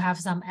 you will have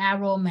some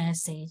error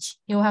message.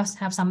 You will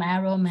have some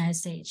error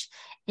message.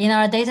 In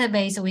our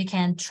database, we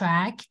can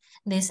track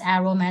this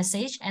error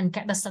message and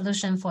get the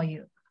solution for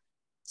you.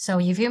 So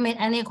if you made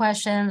any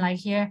question like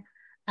here,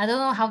 I don't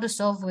know how to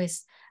solve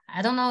with,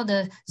 I don't know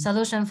the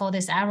solution for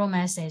this error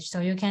message. So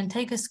you can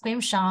take a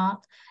screenshot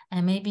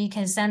and maybe you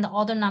can send the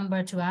order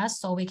number to us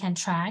so we can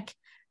track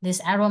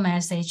this error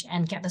message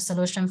and get the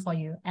solution for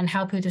you and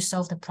help you to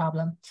solve the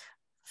problem.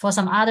 For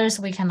some others,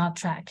 we cannot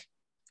track.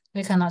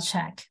 We cannot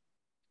check.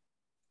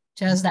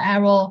 Just the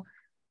error,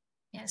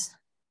 yes.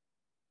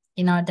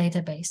 In our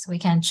database, we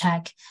can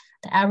check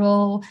the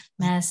error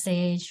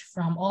message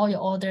from all your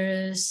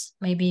orders.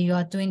 Maybe you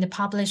are doing the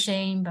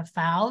publishing but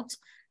failed.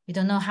 You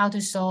don't know how to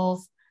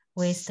solve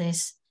with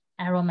this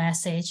error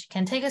message.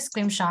 Can take a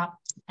screenshot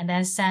and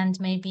then send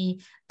maybe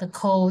the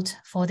code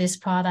for this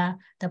product,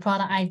 the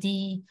product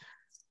ID,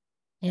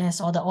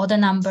 yes, or the order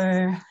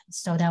number,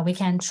 so that we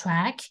can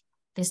track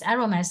this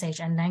error message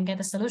and then get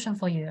a solution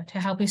for you to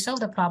help you solve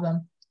the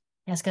problem.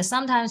 Yes, because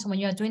sometimes when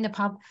you're doing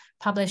the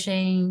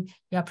publishing,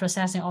 you're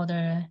processing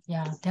order,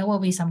 yeah, there will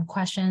be some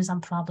questions,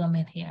 some problem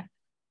in here.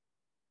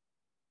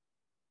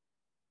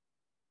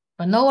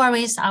 But no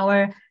worries,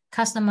 our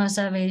customer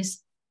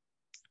service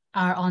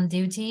are on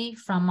duty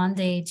from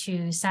Monday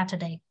to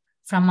Saturday.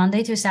 From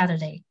Monday to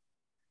Saturday.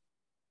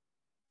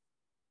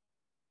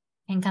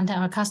 And contact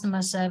our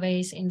customer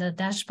service in the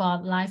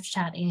dashboard live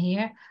chat in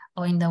here,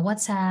 or in the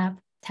WhatsApp,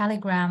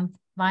 Telegram,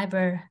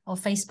 Viber, or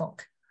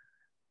Facebook.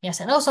 Yes,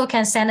 and also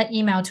can send an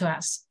email to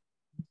us.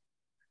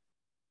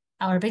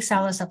 Our big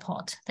seller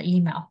support, the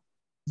email.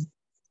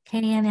 Okay,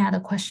 any other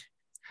question?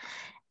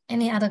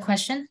 Any other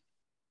question?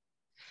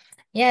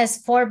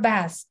 Yes, for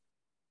Beth,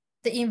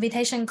 the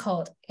invitation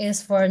code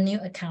is for a new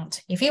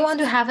account. If you want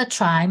to have a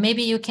try,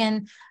 maybe you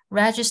can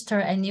register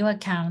a new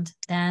account,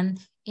 then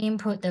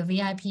input the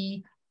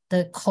VIP,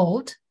 the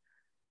code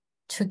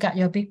to get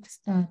your VIP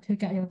one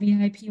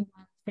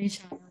free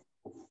trial.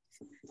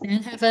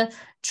 Then have a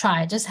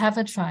try, just have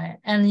a try.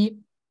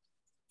 And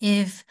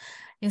if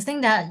you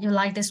think that you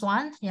like this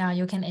one, yeah,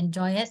 you can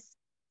enjoy it.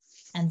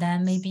 And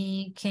then maybe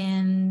you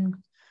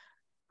can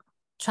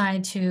try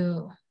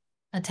to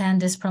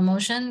attend this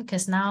promotion,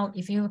 because now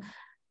if you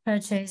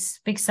purchase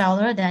big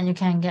seller, then you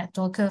can get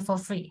Docker for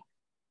free.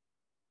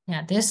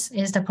 Yeah, this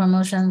is the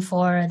promotion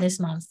for this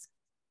month.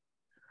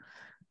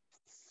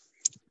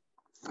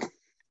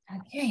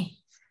 Okay.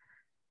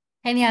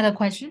 Any other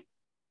question?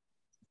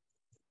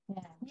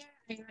 Yeah,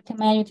 I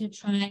recommend you to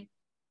try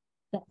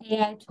the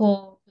AI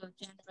tool to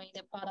generate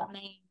the product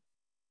name.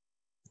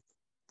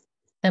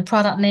 The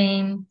product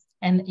name,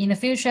 and in the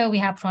future we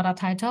have product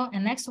title.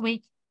 And next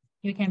week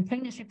you can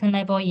print the shipping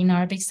label in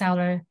our big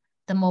seller,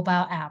 the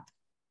mobile app.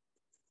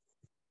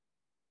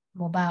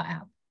 Mobile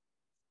app.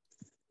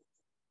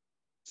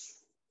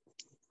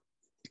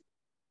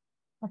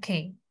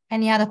 Okay.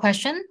 Any other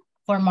question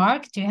for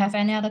Mark? Do you have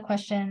any other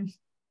question?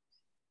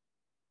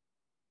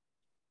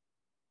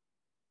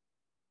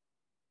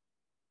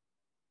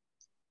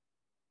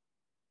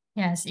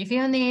 Yes, if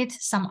you need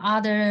some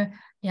other,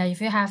 if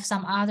you have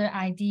some other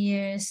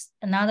ideas,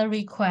 another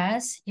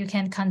request, you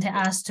can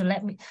contact us to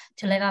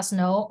let us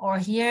know. Or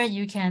here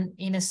you can,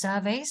 in the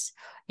surveys,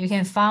 you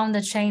can find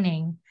the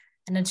training,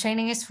 and the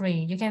training is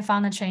free. You can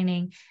find the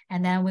training,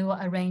 and then we will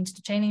arrange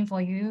the training for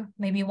you,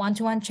 maybe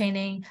one-to-one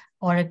training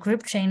or a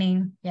group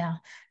training,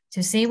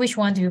 to see which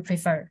one do you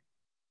prefer.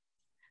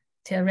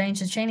 To arrange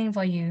the training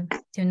for you,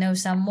 to know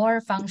some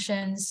more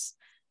functions.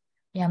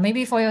 Yeah,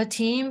 maybe for your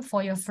team,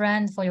 for your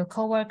friend, for your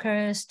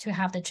coworkers to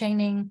have the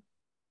training.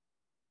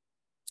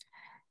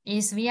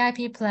 Is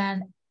VIP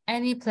plan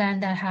any plan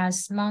that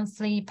has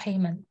monthly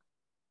payment?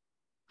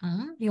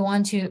 You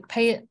want to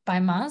pay it by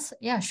month?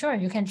 Yeah, sure,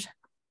 you can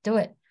do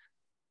it.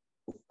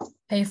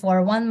 Pay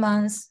for 1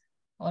 month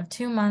or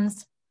 2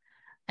 months.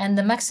 And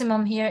the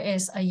maximum here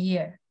is a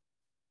year.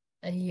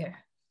 A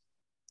year.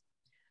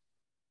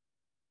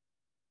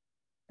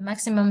 The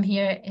maximum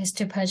here is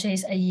to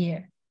purchase a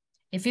year.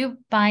 If you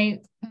buy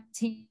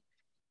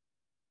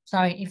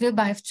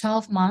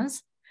 12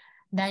 months,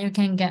 then you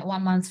can get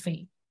 1 month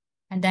free,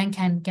 and then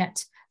can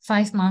get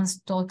 5 months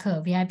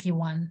Docker VIP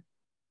 1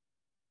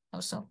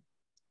 also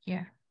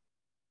here.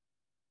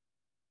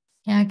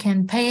 Yeah, I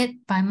can pay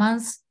it by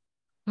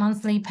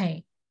monthly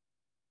pay.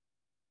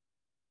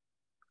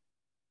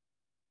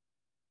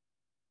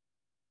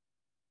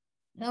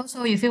 And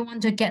also, if you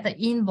want to get the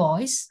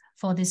invoice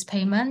for this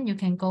payment, you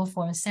can go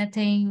for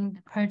setting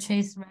the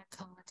purchase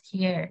record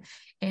here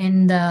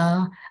in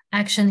the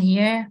action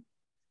here.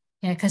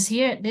 Yeah, because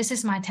here, this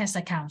is my test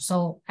account.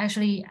 So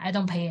actually, I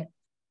don't pay it.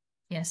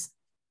 Yes.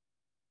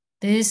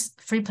 This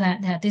free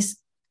plan, this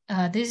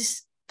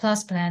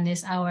plus plan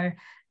is our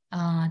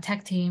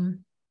tech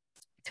team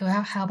to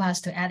help us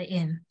to add it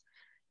in.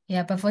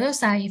 Yeah, but for your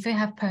side, if you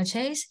have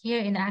purchase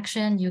here in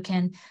action, you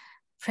can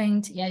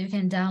print, you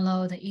can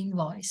download the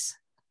invoice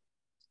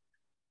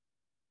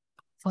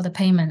for the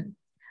payment.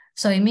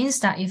 So it means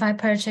that if I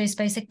purchase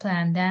basic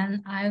plan,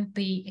 then I'll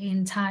be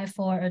in time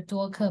for a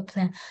Docker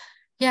plan.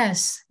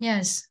 Yes.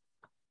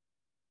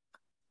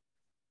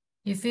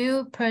 If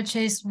you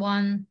purchase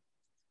one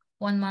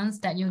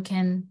month, that you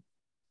can,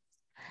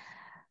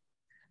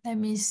 let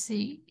me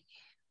see.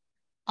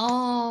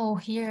 Oh,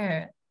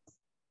 here.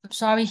 I'm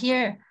sorry,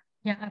 here.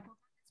 Yeah, I put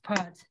this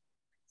part.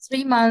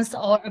 3 months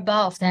or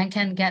above, then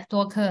can get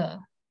Docker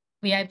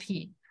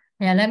VIP.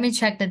 Yeah, let me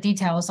check the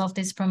details of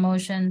this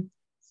promotion.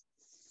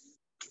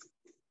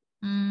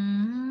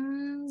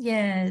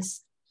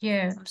 Yes,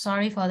 here. I'm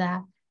sorry for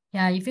that.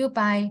 Yeah, if you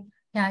buy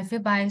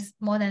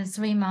more than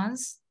 3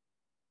 months,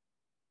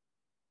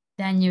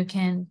 then you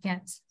can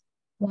get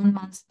 1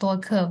 month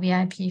Docker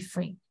VIP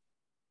free.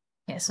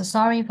 Yeah, so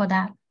sorry for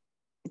that.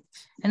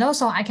 And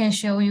also I can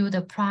show you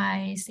the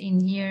price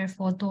in here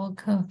for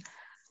Docker.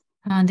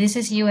 This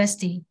is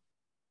USD.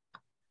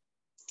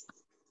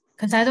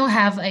 Because I don't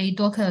have a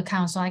Docker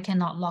account, so I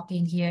cannot log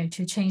in here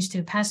to change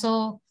to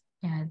peso,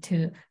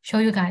 to show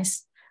you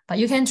guys. But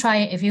you can try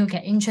it if you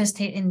get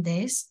interested in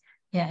this.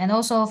 Yeah, and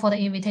also for the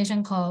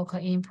invitation code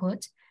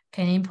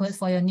can input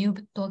for your new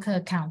Docker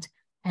account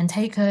and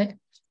take it,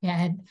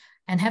 and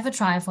have a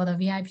try for the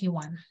VIP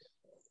one.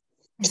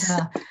 It's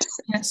a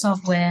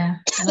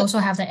software, and also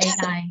have the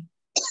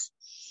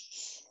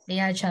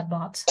AI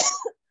chatbot.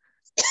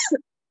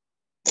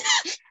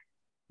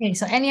 Okay,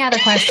 so any other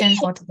question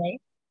for today?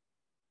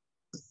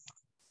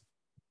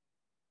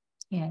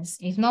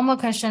 Yes, if no more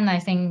question, I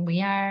think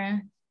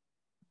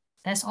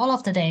that's all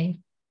of today.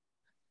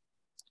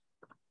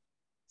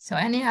 So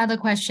any other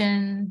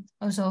question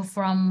also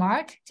from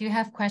Mark? Do you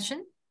have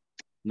question?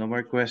 No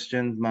more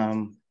questions,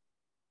 ma'am.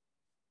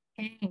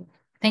 Okay,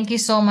 thank you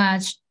so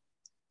much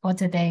for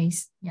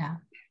today's, yeah.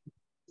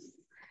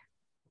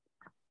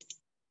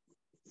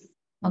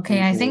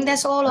 Okay, I think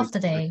that's all of I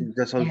today. think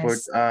that's all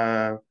Yes.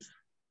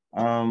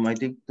 I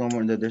think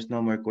there's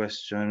no more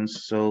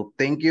questions. So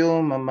thank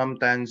you, Ma'am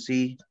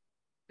Tansy.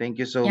 Thank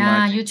you so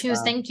Yeah, much. you too.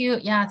 Thank you.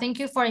 Yeah, thank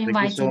you for Thank you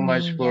so inviting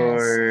much me. Yes.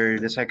 for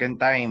the second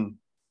time.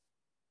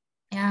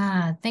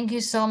 Yeah, thank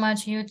you so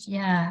much.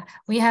 Yeah,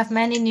 we have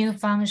many new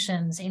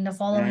functions in the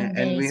following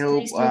And we days.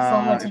 hope Please look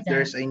forward to if that.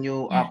 there's a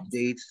new Yeah.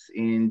 updates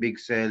in Big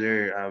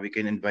Seller, we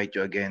can invite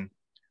you again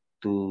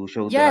to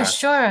show to Yeah, us.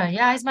 sure.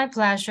 Yeah, it's my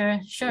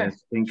pleasure. Sure.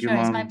 Yes, thank you, Sure,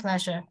 it's my ma'am.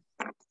 pleasure.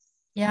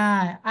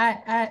 Yeah,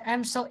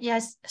 I'm so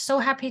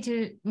happy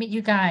to meet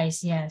you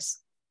guys.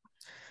 Yes.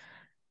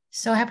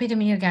 So happy to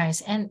meet you guys.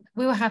 And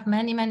we will have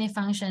many, many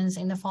functions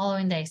in the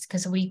following days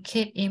because we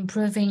keep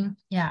improving,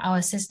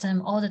 our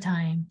system all the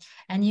time.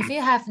 And if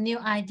you have new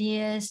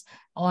ideas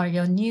or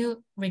your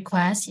new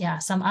requests,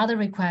 some other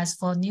requests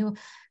for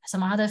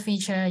some other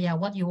feature,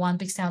 what you want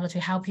Big Seller to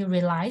help you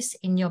realize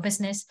in your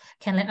business,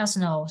 can let us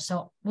know.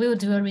 So we'll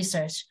do a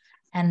research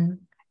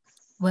and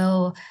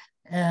we'll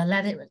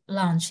let it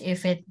launch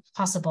if it's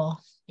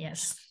possible.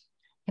 Yes,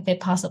 if it's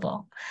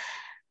possible.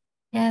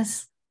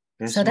 Yes.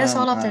 Yes, So that's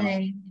ma'am. all of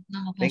today.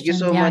 No Thank you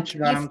question. so much,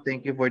 ma'am.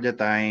 Thank you for the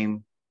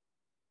time.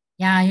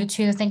 Yeah, you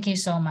too. Thank you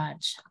so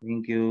much.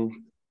 Thank you.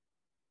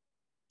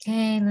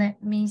 Okay,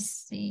 let me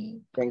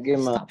see. Thank you,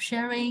 ma'am. Stop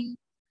sharing.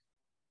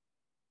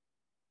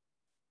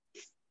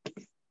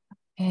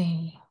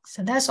 Okay,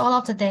 so that's all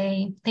of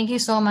today. Thank you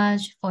so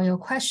much for your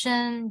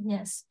question.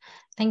 Yes.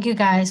 Thank you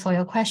guys for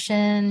your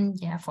question.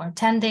 Yeah, for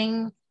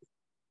attending.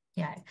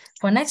 Yeah,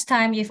 for next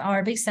time, if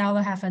our Big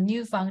Seller have a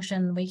new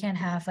function, we can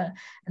have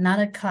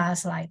another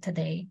class like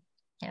today.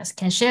 Yes,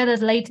 can share the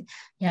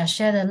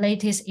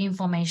latest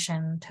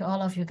information to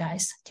all of you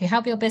guys to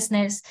help your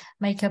business,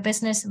 make your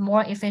business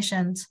more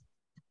efficient.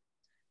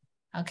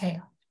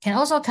 Okay, can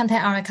also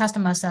contact our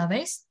customer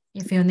service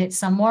if you need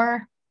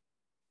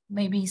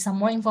maybe some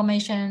more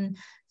information,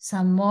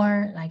 some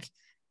more like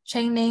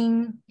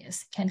training.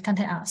 Yes, can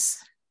contact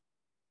us.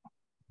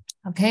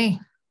 Okay.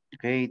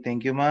 Okay,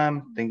 thank you,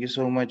 ma'am. Thank you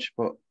so much.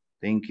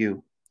 Thank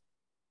you.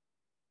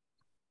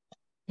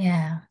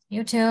 Yeah,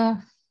 you too.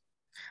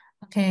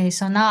 Okay,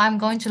 so now I'm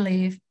going to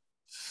leave.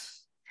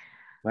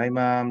 Bye,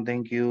 ma'am.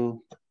 Thank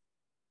you.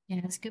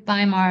 Yes,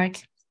 goodbye, Mark.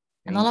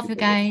 And all of you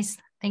po. guys,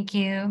 thank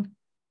you.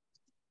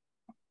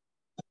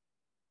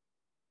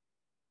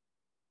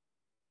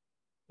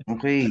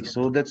 Okay,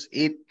 so that's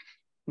it.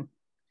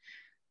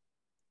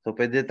 So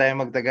pwede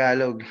tayo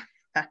mag-Tagalog.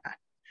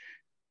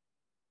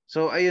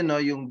 So ayun no,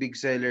 yung Big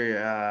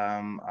Seller,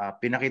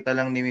 pinakita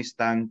lang ni Miss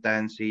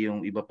Tansi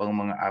yung iba pang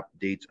mga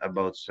updates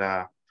about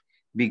sa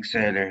Big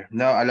Seller.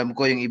 Now, alam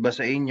ko yung iba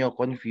sa inyo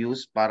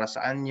confused para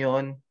saan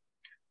yon,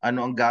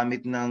 ano ang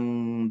gamit ng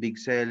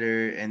Big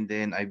Seller, and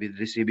then I've been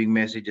receiving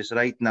messages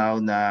right now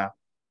na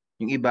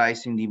yung iba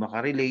is hindi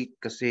makarelate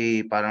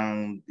kasi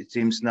parang it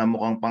seems na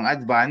mukhang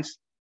pang-advanced.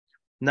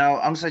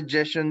 Now, ang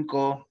suggestion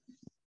ko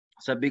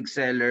sa Big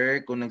Seller,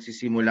 kung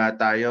nagsisimula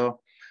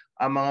tayo,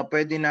 ang mga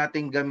pwede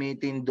nating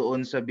gamitin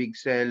doon sa Big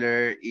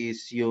Seller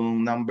is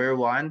yung number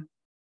 1.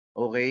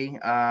 Okay?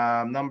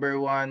 Number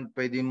 1,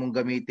 pwede mong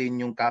gamitin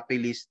yung copy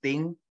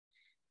listing.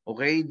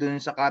 Okay? Doon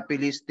sa copy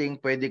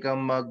listing, pwede kang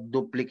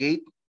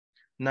mag-duplicate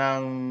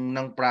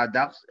ng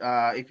products.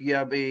 If you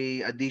have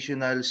a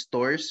additional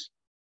stores,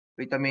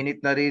 wait a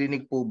minute,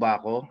 naririnig po ba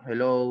ako?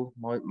 Hello?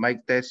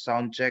 Mic test,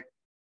 sound check.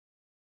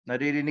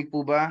 Naririnig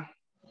po ba?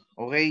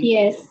 Okay?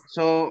 Yes.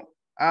 So,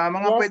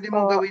 mga Yes pwede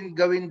mong po.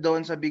 gawin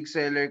doon sa Big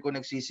Seller kung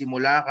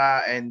nagsisimula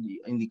ka and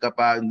hindi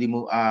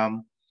mo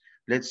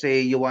let's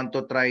say you want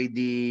to try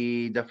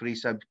the free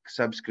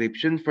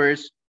subscription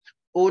first.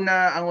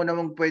 Ang una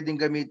mong pwedeng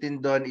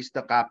gamitin doon is the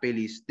copy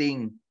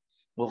listing.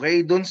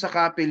 Okay? Doon sa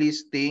copy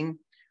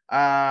listing,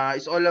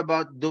 it's all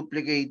about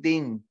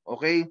duplicating.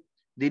 Okay?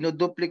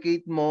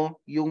 Dino-duplicate mo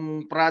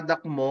yung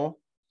product mo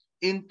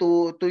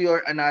to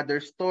your another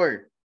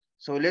store.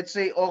 So let's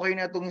say okay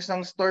na itong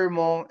isang store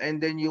mo and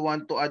then you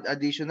want to add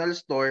additional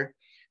store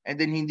and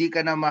then hindi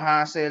ka na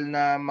ma-hassle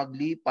na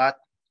maglipat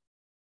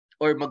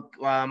or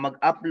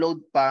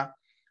mag-upload pa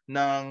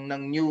ng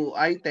new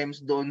items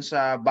doon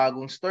sa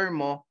bagong store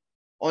mo.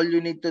 All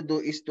you need to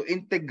do is to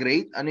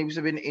integrate. Ano ibig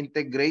sabihin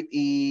integrate?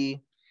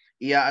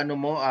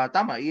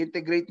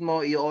 I-integrate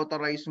mo,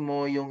 i-authorize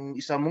mo yung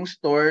isa mong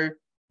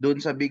store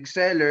doon sa Big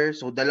Seller.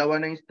 So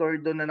dalawa na yung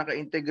store doon na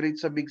naka-integrate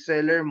sa Big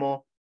Seller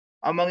mo.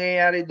 Ang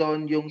mangyayari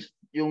doon,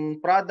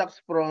 yung products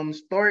from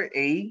store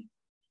A,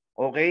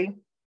 okay,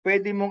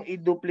 pwede mong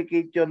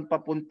i-duplicate yon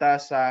papunta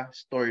sa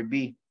store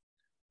B.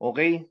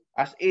 Okay?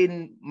 As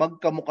in,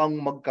 magkamukhang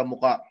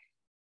magkamuka.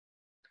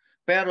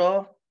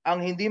 Pero, Ang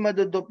hindi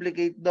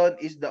maduduplicate doon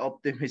is the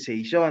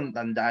optimization.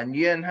 Tandaan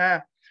nyo yan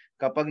ha.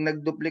 Kapag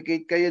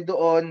nag-duplicate kayo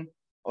doon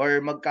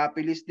or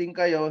mag-copy listing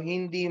kayo,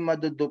 hindi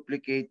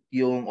maduduplicate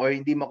yung or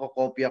hindi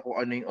makokopya kung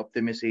ano yung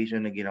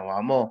optimization na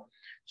ginawa mo.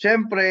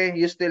 Siyempre,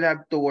 you still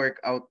have to work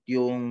out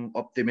yung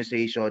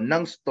optimization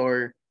ng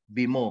store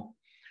B mo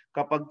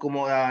kapag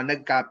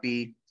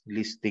nag-copy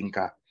listing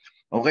ka.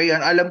 Okay,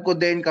 alam ko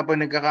din kapag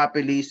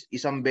nagka-copy list,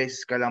 isang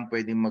beses ka lang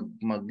pwedeng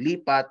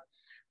maglipat.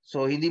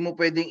 So hindi mo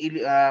pwedeng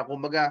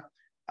kumbaga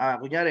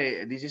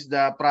kunyari this is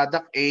the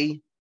product A,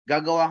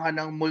 gagawa ka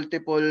ng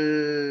multiple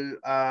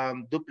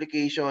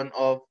duplication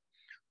of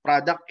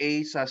product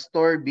A sa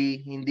store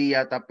B, hindi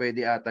yata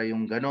pwede ata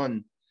yung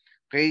ganon.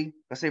 Okay?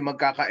 Kasi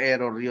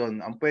magkaka-error 'yon.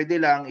 Ang pwede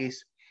lang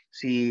is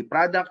si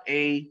product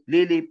A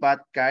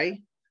lilipat kay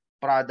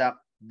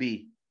product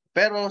B.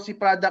 Pero si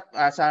product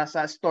sa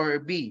store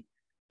B,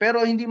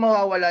 pero hindi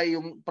mawawala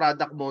yung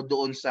product mo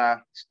doon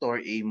sa store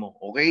A mo.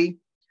 Okay?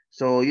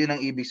 So, yun ang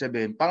ibig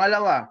sabihin.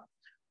 Pangalawa,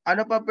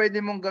 ano pa pwede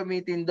mong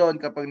gamitin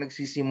doon kapag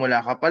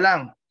nagsisimula ka pa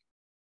lang?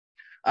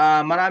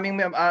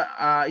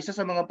 Isa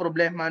sa mga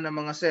problema ng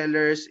mga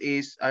sellers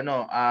is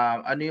ano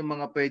yung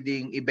mga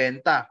pwedeng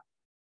ibenta.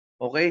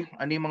 Okay?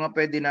 Ano yung mga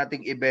pwede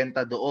nating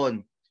ibenta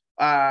doon?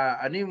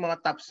 Ano yung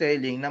mga top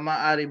selling na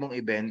maaari mong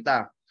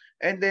ibenta?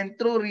 And then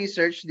through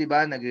research, 'di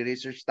ba?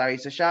 Nagre-research tayo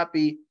sa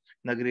Shopee,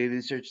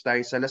 nagre-research tayo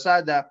sa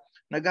Lazada,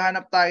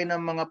 naghahanap tayo ng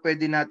mga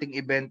pwede nating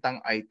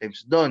ibentang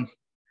items doon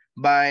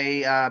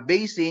by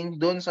basing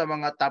doon sa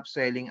mga top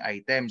selling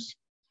items.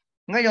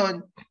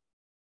 Ngayon,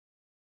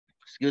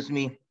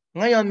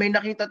 ngayon may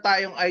nakita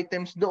tayong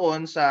items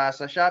doon sa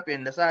Shopee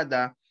and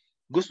Lazada.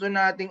 Gusto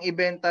nating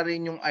ibenta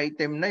rin yung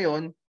item na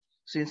yon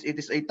since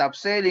it is a top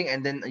selling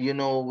and then you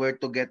know where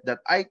to get that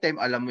item,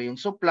 alam mo yung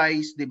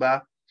supplies, 'di ba?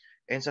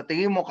 And sa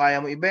tingin mo kaya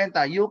mo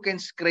ibenta, you can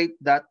scrape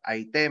that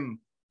item.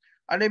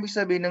 Ano ibig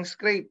sabihin ng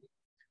scrape?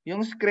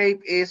 Yung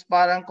scrape is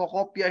parang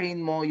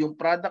kokopyahin mo yung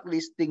product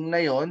listing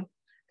na yon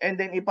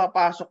and then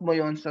ipapasok mo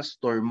yon sa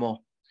store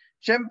mo.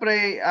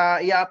 Siyempre,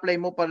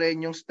 i-apply mo pa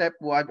rin yung step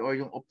 1 or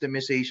yung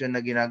optimization na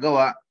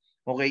ginagawa.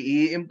 Okay,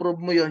 i-improve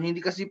mo yon. Hindi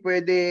kasi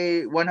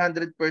pwede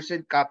 100%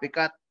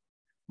 copycat.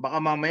 Baka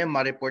mamaya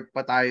ma-report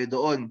pa tayo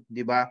doon,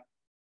 di ba?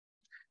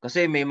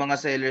 Kasi may mga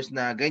sellers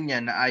na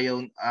ganyan na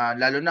ayaw,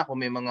 lalo na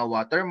kung may mga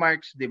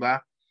watermarks, di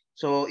ba?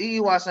 So,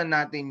 iiwasan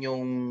natin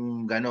yung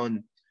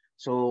ganon.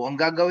 So, ang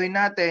gagawin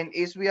natin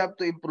is we have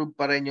to improve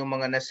pa rin yung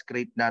mga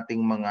na-scrape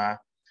nating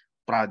mga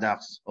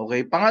products.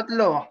 Okay,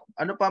 pangatlo,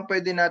 ano pa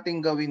pwede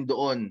nating gawin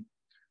doon?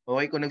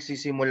 Okay, kung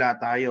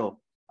nagsisimula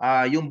tayo.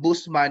 Yung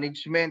boost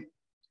management.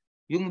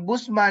 Yung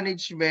boost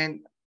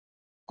management,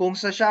 kung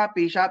sa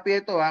Shopee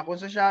ito kung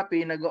sa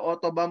Shopee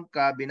nag-auto bump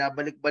ka,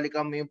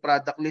 binabalik-balikan mo yung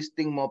product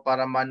listing mo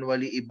para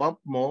manually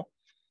i-bump mo,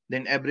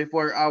 then every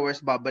 4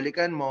 hours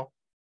babalikan mo.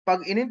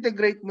 Pag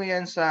in-integrate mo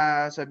yan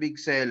sa big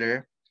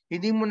seller,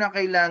 hindi mo na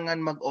kailangan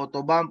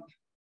mag-auto bump.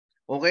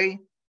 Okay?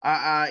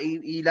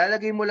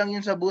 Ilalagay mo lang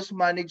yun sa boost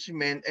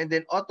management and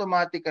then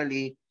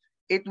automatically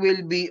it will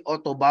be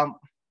auto bump.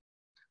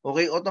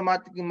 Okay?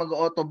 Automatically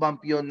mag-auto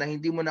bump yun na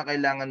hindi mo na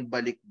kailangan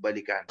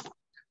balik-balikan.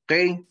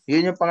 Okay?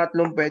 Yun yung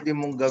pangatlong pwede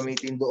mong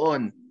gamitin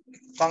doon.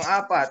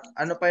 Pang-apat,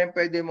 ano pa yung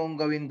pwede mong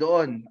gawin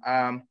doon?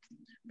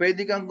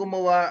 Pwede kang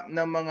gumawa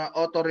ng mga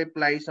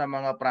auto-reply sa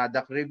mga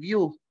product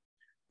review.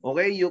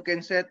 Okay? You can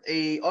set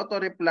a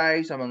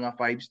auto-reply sa mga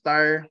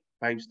 5-star,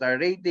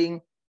 5-star rating,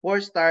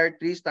 4-star,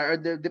 3-star, or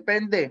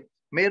depende.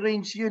 May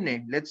range yun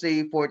eh. Let's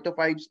say 4 to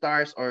 5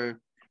 stars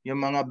or yung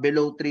mga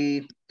below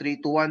 3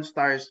 to 1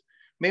 stars.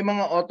 May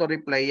mga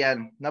auto-reply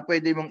yan na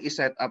pwede mong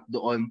i-set up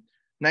doon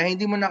na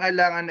hindi mo na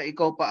kailangan na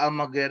ikaw pa ang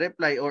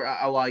magre-reply or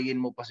aawayin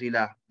mo pa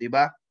sila, di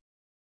ba?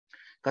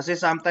 Kasi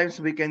sometimes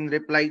we can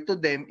reply to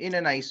them in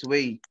a nice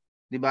way,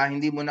 di ba?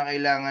 Hindi mo na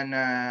kailangan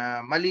na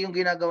mali yung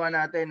ginagawa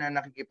natin na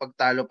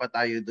nakikipagtalo pa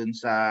tayo dun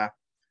sa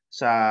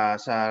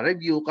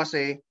review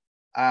kasi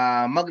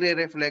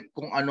magre-reflect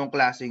kung anong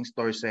klaseng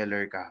store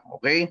seller ka,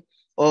 okay?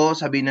 O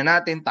sabihin na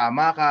natin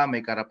tama ka,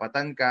 may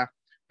karapatan ka,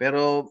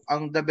 pero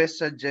ang the best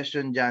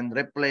suggestion diyan,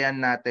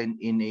 replyan natin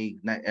in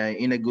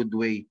a good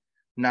way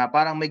na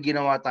parang may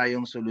ginawa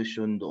tayong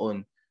solusyon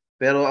doon.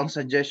 Pero ang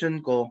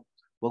suggestion ko,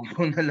 wag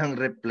mo na lang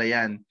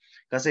replyan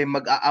kasi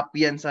mag-a-up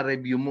yan sa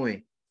review mo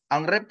eh.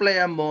 Ang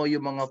replyan mo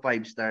yung mga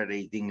 5-star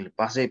rating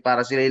kasi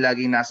para sila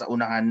laging nasa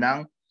unahan ng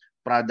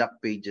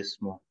product pages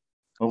mo.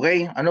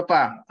 Okay? Ano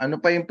pa? Ano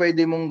pa yung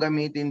pwede mong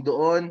gamitin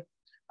doon?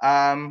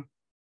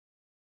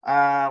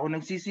 Kung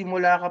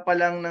nagsisimula ka pa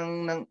lang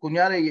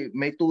kunyari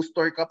may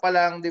 2-store ka pa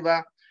lang, 'di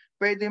ba?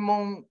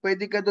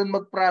 Pwede ka doon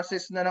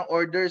mag-process na ng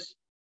orders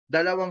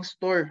 2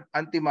 store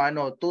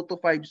antimano, 2 to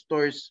 5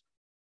 stores.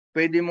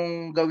 Pwede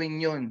mong gawin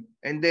 'yon.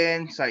 And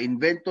then sa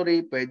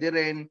inventory pwede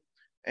rin.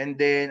 And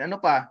then ano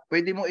pa?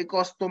 Pwede mong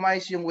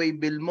i-customize yung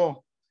waybill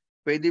mo.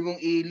 Pwede mong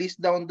i-list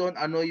down doon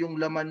ano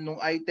yung laman ng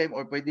item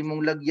or pwede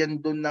mong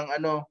lagyan doon ng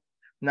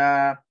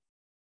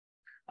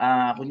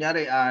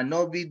kunyari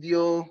no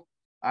video,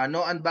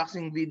 no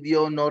unboxing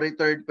video, no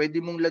return,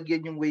 pwede mong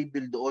lagyan yung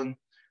waybill doon.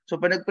 So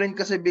pag nag-print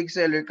ka sa big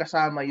seller,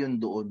 kasama yun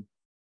doon.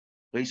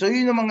 Okay, so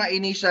yun yung mga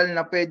initial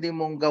na pwede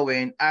mong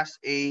gawin as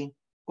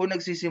kung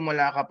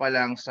nagsisimula ka pa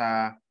lang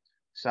sa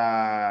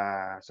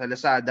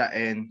Lazada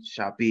and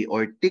Shopee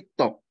or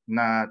TikTok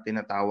na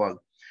tinatawag.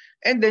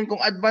 And then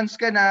kung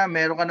advanced ka na,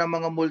 meron ka na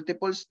mga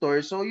multiple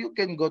stores, so you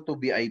can go to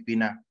VIP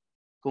na.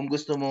 Kung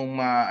gusto mong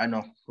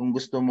kung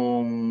gusto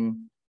mong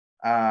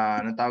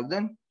anong tawag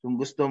doon? Kung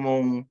gusto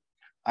mong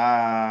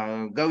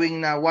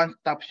gawing na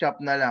one-stop shop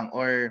na lang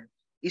or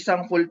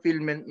isang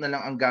fulfillment na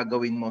lang ang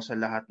gagawin mo sa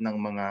lahat ng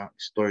mga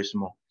stores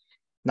mo.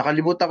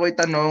 Nakalimutan ko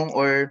itanong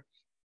or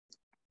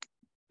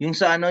yung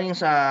sa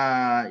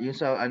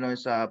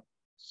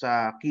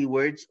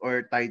keywords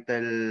or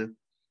title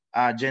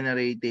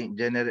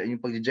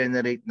yung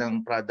pag-generate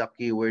ng product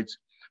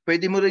keywords.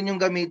 Pwede mo rin yung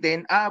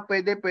gamitin.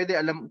 Pwede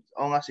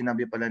nga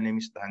sinabi pala ni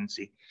Miss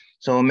Tancy.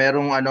 So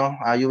merong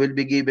you will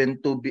be given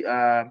 2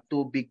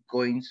 big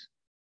coins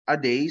a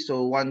day.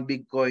 So 1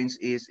 big coins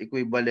is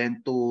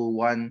equivalent to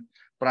 1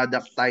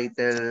 product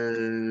title,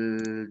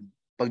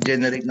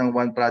 pag-generate ng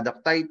 1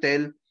 product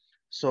title.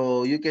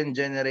 So you can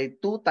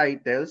generate 2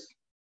 titles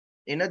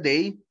in a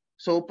day.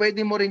 So pwede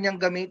mo rin yang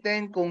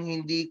gamitin kung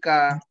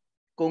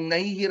kung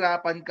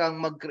nahihirapan kang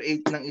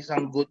mag-create ng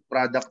isang good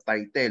product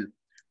title.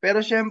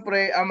 Pero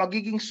syempre, ang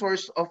magiging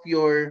source of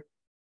your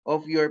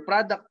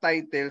product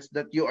titles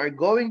that you are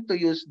going to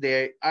use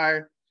there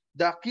are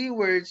the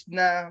keywords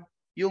na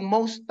yung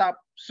most top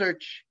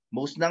search,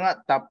 most na nga,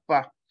 top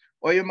pa,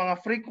 o yung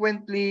mga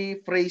frequently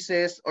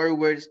phrases or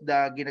words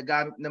na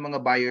ginagamit ng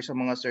mga buyers sa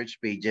mga search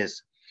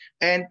pages.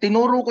 And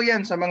tinuro ko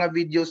yan sa mga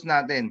videos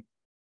natin.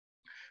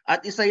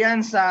 At isa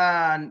yan sa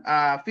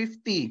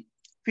 50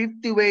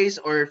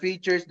 ways or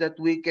features that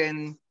we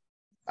can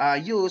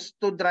use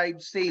to drive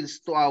sales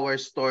to our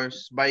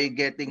stores by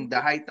getting the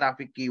high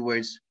traffic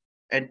keywords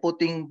and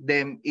putting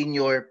them in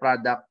your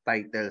product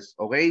titles.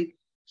 Okay?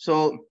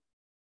 So,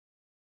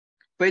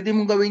 pwede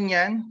mong gawin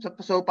yan.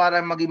 So para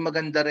maging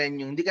maganda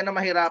rin yung hindi ka na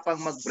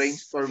mahirapang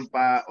mag-brainstorm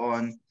pa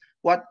on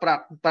what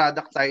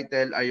product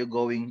title are you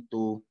going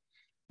to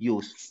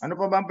use. Ano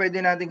pa ba ang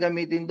pwede natin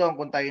gamitin doon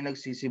kung tayo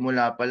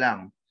nagsisimula pa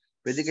lang?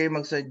 Pwede kayo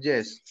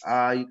mag-suggest.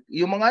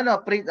 Yung mga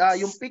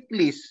yung pick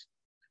list.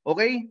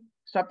 Okay?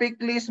 Sa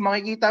pick list,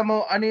 makikita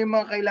mo ano yung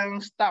mga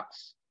kailangang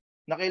stocks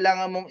na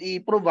kailangan mong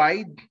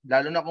i-provide,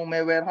 lalo na kung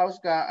may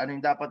warehouse ka, ano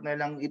yung dapat na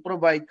lang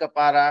i-provide ka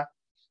para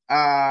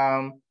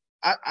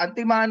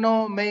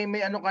antimano may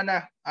ano ka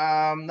na,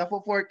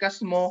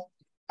 na-forecast mo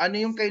ano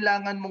yung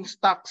kailangan mong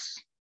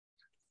stocks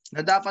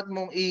na dapat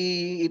mong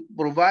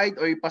i-provide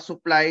or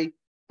ipasupply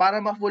para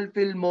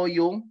ma-fulfill mo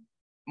yung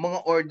mga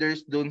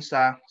orders doon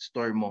sa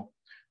store mo.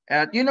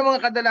 At yun ang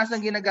mga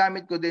kadalasan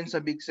ginagamit ko din sa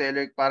Big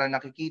Seller para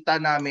nakikita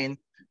namin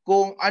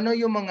kung ano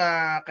yung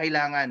mga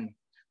kailangan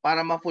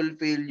para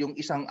ma-fulfill yung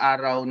isang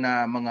araw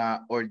na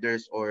mga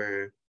orders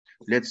or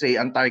let's say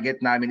ang target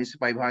namin is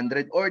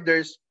 500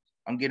 orders.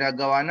 Ang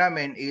ginagawa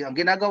namin, ang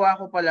ginagawa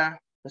ko pala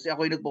kasi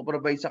ako yung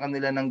nagpo-provide sa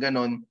kanila ng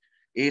ganon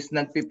is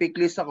nagpipick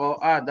list ako,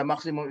 the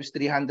maximum is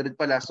 300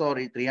 pala,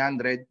 sorry,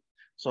 300.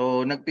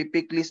 So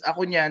nagpipick list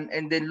ako niyan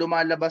and then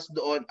lumalabas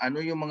doon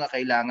ano yung mga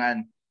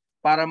kailangan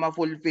para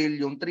ma-fulfill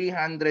yung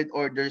 300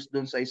 orders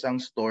doon sa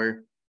isang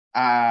store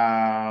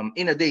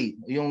in a day,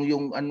 yung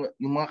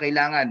mga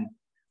kailangan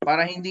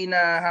para hindi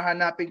na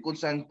hahanapin kung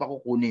saan pa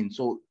kukunin.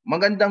 So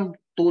magandang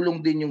tulong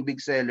din yung Big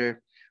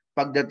Seller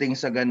pagdating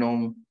sa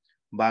ganong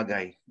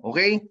bagay.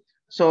 Okay?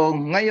 So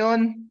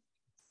ngayon,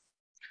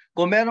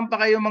 kung meron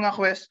pa kayong mga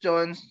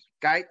questions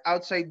kahit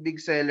outside Big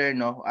Seller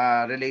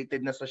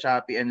related na sa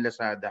Shopee and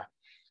Lazada,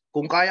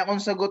 kung kaya kong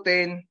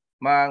sagutin,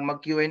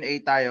 mag Q&A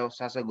tayo,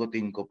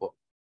 sasagutin ko po.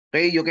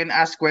 Okay, you can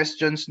ask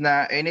questions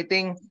na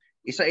anything,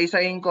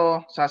 isa-isahin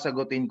ko,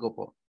 sasagutin ko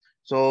po.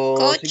 So,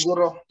 Coach,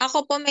 siguro...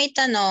 Ako po may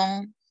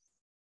tanong.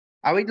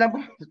 Wait lang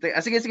po.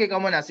 Sige, ikaw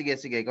muna. Sige,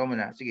 ikaw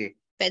muna. Sige.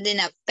 Pwede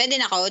na,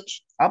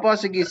 Coach? Apo,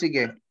 sige.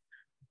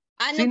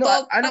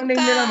 Anong name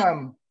nila,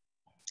 ma'am?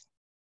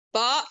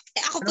 Po?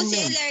 Ako po Anong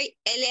si name?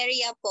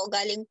 Eleria po.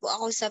 Galing po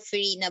ako sa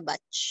free na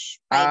batch.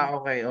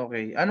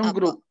 Okay. Anong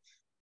group?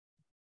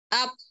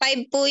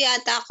 5 po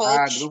yata,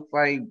 Coach. Group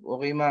 5.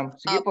 Okay, ma'am.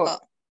 Sige po.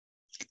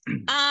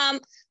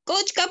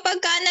 Coach, kapag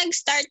ka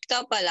nag-start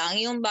ka pa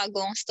lang, yung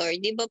bagong store,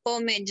 di ba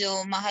po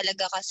medyo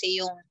mahalaga kasi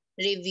yung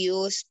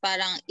reviews,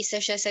 parang isa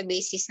siya sa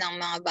basis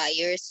ng mga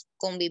buyers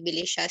kung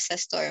bibili siya sa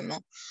store mo.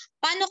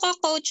 Paano ka,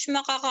 Coach,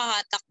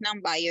 makakahatak ng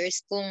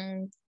buyers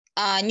kung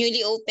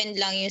newly opened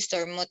lang yung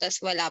store mo tas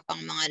wala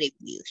pang mga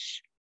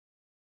reviews?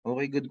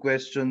 Okay, good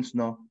questions,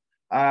 no?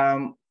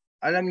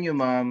 Alam niyo,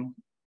 ma'am,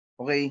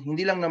 okay,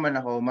 hindi lang naman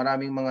ako,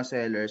 maraming mga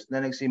sellers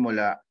na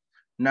nagsimula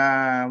na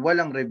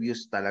walang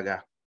reviews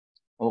talaga.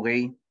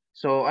 Okay?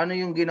 So, ano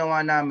yung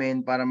ginawa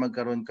namin para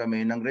magkaroon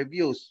kami ng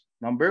reviews?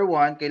 Number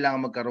 1,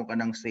 kailangan magkaroon ka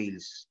ng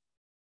sales.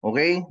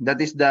 Okay?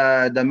 That is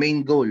the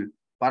main goal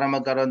para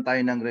magkaroon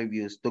tayo ng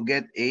reviews, to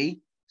get a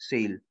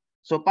sale.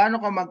 So, paano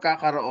ka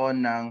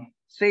magkakaroon ng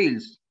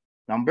sales?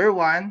 Number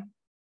 1,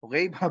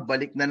 okay,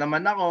 babalik na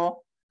naman ako.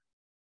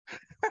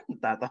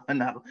 Tatawa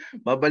na ako.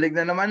 Babalik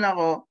na naman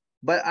ako.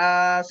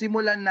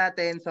 Simulan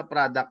natin sa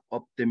product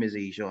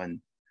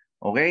optimization.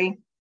 Okay?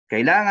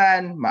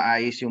 Kailangan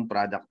maayos yung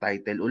product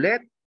title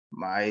ulit,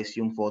 maayos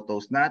yung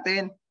photos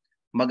natin,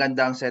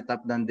 magandang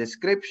setup ng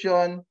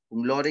description,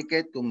 kung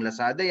Loriket, kung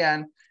Lazada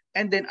yan,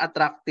 and then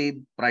attractive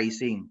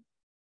pricing.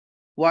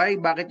 Why?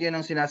 Bakit yun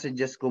ang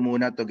sinasuggest ko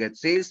muna to get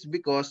sales?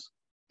 Because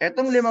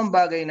etong 5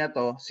 bagay na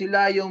to,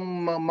 sila yung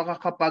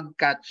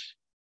makakapag-catch.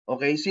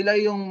 Okay? Sila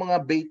yung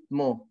mga bait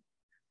mo.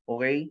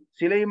 Okay?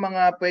 Sila yung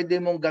mga pwede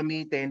mong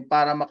gamitin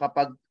para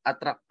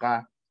makapag-attract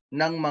ka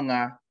ng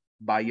mga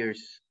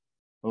buyers.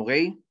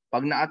 Okay?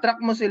 Pag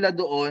na-attract mo sila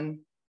doon,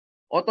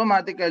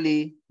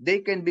 automatically, they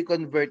can be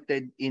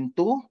converted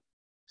into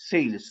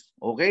sales.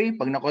 Okay?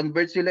 Pag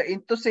na-convert sila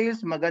into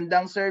sales,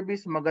 magandang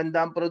service,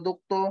 magandang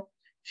produkto,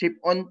 ship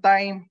on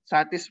time,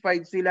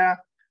 satisfied sila,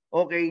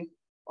 okay?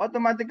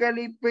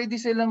 Automatically, pwede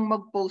silang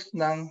mag-post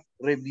ng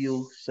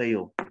review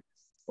sa'yo.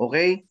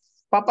 Okay?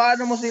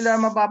 Paano mo sila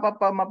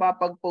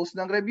mapapag-post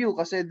ng review?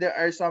 Kasi there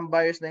are some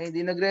buyers na hindi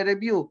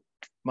nagre-review.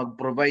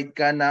 Mag-provide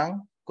ka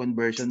ng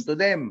conversion to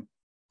them.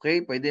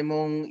 Okay? Pwede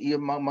mong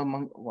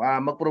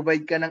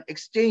mag-provide ka ng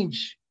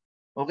exchange.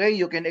 Okay?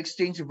 You can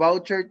exchange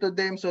voucher to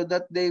them so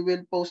that they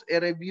will post a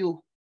review.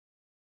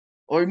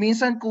 Or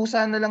minsan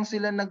kusa na lang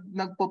sila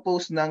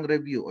nagpo-post ng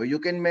review. Or you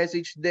can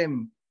message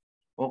them.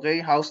 Okay?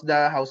 How's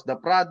the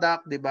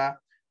product, 'di ba?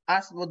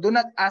 Do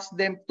not ask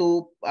them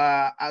to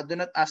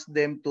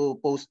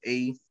post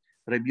a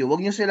review. Huwag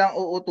niyo silang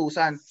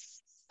uutusan.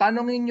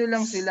 Tanungin niyo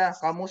lang sila,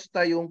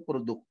 kamusta yung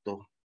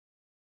produkto?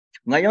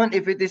 Ngayon,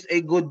 if it is a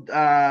good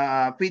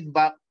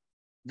feedback,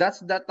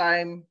 that's the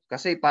time,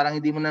 kasi parang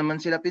hindi mo naman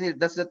sila pinili,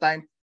 that's the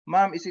time,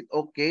 ma'am, is it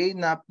okay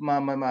na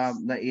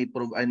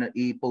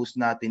i-post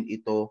natin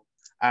ito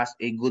as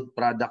a good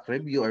product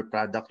review or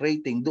product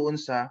rating doon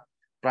sa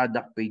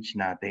product page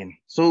natin.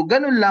 So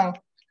ganun lang.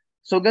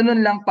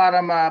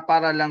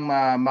 Para lang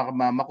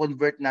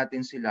ma-convert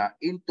natin sila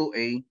into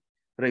a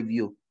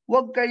review.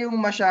 Huwag kayong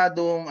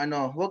masyadong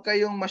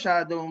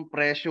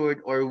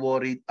pressured or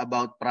worried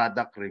about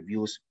product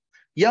reviews.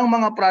 Yang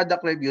mga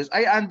product reviews,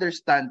 I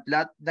understand,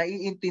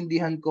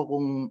 naiintindihan ko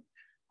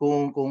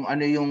kung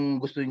ano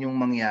yung gusto ninyong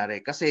mangyari.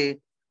 Kasi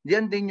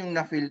diyan din yung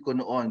na-feel ko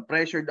noon.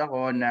 Pressured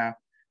ako na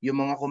yung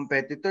mga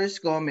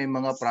competitors ko may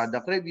mga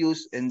product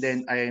reviews, and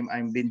then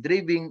I'm been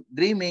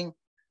dreaming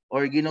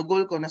or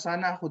ginugol ko na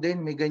sana ako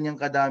din may ganyang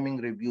kadaming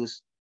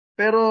reviews.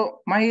 Pero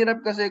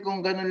mahirap kasi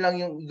kung ganun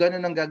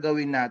ang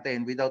gagawin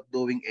natin without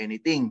doing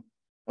anything.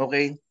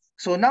 Okay?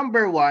 So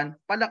number 1,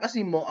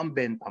 palakasin mo ang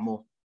benta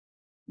mo.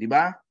 'Di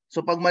ba?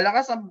 So pag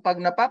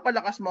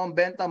napapalakas mo ang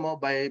benta mo,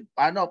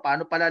 paano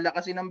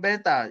palalakasin ang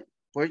benta?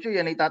 For sure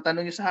yan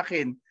itatanong niyo sa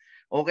akin.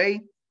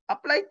 Okay?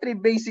 Apply 3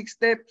 basic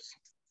steps.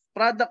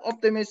 Product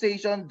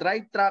optimization,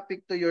 drive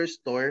traffic to your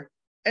store,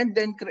 and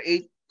then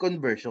create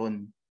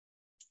conversion.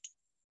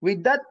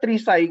 With that 3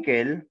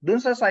 cycle, dun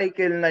sa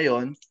cycle na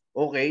yon,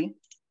 okay,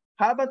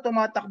 habang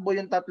tumatakbo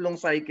yung 3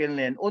 cycle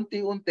na yan,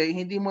 unti-unti,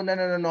 hindi mo na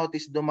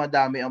nanonotice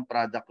dumadami ang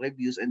product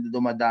reviews and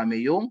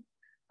dumadami yung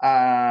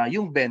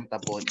benta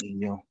po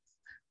ninyo.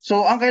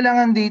 So, ang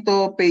kailangan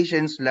dito,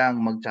 patience lang,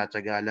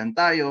 magtsatsaga lang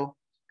tayo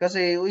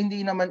kasi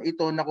hindi naman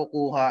ito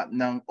nakukuha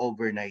ng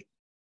overnight.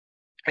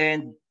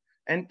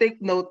 And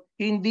take note,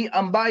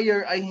 ang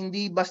buyer ay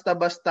hindi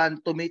basta-basta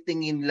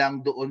tumitingin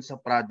lang doon sa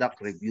product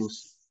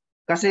reviews.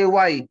 Kasi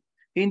why?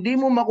 Hindi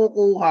mo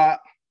makukuha,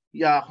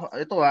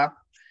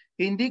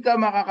 hindi ka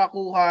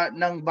makakakuha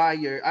ng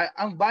buyer.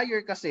 Ang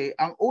buyer kasi,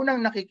 ang unang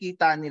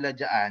nakikita nila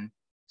dyan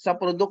sa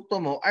produkto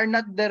mo are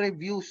not the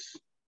reviews.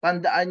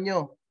 Tandaan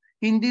nyo,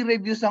 hindi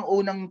reviews ang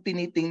unang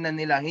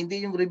tinitingnan nila.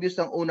 Hindi yung reviews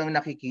ang unang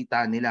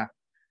nakikita nila.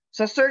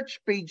 Sa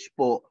search page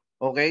po,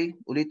 okay,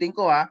 ulitin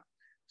ko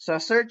sa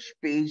search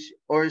page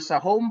or sa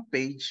home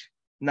page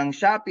ng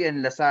Shopee and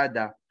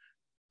Lazada,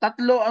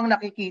 3 ang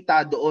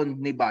nakikita doon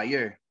ni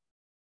buyer.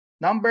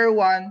 Number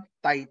 1,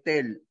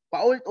 title.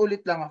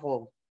 Paulit-ulit lang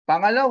ako.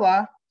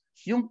 Pangalawa,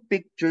 yung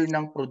picture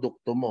ng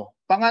produkto mo.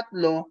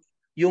 Pangatlo,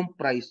 yung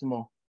price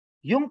mo.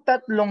 Yung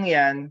 3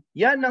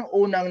 yan ang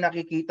unang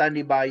nakikita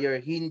ni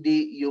buyer,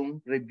 hindi yung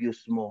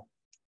reviews mo.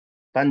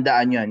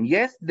 Tandaan yan.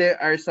 Yes, there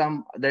are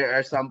some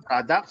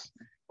products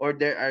or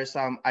there are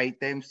some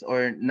items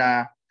or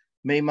na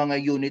may mga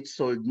units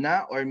sold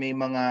na or may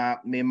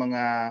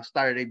mga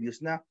star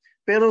reviews na.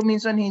 Pero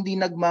minsan hindi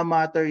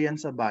nagmamatter yan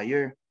sa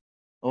buyer.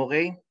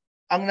 Okay?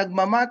 Ang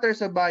nagmamatter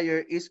sa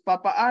buyer is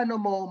papaano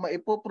mo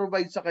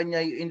maipoprovide sa kanya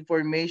yung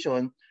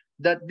information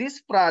that this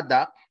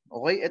product,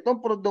 okay,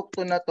 itong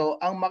produkto na to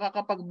ang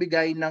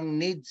makakapagbigay ng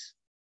needs,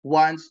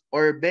 wants,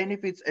 or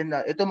benefits, and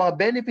itong mga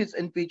benefits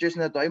and features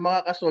na to ay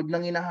makakasolve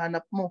ng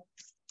hinahanap mo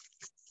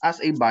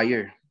as a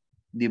buyer.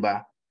 Di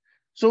ba?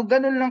 So,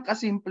 ganun lang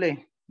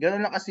kasimple.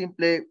 Ganun lang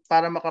kasimple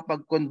para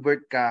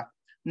makapag-convert ka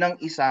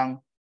ng isang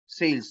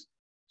sales.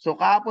 So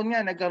kahapon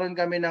nga nagkaroon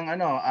kami ng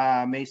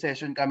may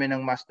session kami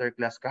ng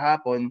masterclass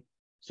kahapon.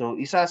 So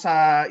isa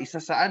sa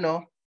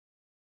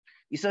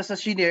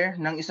senior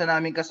ng isa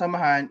naming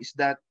kasamahan is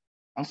that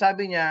ang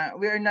sabi niya,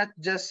 we are not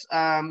just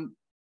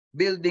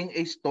building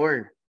a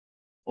store.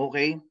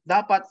 Okay?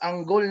 Dapat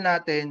ang goal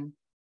natin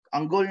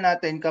ang goal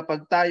natin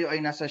kapag tayo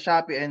ay nasa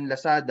Shopee and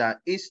Lazada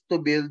is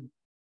to build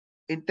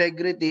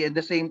integrity and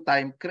the same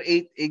time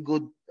create a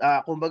good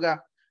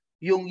kumbaga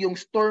yung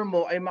store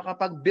mo ay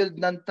makapag-build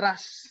ng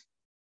trust.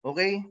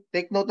 Okay?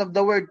 Take note of the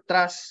word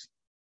trust,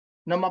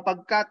 na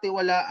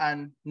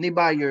mapagkatiwalaan ni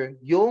buyer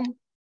yung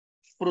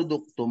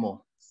produkto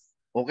mo.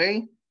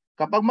 Okay?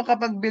 Kapag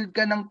makapag-build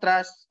ka ng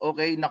trust,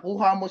 okay,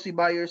 nakuha mo si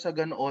buyer sa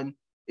ganoon,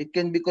 it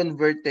can be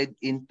converted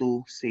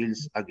into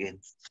sales again.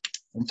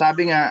 And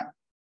sabi nga,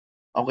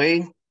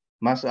 okay,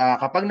 mas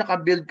kapag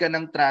naka-build ka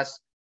ng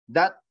trust,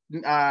 that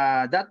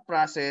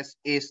process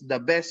is the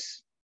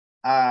best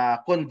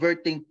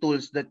converting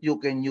tools that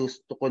you can use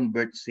to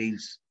convert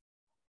sales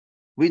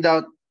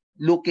without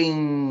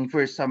looking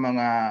first sa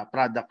mga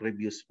product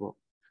reviews po.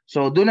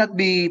 So do not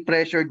be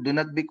pressured, do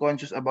not be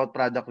conscious about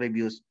product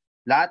reviews.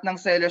 Lahat ng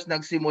sellers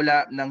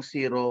nagsimula ng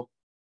 0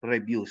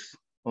 reviews.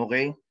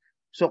 Okay?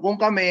 So kung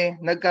kami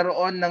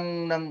nagkaroon ng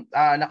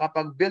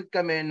nakapag-build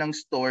kami ng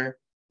store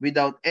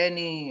without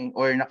any,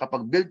 or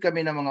nakapag-build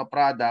kami ng mga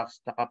products,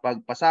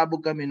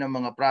 nakapagpasabog kami ng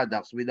mga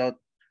products without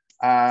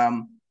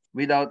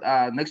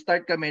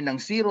nag-start kami ng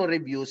 0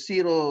 reviews,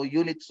 0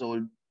 units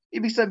sold,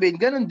 ibig sabihin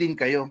ganun din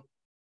kayo.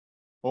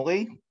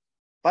 Okay?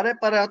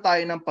 Pare-pareho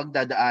tayo ng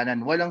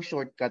pagdadaanan. Walang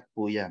shortcut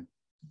po yan.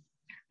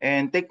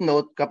 And take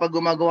note, kapag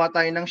gumagawa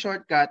tayo ng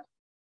shortcut,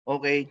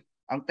 okay,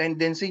 ang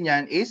tendency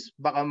niyan is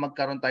baka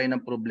magkaroon tayo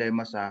ng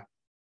problema sa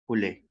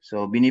huli.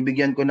 So,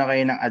 binibigyan ko na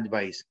kayo ng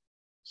advice.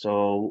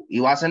 So,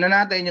 iwasan na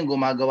natin yung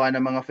gumagawa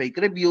ng mga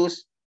fake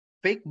reviews,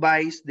 fake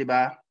buys, di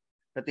ba?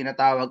 Na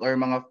tinatawag, or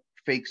mga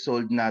fake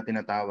sold na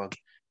tinatawag.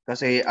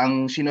 Kasi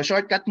ang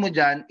sino-shortcut mo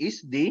dyan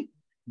is the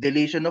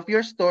deletion of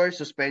your store,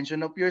 suspension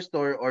of your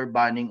store, or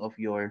banning of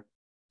your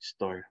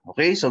store.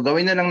 Okay? So,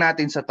 gawin na lang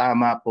natin sa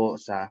tama po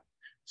sa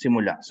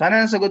simula.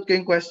 Sana nasagot ko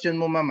yung question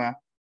mo, Mama.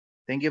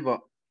 Thank you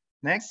po.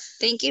 Next.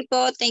 Thank you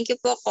po. Thank you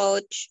po,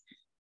 Coach.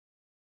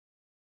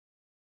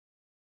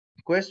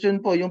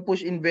 Question po, yung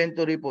push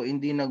inventory po,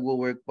 hindi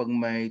nagwo-work pag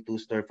may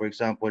 2-store, for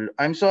example.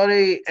 I'm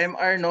sorry,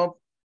 MR, no?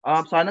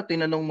 Sana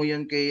tinanong mo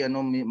yun kay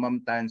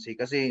Ma'am Tansy.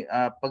 Kasi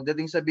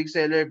pagdating sa big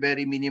seller,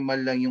 very minimal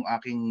lang yung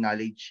aking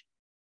knowledge.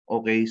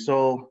 Okay,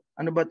 so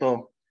ano ba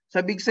to? Sa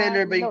big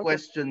seller ba yung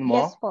question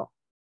mo? Yes po.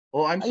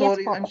 Oh, I'm Yes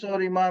sorry, po. I'm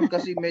sorry, ma'am,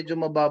 kasi medyo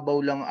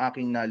mababaw lang ang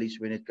aking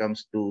knowledge when it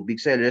comes to big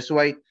seller. That's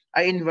why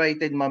I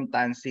invited Ma'am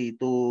Tansy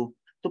to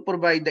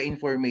provide the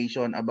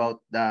information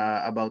about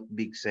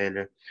big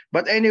seller.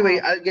 But anyway,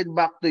 I'll get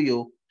back to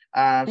you.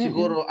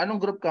 Siguro, anong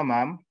group ka,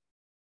 ma'am?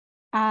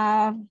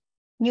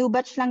 New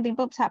batch lang din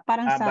po,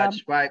 parang sa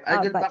Batch 5.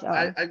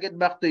 I'll get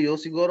back to you.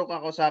 Siguro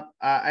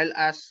I'll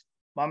ask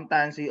Ma'am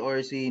Tansy or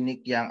si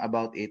Nick Yang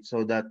about it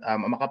so that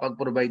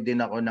makapag-provide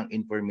din ako ng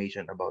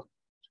information about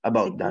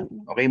that.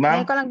 Okay,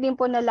 ma'am? Ngayon ko lang din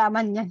po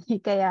nalaman yan,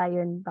 kaya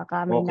yun,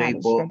 baka may Okay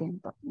knowledge po. ka din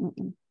po.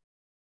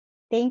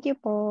 Thank you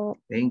po.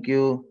 Thank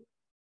you.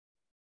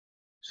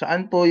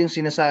 Saan po yung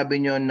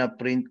sinasabi nyo na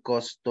print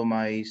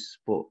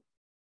customize po?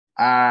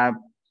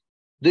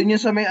 Doon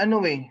yung sa may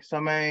sa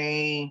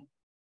may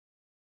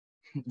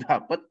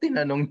dapat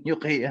tinanong nyo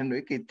kay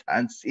kay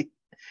Tansy.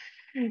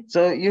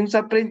 So, yung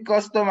sa print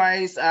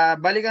customize,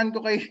 balikan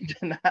ko kayo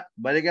dyan.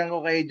 Balikan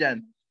ko kayo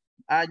dyan.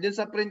 Dun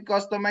sa print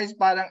customize,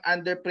 parang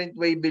under print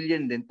waybill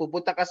yun din.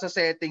 Pupunta ka sa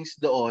settings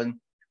doon,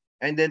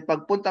 and then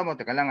pagpunta mo,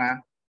 teka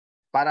lang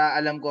para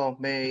alam ko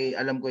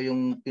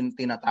yung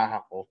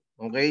tinatahak ko.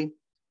 Okay?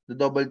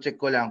 Double check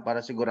ko lang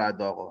para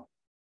sigurado ako.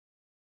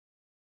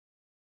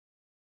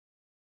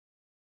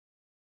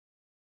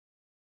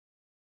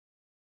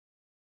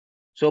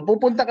 So,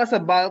 pupunta ka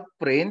sa bulk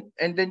print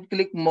and then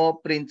click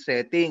mo print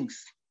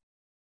settings.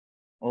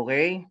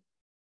 Okay?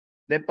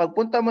 Then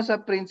pagpunta mo sa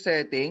print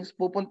settings,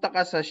 pupunta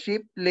ka sa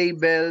ship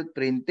label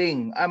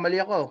printing. Mali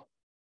ako.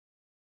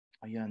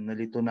 Ayan,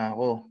 nalito na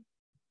ako.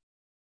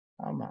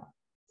 Tama.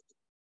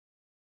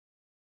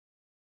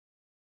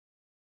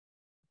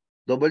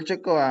 Double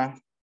check ko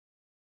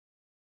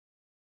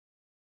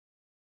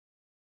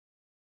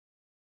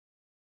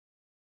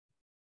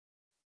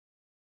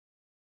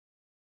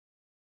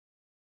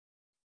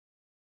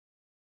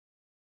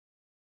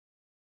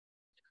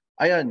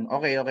Ayan,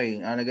 okay.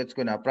 Nagets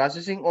ko na.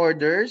 Processing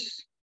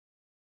orders.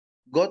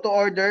 Go to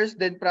orders,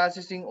 then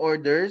processing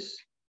orders.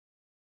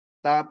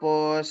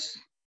 Tapos,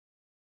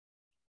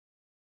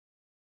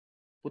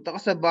 punta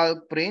ka sa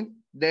bulk print.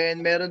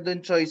 Then, meron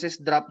dun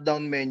choices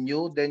drop-down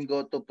menu. Then,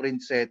 go to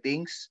print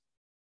settings.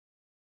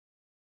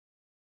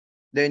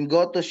 Then,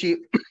 go to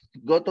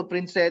go to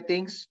print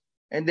settings.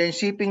 And then,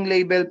 shipping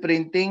label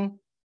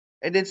printing.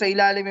 And then, sa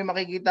ilalim may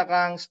makikita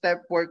kang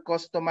step for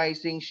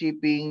customizing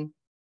shipping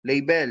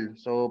label.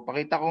 So,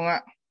 pakita ko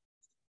nga.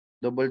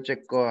 Double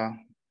check ko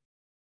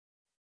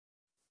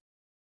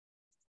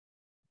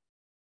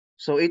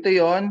So, ito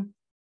yon.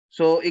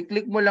 So,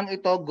 i-click mo lang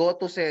ito, go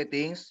to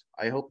settings.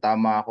 I hope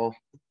tama ako.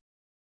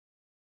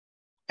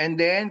 And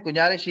then,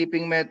 kunyari,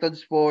 shipping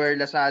methods for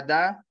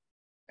Lazada.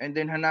 And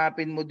then,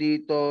 hanapin mo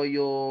dito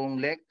yung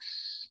Lex.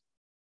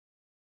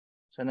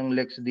 Saan ang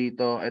Lex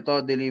dito? Ito,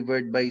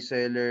 delivered by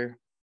seller.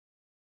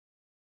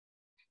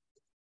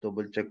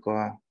 Double check ko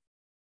ha.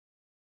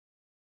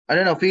 Ano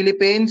no,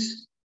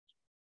 Philippines.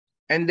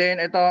 And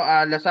then ito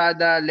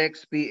Lazada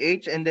Lex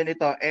PH, and then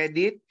ito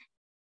edit.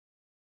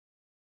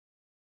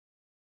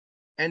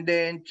 And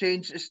then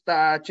change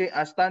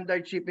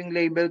standard shipping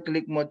label,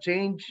 click mo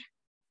change.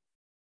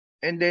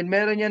 And then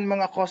meron yan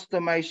mga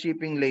customized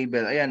shipping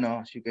label. Ayan no,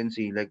 as you can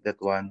see like that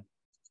one.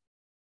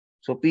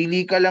 So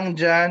pili ka lang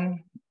dyan.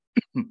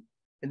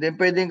 And then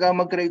pwede ka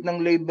mag-create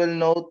ng label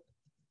note.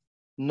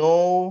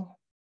 No.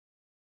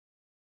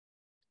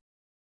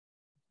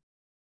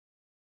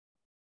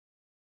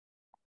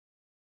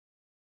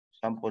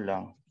 Sample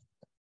lang.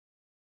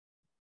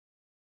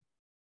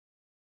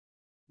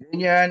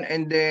 Ganyan.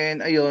 And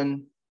then,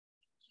 ayun.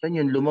 Saan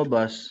yun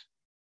lumabas?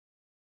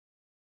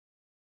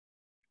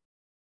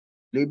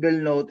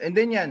 Label note. And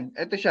then yan.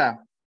 Ito siya.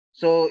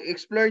 So,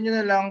 explore nyo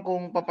na lang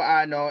kung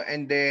papaano.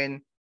 And then,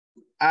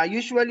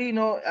 usually,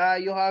 no,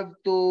 you have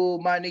to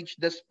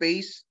manage the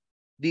space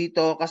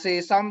dito.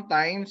 Kasi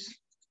sometimes,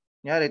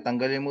 nyari,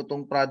 tanggalin mo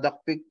tong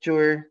product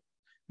picture.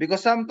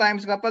 Because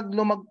sometimes, kapag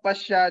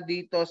lumagpas siya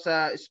dito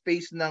sa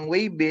space ng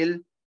waybill,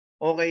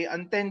 okay,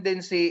 ang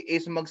tendency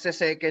is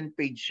magsa-second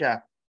page siya.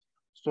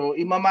 So,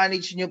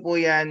 ima-manage nyo po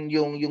yan,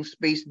 yung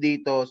space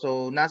dito.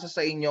 So, nasa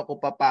sa inyo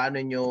kung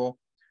paano nyo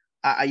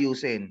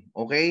aayusin.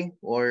 Okay?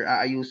 Or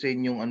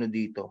aayusin yung ano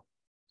dito.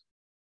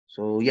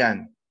 So,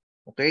 yan.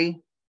 Okay?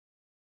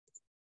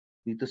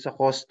 Dito sa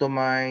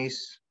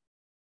customize.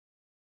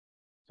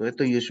 So,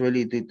 ito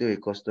usually ito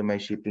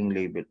customize shipping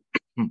label.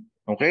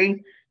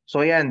 Okay?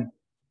 So, yan.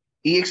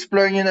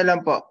 I-explore nyo na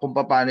lang po kung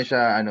paano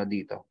siya ano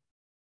dito.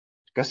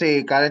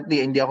 Kasi currently,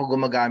 hindi ako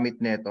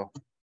gumagamit nito.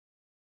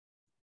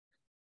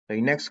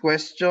 Okay, next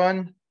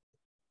question.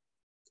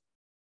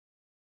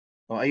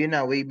 O, ayun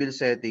na, waybill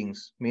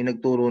settings. May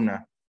nagturo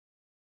na.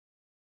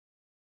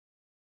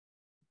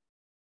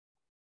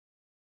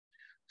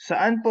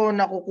 Saan po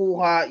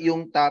nakukuha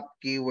yung top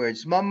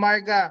keywords? Ma'am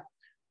Marga,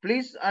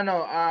 please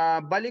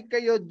balik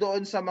kayo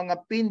doon sa mga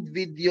pinned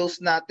videos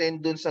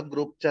natin doon sa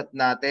group chat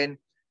natin.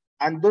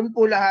 Andun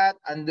po lahat,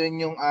 andun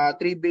yung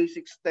 3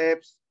 basic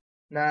steps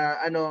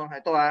na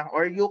ito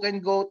or you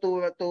can go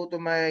to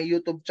my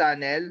YouTube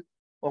channel.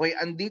 Okay,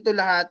 andito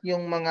lahat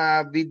yung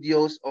mga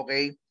videos,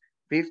 okay?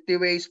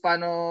 50 ways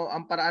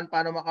ang paraan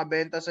paano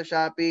makabenta sa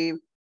Shopee,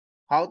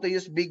 how to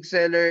use big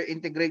seller,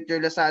 integrate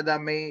your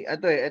Lazada. May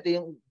ito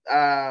yung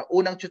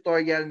unang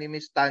tutorial ni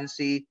Miss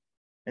Tansy.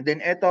 And then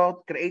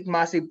ito, create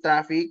massive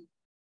traffic.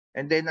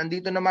 And then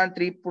andito naman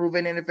 3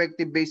 proven and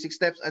effective basic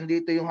steps.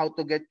 Andito yung how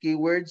to get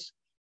keywords.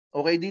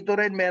 Okay, dito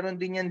rin meron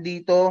din yan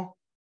dito.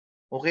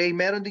 Okay,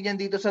 meron din yan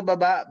dito sa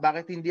baba.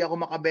 Bakit hindi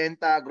ako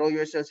makabenta? Grow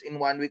your sales in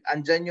 1 week.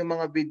 Andyan yung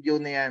mga video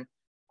na yan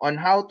on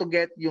how to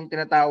get yung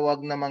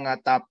tinatawag na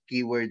mga top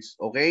keywords.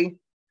 Okay?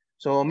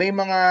 So may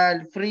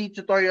mga free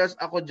tutorials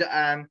ako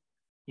dyan.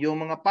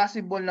 Yung mga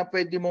possible na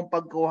pwede mong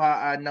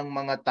pagkuhaan ng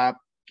mga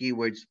top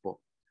keywords po.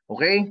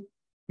 Okay?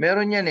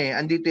 Meron yan eh.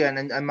 Andito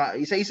yan.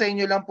 Isa-isa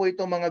nyo lang po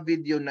itong mga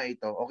video na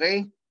ito.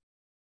 Okay?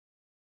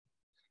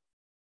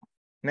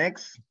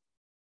 Next.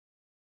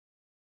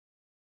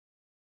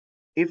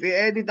 If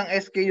i-edit ang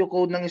SKU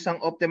code ng isang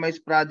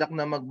optimized product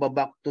na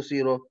magbaback to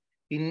zero,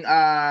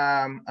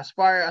 as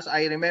far as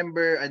I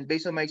remember and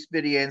based on my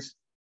experience,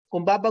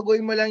 kung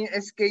babaguhin mo lang yung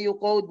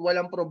SKU code,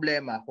 walang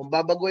problema. Kung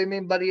babaguhin mo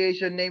yung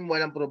variation name,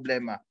 walang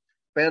problema.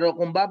 Pero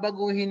kung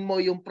babaguhin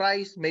mo yung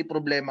price, may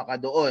problema ka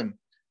doon.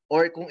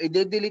 Or kung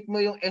i-delete mo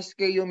yung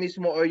SKU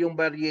mismo or yung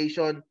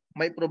variation,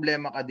 may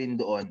problema ka din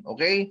doon.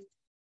 Okay?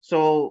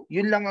 So,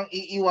 yun lang ang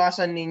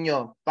iiwasan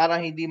ninyo para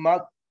hindi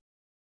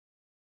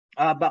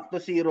back to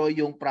zero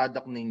yung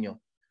product ninyo.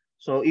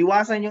 So,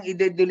 iwasan yung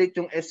i-delete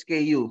yung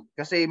SKU.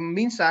 Kasi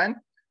minsan,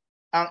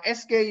 ang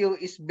SKU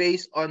is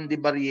based on the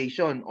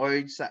variation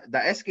or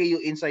the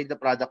SKU inside the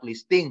product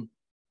listing.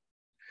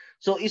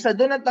 So, isa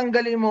doon ang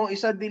tanggalin mo,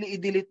 isa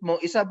i-delete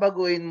mo, isa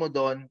baguhin mo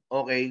doon,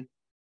 okay?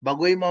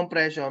 Baguhin mo ang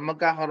presyo,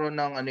 magkakaroon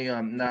ng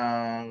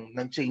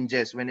ng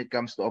changes when it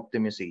comes to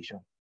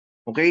optimization.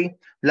 Okay?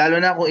 Lalo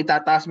na kung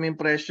itataas mo yung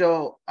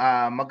presyo,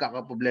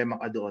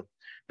 magkakaproblema ka doon.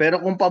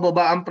 Pero kung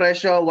pababa ang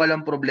presyo,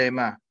 walang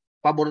problema.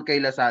 Pabor kay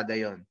Lazada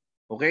yon.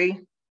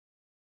 Okay?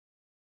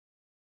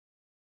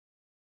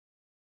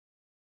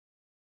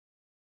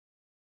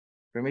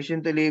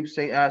 Permission to leave.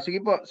 Sige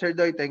po, Sir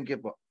Doy, thank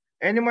you po.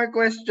 Any more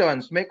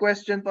questions? May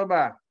question pa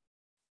ba?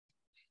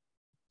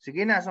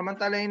 Sige na,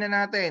 samantalahin na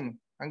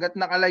natin. Hanggat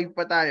naka-live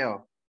pa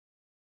tayo.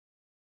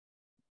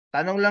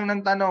 Tanong lang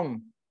ng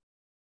tanong.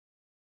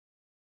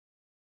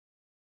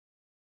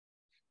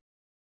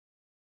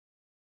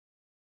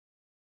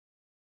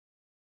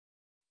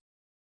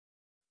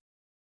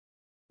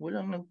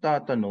 Walang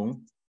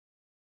nagtatanong.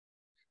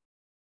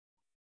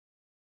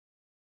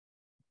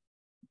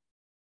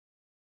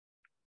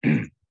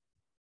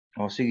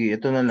 O sige,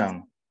 ito na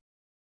lang.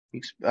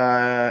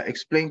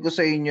 Explain ko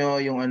sa inyo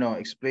yung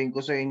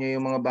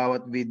mga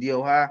bawat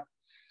video ha.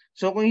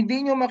 So kung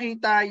hindi nyo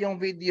makita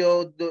yung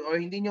video or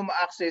hindi nyo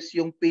ma-access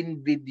yung pin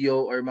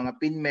video or mga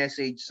pin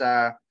message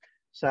sa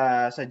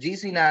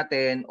GC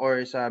natin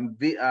or sa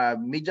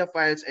media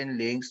files and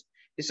links,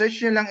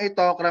 I-search nyo lang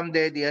ito, Cram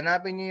Daddy.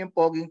 Hanapin nyo yung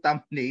poging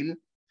thumbnail.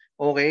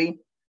 Okay?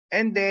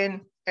 And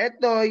then,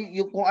 ito,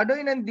 yung, kung ano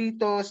yung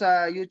nandito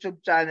sa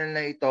YouTube channel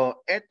na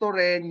ito, ito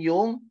rin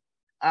yung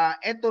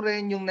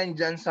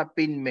nandyan sa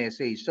pin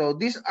message. So,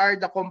 these are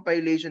the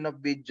compilation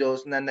of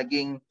videos na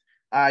naging,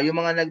 yung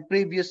mga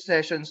previous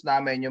sessions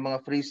namin, yung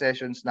mga free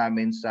sessions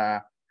namin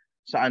sa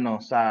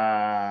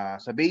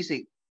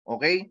basic.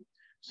 Okay?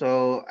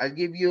 So, I'll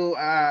give you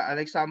an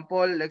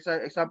example.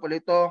 Example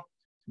ito.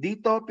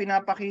 Dito,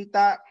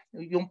 pinapakita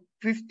yung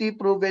 50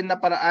 proven na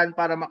paraan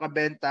para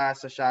makabenta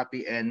sa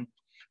Shopee and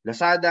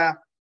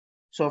Lazada.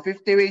 So,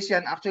 50 ways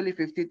yan. Actually,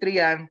 53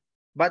 yan.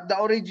 But the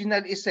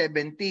original is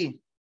 70.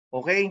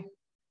 Okay?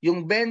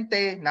 Yung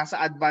 20,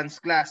 nasa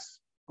advanced class.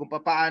 Kung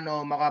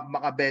paano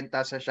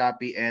makabenta sa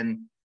Shopee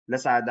and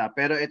Lazada.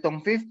 Pero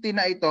itong 50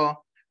 na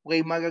ito, okay,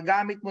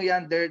 magagamit mo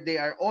yan.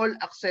 They are all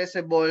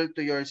accessible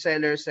to your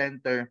seller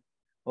center.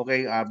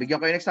 Okay,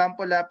 bigyan ko yung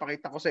example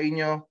pakita ko sa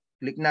inyo.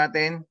 Click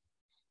natin.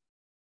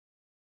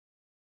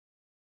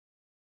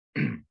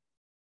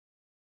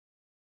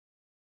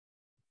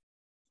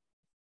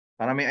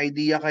 Para may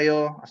idea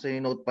kayo, asa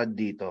yung notepad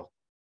dito.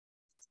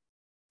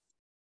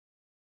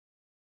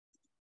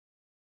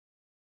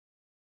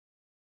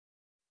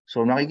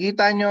 So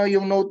makikita nyo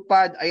yung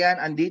notepad, ayan,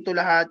 andito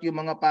lahat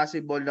yung mga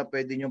possible na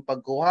pwede nyong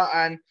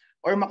pagkuhaan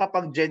or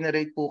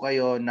makapag-generate po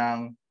kayo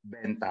ng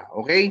benta.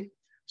 Okay?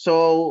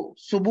 So,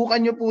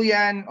 subukan nyo po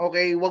yan.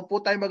 Okay? Huwag po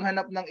tayo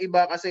maghanap ng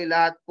iba kasi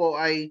lahat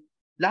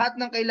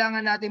ng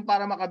kailangan natin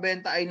para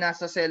makabenta ay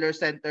nasa seller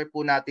center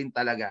po natin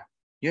talaga.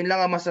 Yun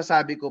lang ang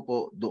masasabi ko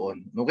po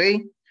doon.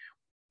 Okay?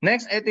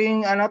 Next, ito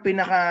yung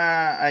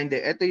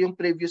ito yung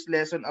previous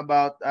lesson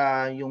about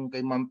yung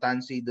kay Ma'am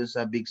Tansy doon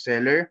sa big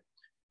seller.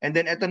 And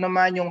then ito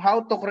naman yung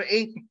how to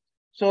create.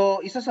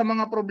 So, isa sa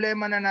mga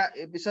problema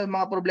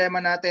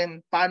natin,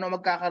 paano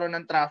magkakaroon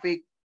ng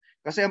traffic.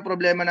 Kasi ang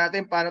problema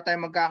natin, paano tayo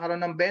magkakaroon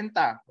ng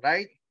benta,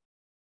 right?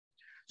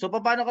 So,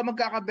 paano ka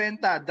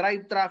magkakabenta?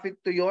 Drive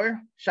traffic to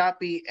your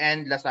Shopee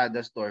and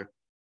Lazada store.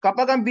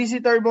 Kapag ang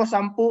visitor mo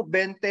 10,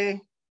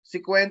 20,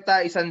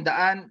 50,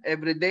 100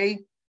 every day,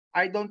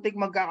 I don't think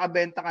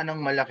magkakabenta ka ng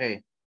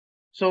malaki.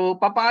 So,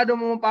 paano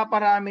mo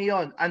mapaparami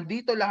yon?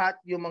 Andito lahat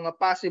yung mga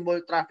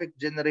possible traffic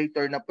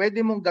generator na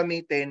pwede mong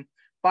gamitin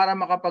para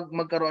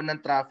magkaroon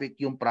ng traffic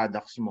yung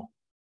products mo.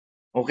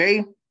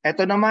 Okay?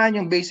 Ito naman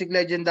yung basic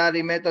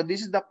legendary method.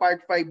 This is the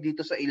part 5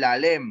 dito sa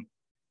ilalim.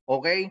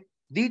 Okay?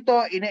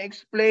 Dito,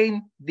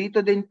 ina-explain,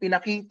 dito din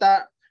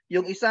pinakita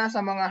yung isa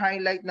sa mga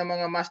highlight na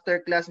mga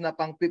masterclass na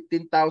pang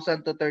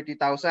 15,000 to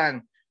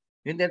 30,000.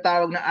 Yung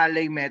tinatawag na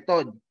alley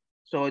method.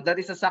 So that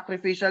is a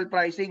sacrificial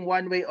pricing,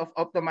 one way of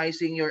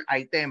optimizing your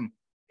item.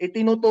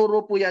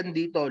 Itinuturo po yan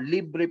dito,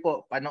 libre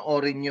po,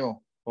 panoorin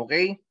nyo.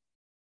 Okay?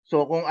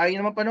 So kung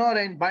ayaw naman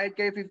panoorin, bayad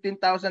kayo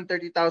 15,000,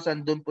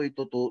 30,000, doon po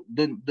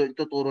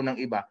ituturo ng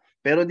iba.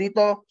 Pero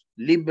dito,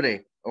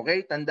 libre.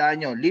 Okay?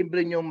 Tandaan nyo,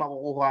 libre nyo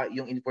makukuha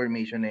yung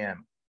information na yan.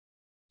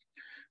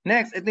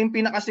 Next, ito yung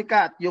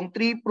pinakasikat, yung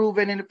 3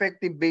 proven and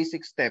effective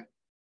basic step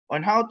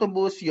on how to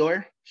boost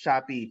your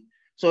Shopee.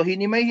 So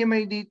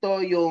hinimay-himay dito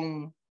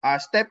yung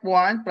step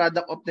 1,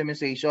 product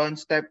optimization,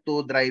 step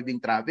 2, driving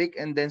traffic,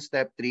 and then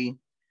step 3,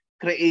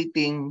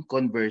 creating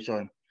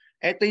conversion.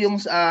 Ito yung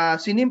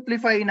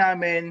sinimplify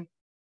namin,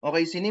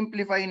 okay,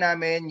 sinimplify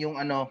namin yung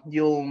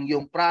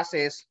yung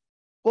process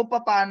kung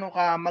paano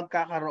ka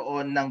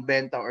magkakaroon ng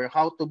benta or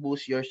how to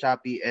boost your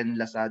Shopee and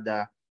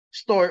Lazada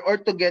store or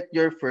to get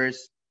your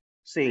first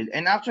sale.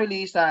 And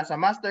actually sa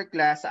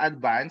masterclass sa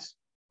advance,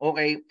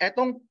 okay,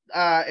 etong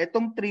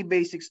 3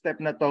 basic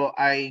step na to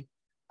ay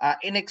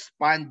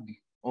in-expand,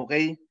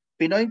 okay?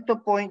 Point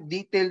to point,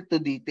 detail to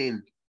detail.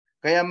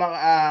 Kaya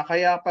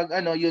pag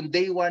yung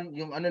day 1,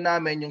 yung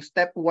namin, yung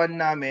step 1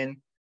 namin,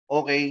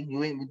 okay,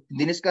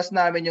 diniscuss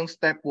namin yung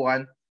step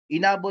 1,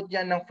 inabot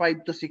yan ng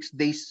 5 to 6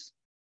 days.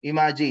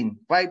 Imagine,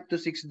 5 to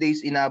 6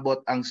 days inabot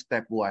ang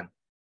step 1.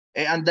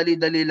 Eh ang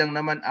dali-dali lang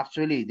naman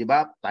actually, 'di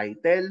ba?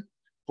 Title,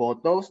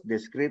 photos,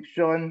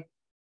 description,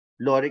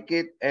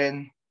 lorikit,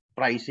 and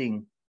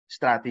pricing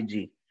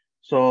strategy.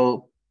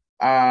 So,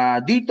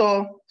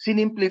 dito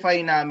sinimplify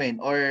namin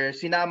or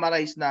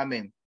sinamarize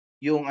namin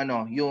yung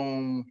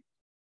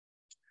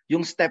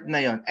yung step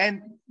na yon,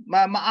 and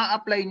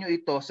maa-apply nyo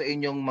ito sa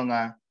inyong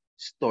mga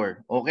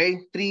store.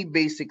 Okay? 3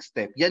 basic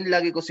step. Yan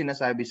lagi ko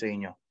sinasabi sa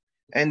inyo.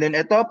 And then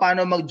ito,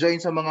 paano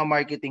mag-join sa mga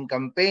marketing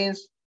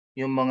campaigns,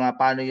 yung mga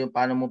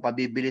paano mo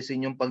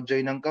pabibilisin yung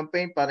pag-join ng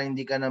campaign para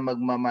hindi ka na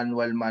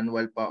magma-manual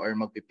pa or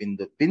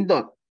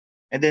magpipindot-pindot.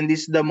 And then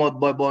this is the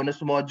bonus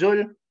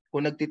module.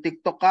 Kung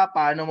nagti-TikTok ka,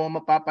 paano mo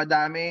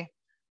mapapadami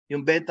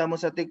yung benta mo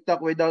sa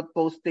TikTok without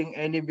posting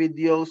any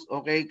videos,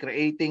 okay?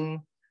 Creating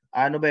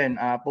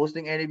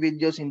posting any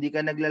videos, hindi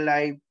ka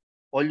nagla-live.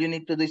 All you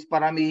need to do is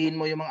paramihin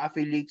mo yung mga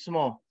affiliates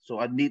mo. So,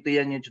 dito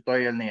yan yung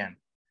tutorial na yan.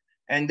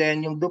 And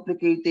then, yung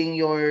duplicating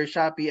your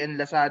Shopee and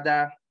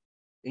Lazada,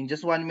 in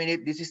just 1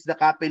 minute, this is the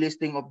copy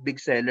listing of big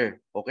seller.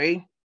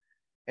 Okay?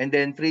 And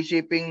then, free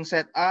shipping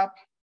setup.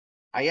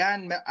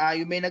 Ayan,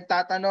 yung may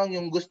nagtatanong,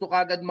 yung gusto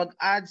kagad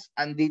mag-ads,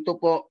 andito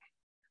po.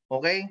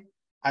 Okay?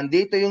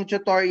 andito yung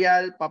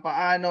tutorial,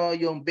 papaano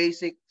yung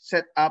basic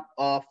setup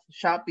of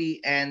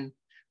Shopee and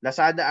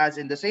Lazada ads.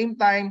 In the same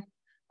time,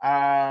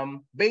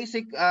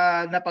 basic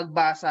na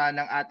pagbasa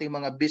ng ating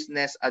mga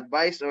business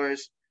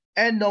advisors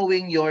and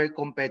knowing your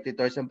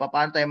competitors and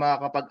paano tayo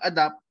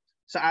makakapag-adapt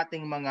sa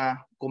ating mga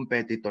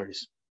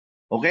competitors.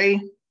 Okay?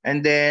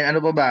 And then,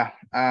 ano pa ba?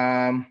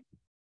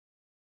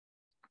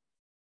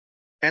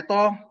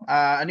 Eto,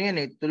 ano yan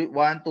eh, 1, 2,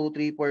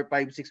 3, 4,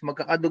 5, 6.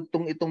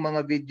 Magkakadugtong itong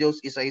mga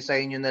videos,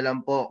 isa-isahin nyo na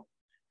lang po.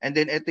 And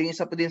then, ito yung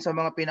isa pa din sa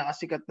mga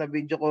pinakasikat na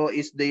video ko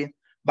is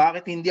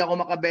bakit hindi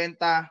ako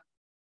makabenta.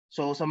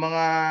 So, sa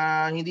mga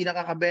hindi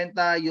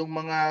nakakabenta, yung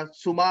mga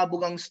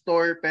sumabog ang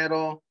store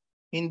pero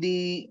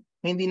hindi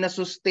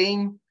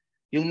na-sustain,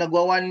 yung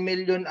nagwa 1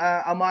 million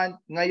a month,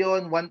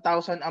 ngayon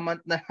 1,000 a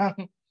month na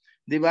lang.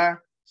 Di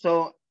ba?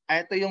 So,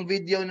 ito yung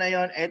video na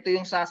yon, ito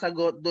yung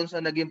sasagot doon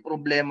sa naging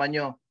problema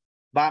nyo.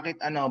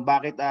 Bakit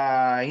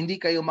hindi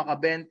kayo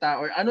makabenta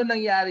or ano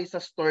nangyari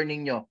sa store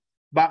ninyo?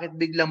 Bakit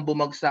biglang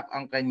bumagsak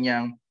ang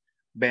kanyang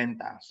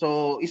benta?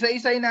 So,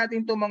 isa-isay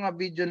natin 'tong mga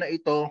video na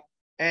ito.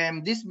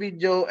 And this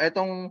video,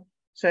 etong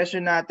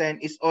session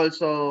natin is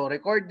also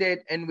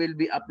recorded and will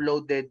be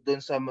uploaded doon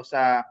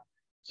sa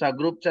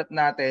group chat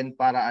natin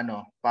para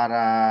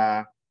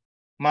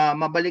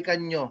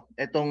mabalikan nyo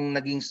itong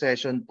naging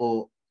session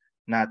po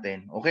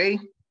natin.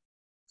 Okay?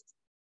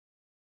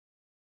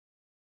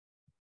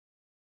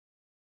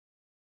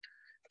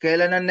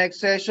 Kailan ang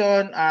next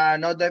session?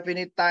 No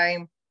definite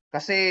time.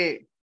 Kasi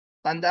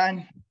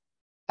tandaan,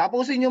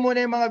 tapusin niyo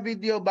muna yung mga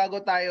video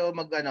bago tayo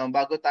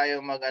mag-provide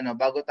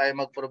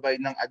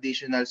ng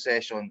additional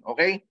session.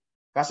 Okay?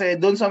 Kasi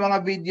doon sa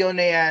mga video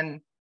na yan,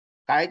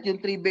 kahit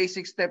yung 3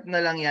 basic step na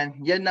lang yan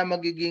na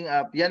magiging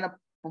yan na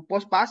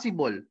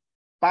possible.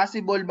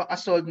 Possible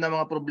makasolve na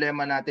mga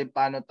problema natin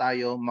paano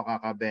tayo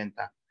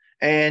makakabenta.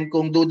 And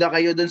kung duda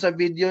kayo doon sa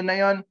video na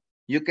yon,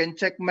 you can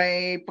check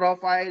my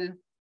profile.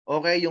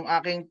 Okay, yung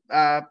aking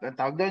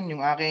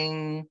yung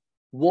aking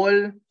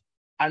wall,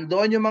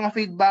 andon yung mga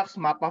feedbacks,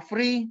 mapa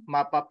free,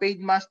 mapa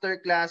paid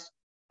masterclass,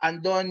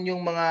 andon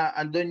yung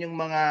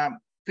mga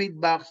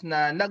feedbacks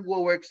na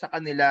nagwo-work sa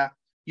kanila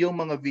yung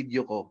mga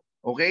video ko.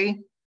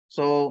 Okay?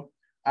 So,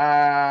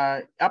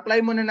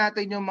 apply muna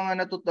natin yung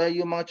mga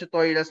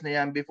tutorials na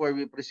yan before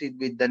we proceed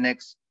with the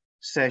next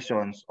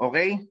sessions.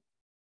 Okay?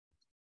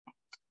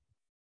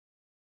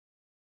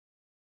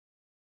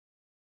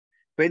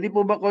 Pwede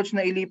po ba, coach,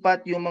 na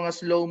ilipat yung mga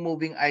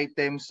slow-moving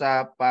items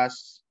sa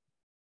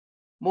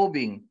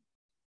fast-moving?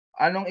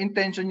 Anong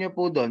intention nyo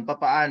po doon?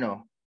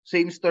 Papaano?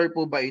 Same store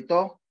po ba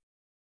ito?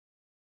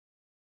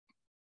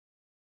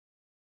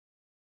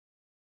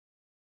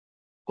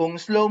 Kung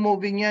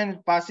slow-moving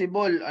yan,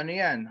 possible, ano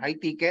yan? High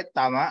ticket,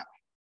 tama?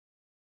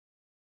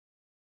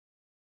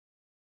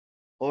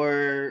 Or,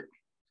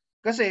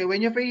 kasi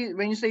when you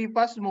say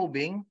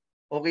fast-moving,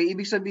 okay,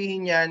 ibig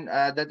sabihin yan,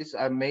 that is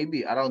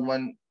maybe around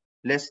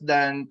less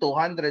than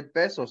 200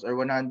 pesos or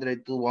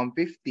 100 to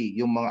 150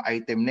 yung mga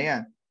item na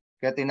yan.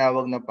 Kaya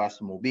tinawag na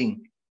fast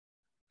moving.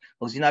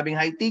 Kung sinabing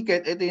high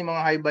ticket, ito yung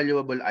mga high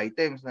valuable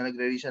items na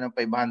nagre-reach siya ng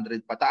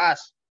 500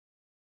 pataas.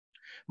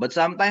 But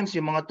sometimes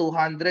yung mga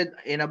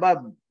 200 and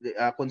above,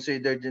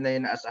 considered na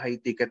yun as a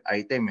high ticket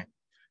item.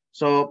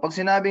 So pag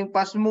sinabing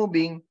fast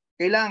moving,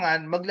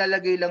 kailangan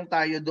maglalagay lang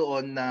tayo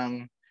doon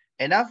ng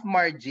enough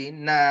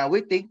margin na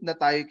we think na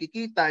tayo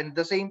kikita, and at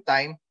the same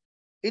time,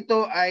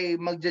 ito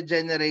ay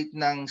magge-generate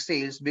ng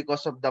sales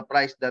because of the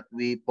price that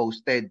we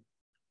posted.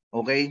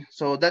 Okay?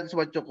 So that's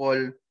what you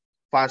call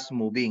fast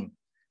moving.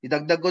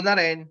 Idagdag ko na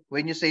rin,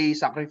 when you say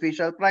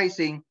sacrificial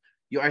pricing,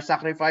 you are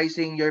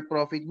sacrificing your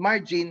profit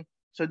margin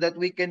so that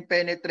we can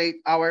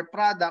penetrate our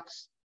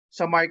products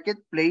sa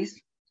marketplace,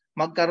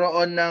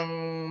 magkaroon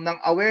ng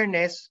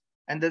awareness,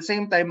 and at the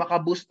same time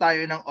makaboost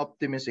tayo ng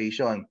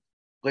optimization.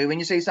 Okay,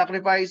 when you say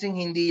sacrificing,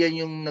 hindi yan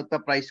yung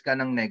nagpa-price ka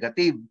ng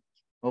negative.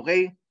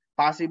 Okay?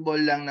 Possible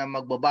lang na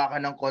magbaba ka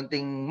ng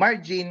konting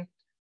margin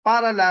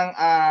para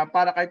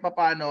kahit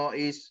papaano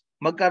is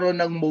magkaroon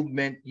ng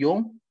movement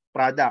yung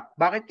product.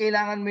 Bakit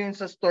kailangan mo yun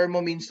sa store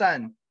mo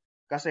minsan?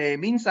 Kasi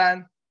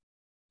minsan,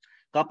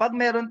 kapag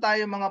meron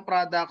tayo mga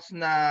products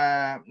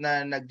na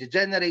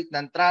nag-generate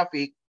ng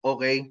traffic,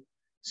 okay,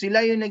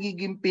 sila yung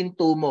nagiging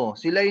pinto mo,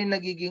 sila yung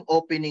nagiging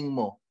opening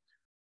mo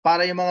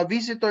para yung mga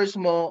visitors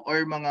mo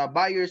or mga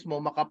buyers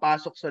mo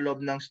makapasok sa loob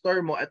ng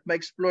store mo at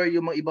ma-explore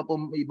yung mga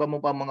iba mo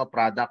pa mga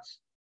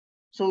products.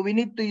 So we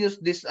need to use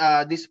this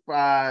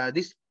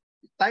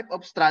type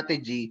of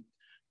strategy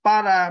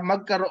para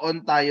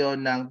magkaroon tayo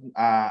ng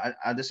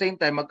at the same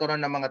time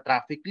magkaroon ng mga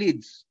traffic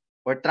leads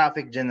or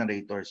traffic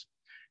generators,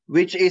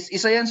 which is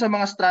isa yan sa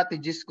mga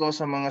strategies ko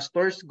sa mga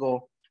stores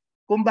ko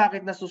kung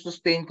bakit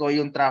nasusustain ko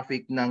yung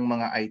traffic ng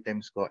mga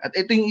items ko. At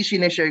ito yung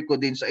i-share ko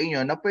din sa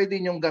inyo na pwede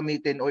nyong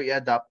gamitin o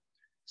i-adapt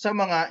sa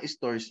mga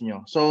stores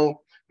nyo. So,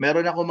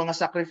 meron ako mga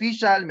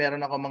sacrificial,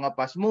 meron ako mga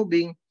fast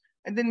moving,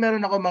 and then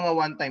meron ako mga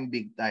one-time,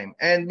 big time.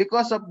 And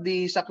because of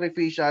the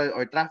sacrificial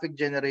or traffic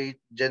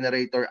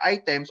generator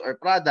items or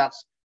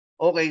products,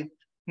 okay,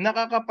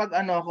 nakakapag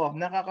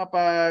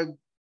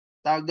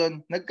tawag doon,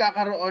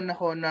 nagkakaroon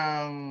ako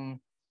ng,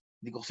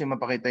 hindi ko kasi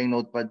mapakita yung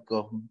notepad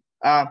ko.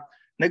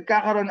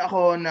 Nagkakaroon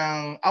ako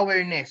ng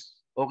awareness,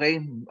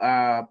 okay?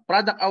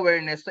 Product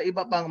awareness sa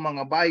iba pang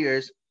mga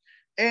buyers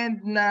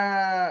and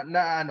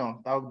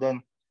tawag doon,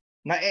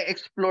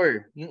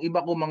 na-explore yung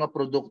iba kong mga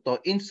produkto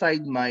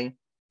inside my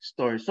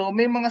store. So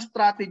may mga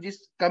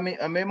strategies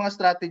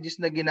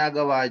na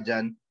ginagawa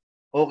diyan.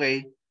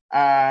 Okay?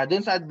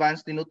 Doon sa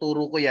advanced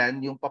tinuturo ko 'yan,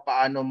 yung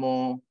papaano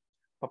mo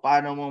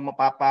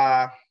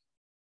mapapabenta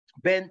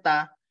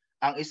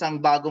ang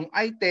isang bagong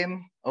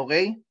item,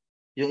 okay?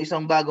 Yung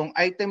isang bagong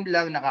item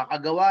lang,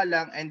 nakakagawa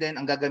lang, and then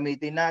ang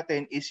gagamitin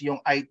natin is yung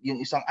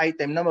isang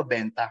item na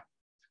mabenta.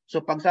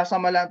 So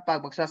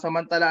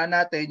pagsasamantalaan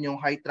natin yung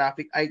high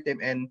traffic item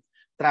and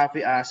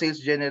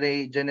sales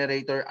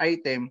generator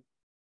item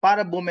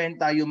para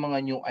bumenta yung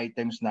mga new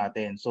items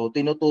natin. So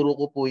tinuturo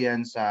ko po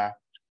 'yan sa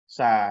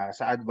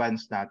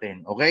advance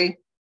natin, okay?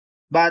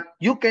 But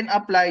you can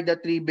apply the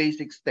 3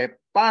 basic step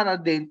para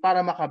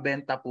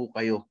makabenta po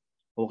kayo.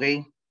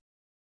 Okay?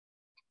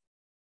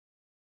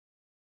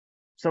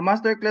 Sa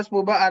masterclass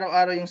po ba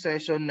araw-araw yung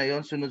session na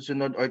yon,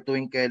 sunod-sunod, or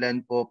tuwing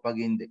kailan po pag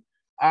hindi?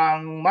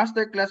 Ang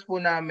masterclass po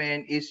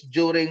namin is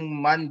during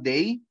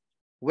Monday,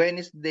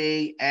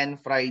 Wednesday, and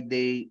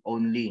Friday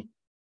only.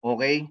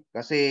 Okay?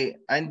 Kasi,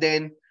 and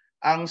then,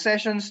 ang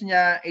sessions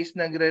niya is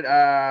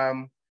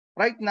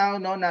right now,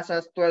 no,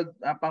 nasa 12,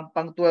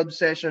 pang 12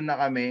 session na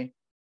kami.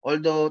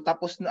 Although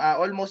tapos na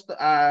almost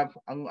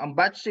ang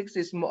batch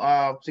 6 is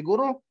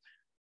siguro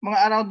mga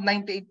around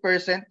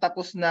 98%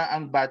 tapos na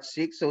ang batch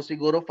 6. So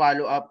siguro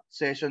follow-up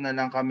session na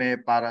lang kami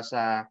para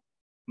sa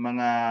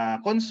mga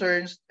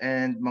concerns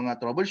and mga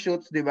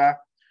troubleshoots, di ba?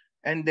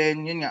 And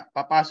then yun nga,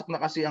 papasok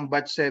na kasi ang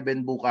batch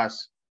 7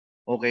 bukas.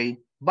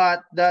 Okay?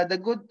 But the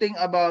good thing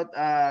about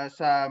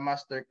sa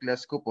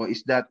masterclass ko po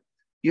is that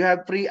you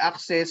have free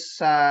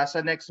access sa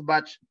next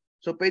batch.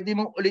 So pwede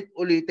mong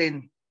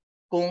ulit-ulitin.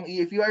 Kung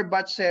if you are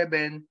batch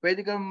 7,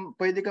 pwede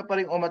ka pa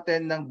rin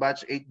umattend ng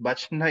batch 8,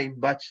 batch 9,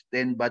 batch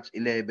 10, batch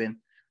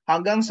 11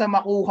 hanggang sa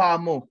makuha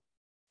mo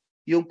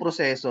yung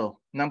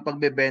proseso ng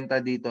pagbebenta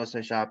dito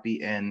sa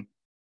Shopee and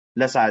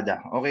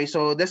Lazada. Okay,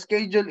 so the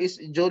schedule is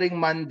during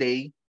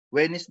Monday,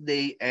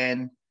 Wednesday,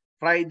 and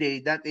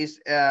Friday. That is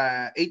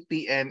 8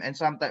 p.m. and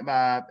sometimes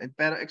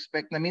pero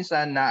expect na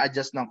minsan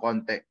na-adjust ng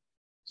konti.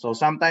 So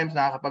sometimes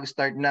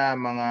nakakapag-start na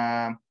mga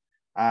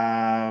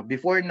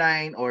before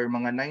 9 or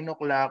mga 9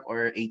 o'clock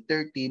or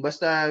 8:30,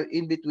 basta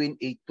in between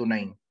 8 to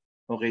 9.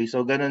 Okay,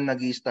 so ganun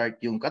nag-i-start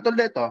yung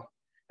katulad ito,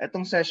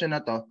 etong session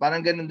na to,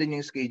 parang ganun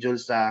din yung schedule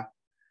sa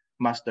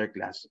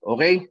masterclass.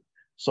 Okay?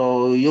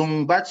 So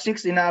yung batch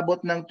 6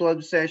 inaabot ng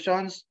 12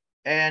 sessions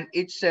and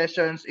each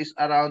sessions is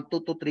around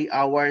 2 to 3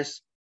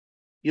 hours.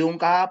 Yung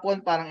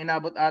kahapon parang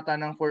inabot ata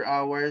ng 4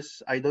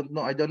 hours. I don't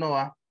know.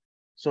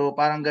 So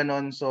parang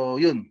ganun.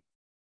 So yun.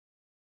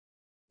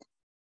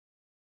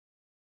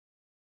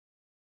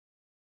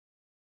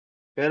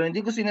 Pero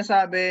hindi ko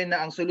sinasabi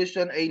na ang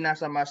solusyon ay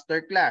nasa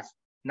masterclass.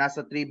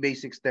 Nasa 3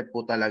 basic step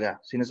po talaga.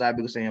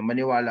 Sinasabi ko sa inyo,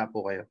 maniwala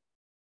po kayo.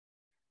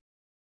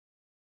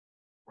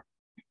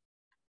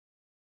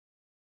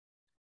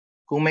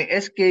 Kung may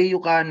SKU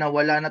ka na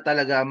wala na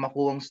talaga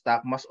makuhang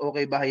stock, mas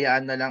okay ba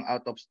hayaan na lang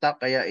out of stock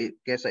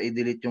kaysa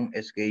i-delete yung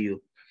SKU?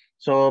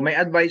 So may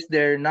advice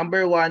there.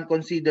 Number 1,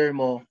 consider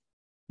mo,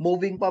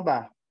 moving pa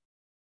ba?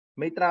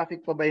 May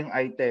traffic pa ba yung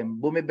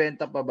item?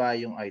 Bumibenta pa ba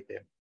yung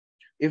item?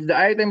 If the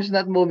item is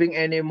not moving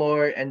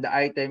anymore and the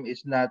item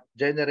is not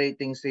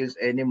generating sales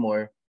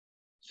anymore,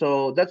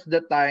 so that's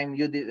the time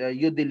you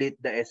delete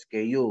the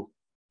SKU.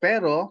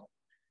 Pero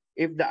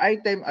if the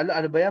item,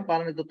 ano ba yan?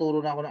 Parang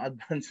nagtuturo na ako ng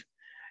advance.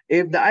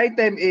 If the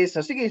item is,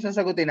 sige,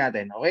 sasagutin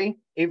natin, okay?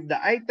 If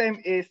the item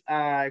is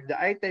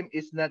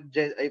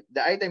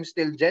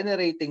still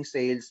generating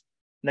sales,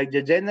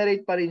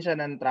 nagge-generate pa rin siya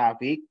ng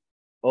traffic,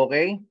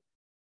 okay?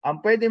 Ang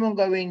pwede mong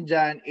gawin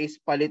dyan is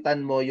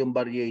palitan mo yung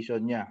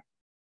variation niya.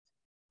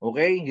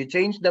 Okay? You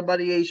change the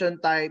variation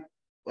type,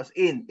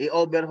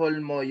 i-overhaul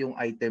mo yung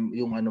item,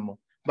 yung ano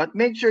mo. But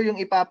make sure yung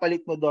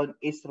ipapalit mo doon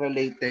is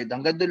related.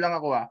 Hanggang doon lang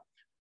ako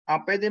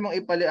Ang pwede mong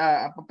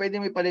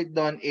ipalit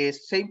doon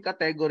is same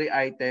category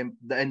item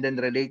and then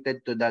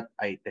related to that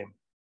item.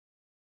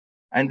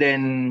 And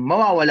then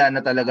mawawala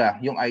na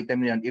talaga yung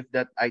item niyan if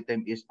that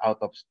item is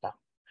out of stock.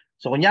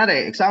 So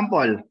kunyari,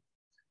 example,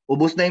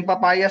 ubos na yung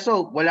papaya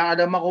soap, wala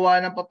ka na makuha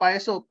ng papaya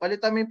soap,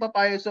 palitan mo yung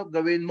papaya soap,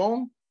 gawin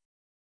mong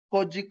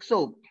Kojic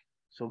soap.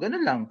 So,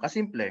 ganun lang,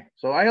 kasimple.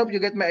 So, I hope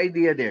you get my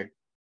idea there.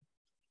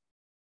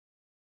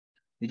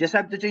 You just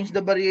have to change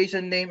the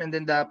variation name and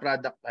then the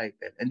product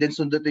item. And then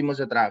sundutin mo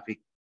sa traffic.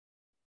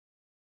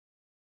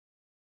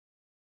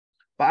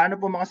 Paano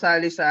po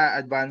makasali sa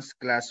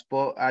advanced class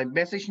po?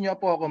 Message nyo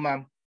po ako,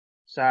 ma'am,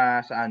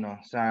 sa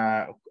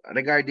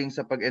regarding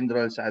sa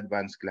pag-enroll sa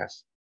advanced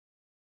class.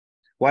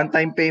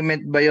 One-time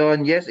payment ba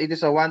yon? Yes, it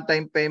is a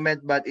one-time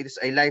payment but it is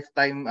a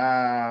lifetime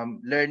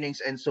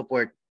learnings and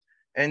support.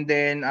 And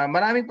then,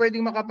 maraming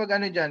pwedeng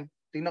makapag-ano dyan.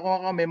 Tingnan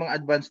ko may mga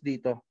advance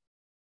dito.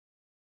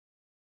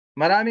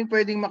 maraming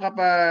pwedeng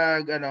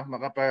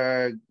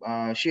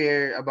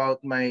share about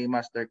my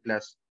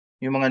masterclass,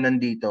 yung mga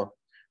nandito.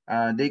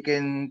 They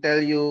can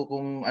tell you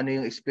kung ano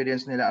yung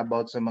experience nila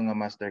about sa mga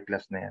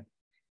masterclass na yan.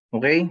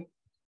 Okay?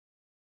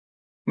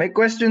 May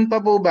question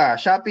pa po ba?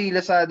 Shopee,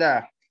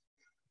 Lazada,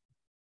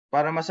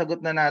 para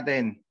masagot na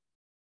natin.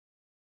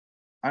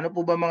 Ano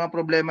po ba mga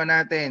problema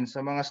natin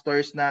sa mga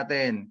stores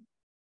natin?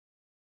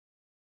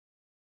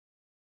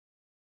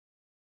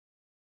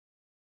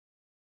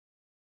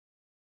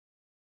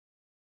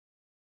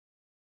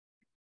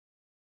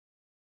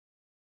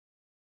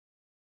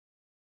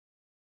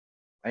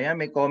 Ayan,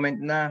 may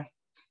comment na.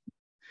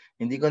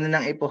 Hindi ko na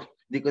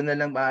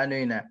lang paano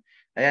yun na.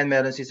 Ayan,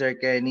 meron si Sir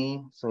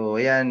Kenny. So,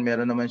 ayan,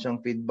 meron naman siyang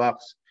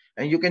feedbacks.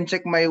 And you can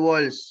check my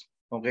walls.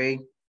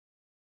 Okay?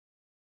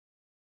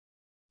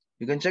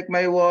 You can check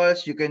my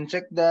walls. You can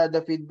check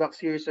the feedbacks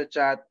here sa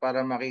chat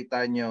para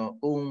makita nyo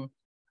kung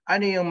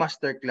ano yung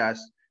masterclass.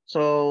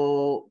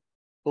 So,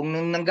 kung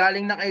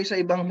nanggaling na kayo sa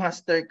ibang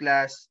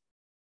masterclass,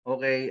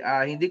 okay,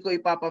 hindi ko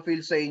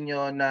ipapa-feel sa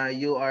inyo na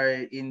you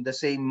are in the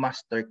same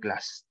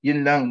masterclass.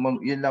 Yun lang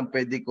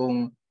pwede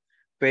kong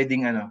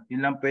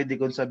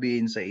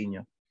sabihin sa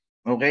inyo.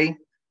 Okay?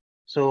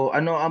 So,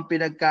 ano ang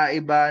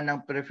pinagkaiba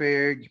ng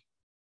preferred?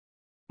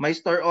 May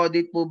store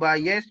audit po ba?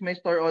 Yes, may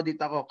store audit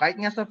ako. Kahit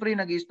nga sa free,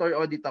 nag-store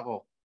audit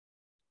ako.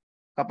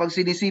 Kapag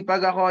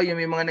sinisipag ako, yung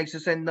may mga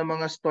nagsisend ng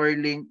mga store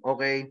link,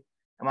 okay?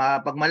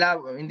 Pag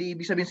hindi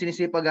ibig sabihin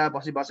sinisipag ako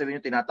kasi baka sabihin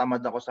nyo,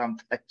 tinatamad ako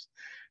sometimes.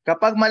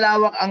 Kapag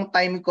malawak ang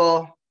time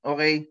ko,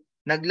 okay,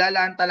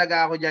 naglalaan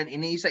talaga ako dyan,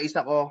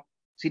 iniisa-isa ko,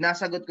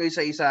 sinasagot ko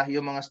isa-isa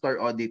yung mga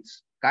store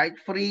audits. Kahit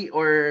free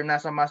or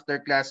nasa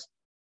masterclass,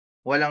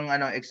 walang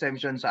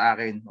exemption sa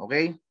akin,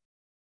 okay?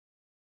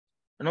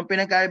 Anong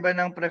pinagkaiba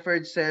ng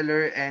preferred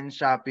seller and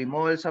Shopee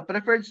Mall? Sa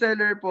preferred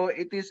seller po,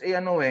 it is a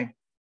ano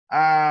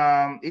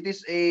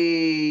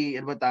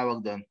ba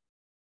tawag doon?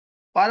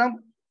 Parang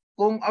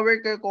kung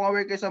aware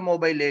kayo sa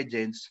Mobile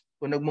Legends,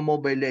 kung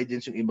nagmo-Mobile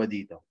Legends yung iba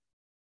dito.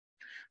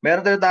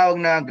 Meron tinatawag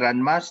na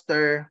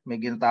Grandmaster, may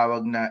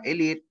tinatawag na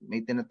Elite, may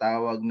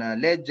tinatawag na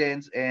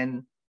Legends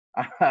and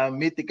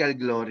Mythical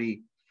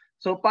Glory.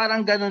 So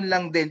parang ganun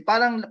lang din.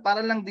 Parang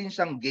lang din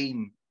siyang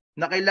game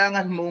na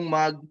kailangan mong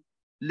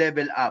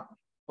mag-level up.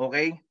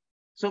 Okay?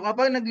 So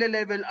kapag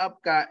nagle-level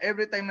up ka,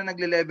 every time na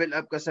nagle-level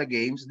up ka sa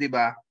games, 'di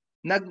ba?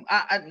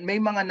 May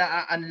mga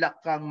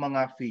na-unlock kang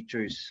mga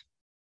features.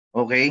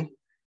 Okay?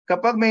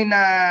 Kapag may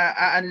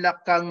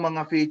na-unlock kang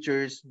mga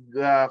features,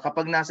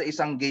 kapag nasa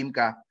isang game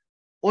ka,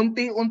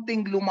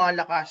 unti-unting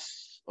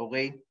lumalakas.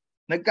 Okay?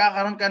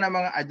 Nagkakaroon ka ng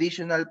mga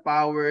additional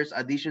powers,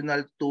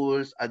 additional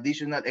tools,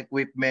 additional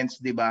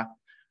equipments, 'di ba?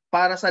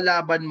 Para sa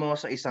laban mo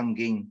sa isang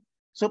game.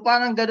 So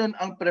parang ganun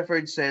ang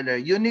preferred seller.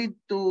 You need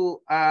to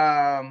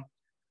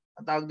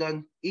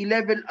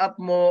i-level up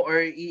mo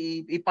or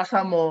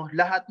ipasa mo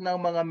lahat ng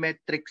mga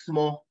metrics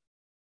mo.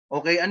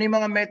 Okay, ano yung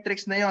mga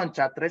metrics na yon?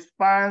 Chat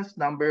response,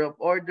 number of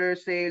order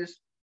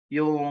sales,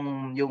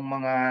 yung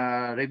mga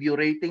review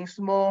ratings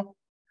mo,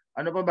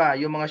 ano pa ba?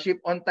 Yung mga ship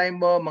on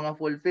time mo, mga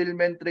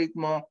fulfillment rate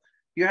mo,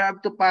 you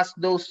have to pass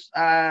those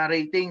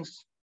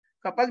ratings.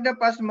 Kapag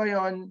na-pass mo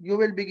yon, you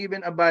will be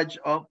given a badge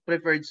of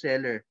preferred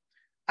seller.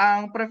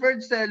 Ang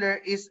preferred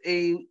seller is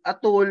a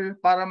tool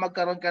para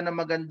magkaroon ka ng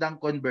magandang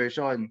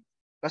conversion.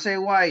 Kasi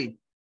why?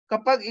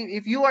 Kapag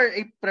if you are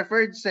a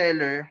preferred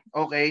seller,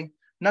 okay,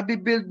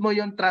 nabibuild mo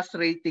yung trust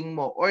rating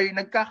mo or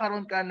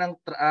nagkakaroon ka ng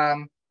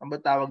ano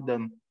tawag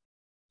doon?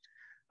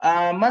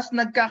 Mas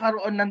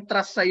nagkakaroon ng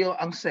trust sa iyo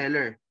ang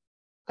seller.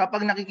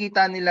 Kapag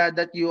nakikita nila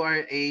that you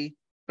are a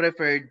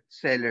preferred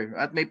seller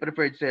at may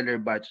preferred seller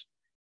badge.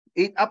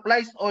 It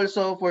applies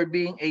also for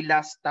being a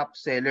last stop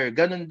seller.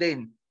 Ganun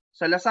din.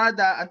 Sa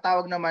Lazada, ang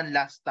tawag naman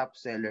last stop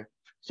seller.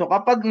 So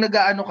kapag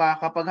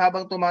kapag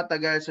habang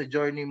tumatagal sa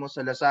journey mo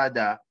sa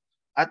Lazada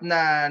at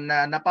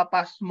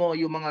napapas mo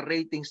yung mga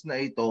ratings na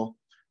ito,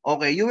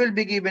 okay, you will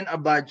be given a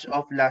badge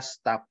of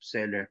last stop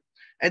seller.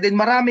 And then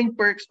maraming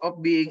perks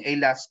of being a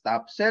last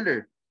stop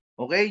seller.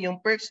 Okay, yung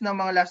perks ng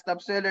mga last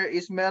stop seller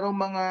is meron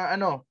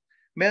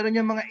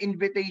yung mga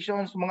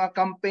invitations, mga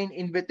campaign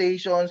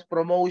invitations,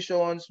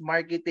 promotions,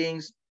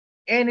 marketings,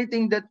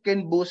 anything that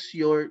can boost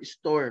your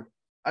store.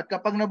 At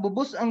kapag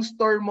nabuboost ang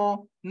store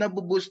mo,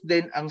 nabuboost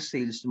din ang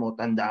sales mo.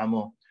 Tandaan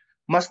mo.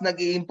 Mas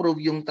nag-i-improve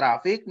yung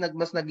traffic,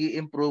 mas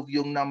nag-i-improve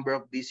yung number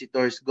of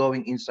visitors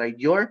going inside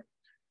your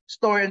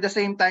store. At the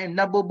same time,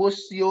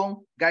 nabuboost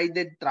yung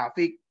guided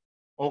traffic.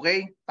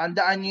 Okay?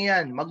 Tandaan niyo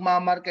yan.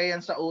 Magmamarka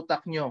yan sa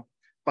utak nyo.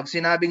 Pag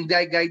sinabing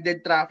guided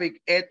traffic,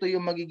 ito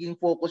yung magiging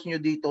focus nyo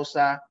dito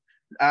sa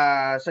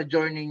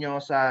journey nyo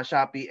sa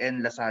Shopee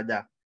and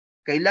Lazada.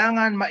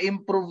 Kailangan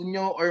ma-improve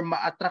nyo or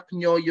ma-attract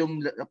nyo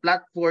yung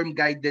platform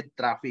guided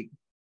traffic.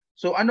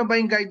 So ano ba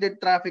yung guided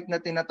traffic na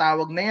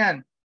tinatawag na yan?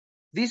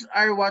 These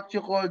are what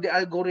you call the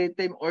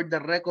algorithm or the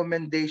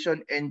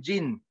recommendation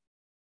engine.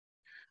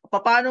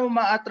 Paano mo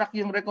ma-attract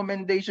yung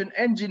recommendation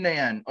engine na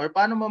yan? Or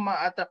paano mo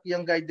ma-attract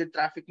yung guided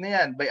traffic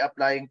na yan? By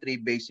applying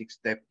 3 basic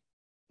steps.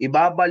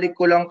 Ibabalik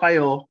ko lang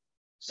kayo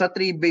sa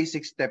 3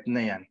 basic step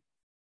na yan.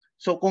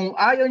 So kung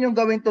ayaw nyo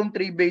gawin tong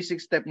 3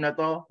 basic step na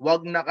to,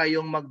 wag na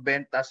kayong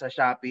magbenta sa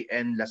Shopee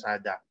and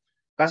Lazada.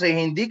 Kasi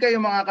hindi kayo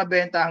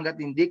makakabenta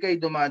hanggat hindi kayo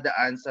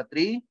dumadaan sa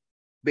 3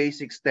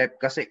 basic step.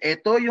 Kasi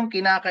ito yung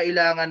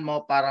kinakailangan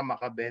mo para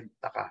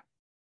makabenta ka.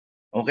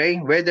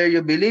 Okay? Whether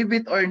you believe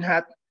it or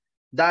not,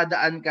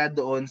 dadaan ka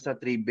doon sa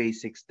 3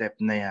 basic step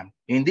na yan.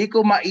 Hindi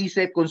ko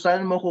maisip kung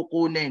saan mo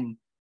kukunin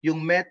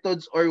yung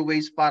methods or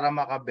ways para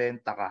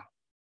makabenta ka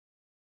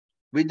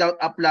without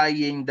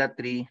applying the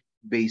 3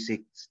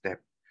 basic step.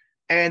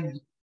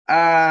 And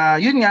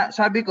yun nga,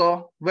 sabi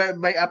ko,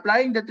 by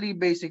applying the 3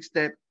 basic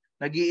step,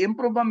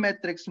 nag-i-improve ang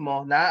metrics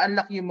mo,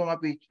 na-unlock yung mga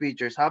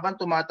features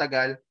habang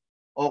tumatagal,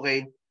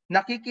 okay,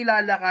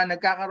 nakikilala ka,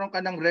 nagkakaroon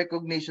ka ng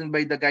recognition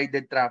by the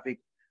guided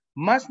traffic,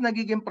 mas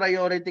nagiging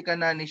priority ka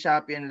na ni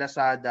Shopee and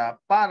Lazada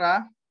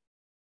para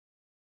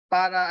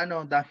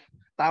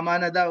tama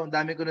na daw,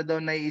 dami ko na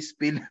daw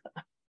nai-spill.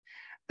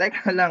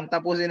 Teka lang,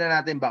 tapusin na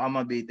natin, baka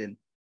mabitin.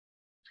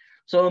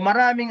 So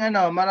maraming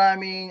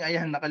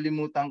ayan,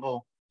 nakalimutan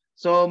ko.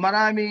 So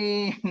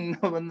maraming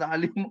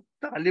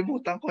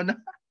nakalimutan ko na.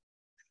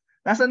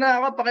 Nasaan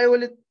na ako?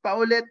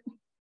 Paulit.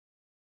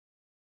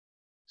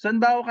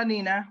 Saan ba ako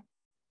kanina?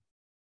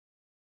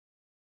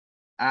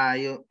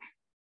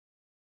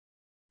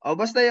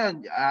 Basta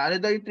yun. Ano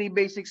daw yung 3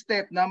 basic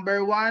step?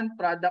 Number 1,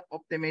 product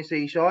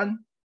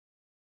optimization.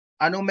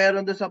 Anong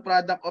meron doon sa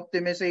product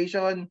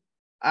optimization?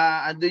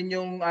 Andun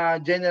yung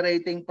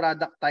generating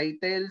product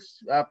titles,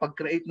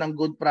 pag-create ng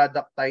good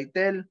product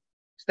title.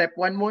 Step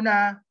 1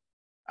 muna,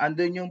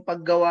 andun yung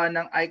paggawa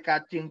ng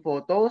eye-catching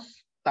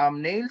photos,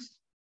 thumbnails,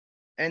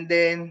 and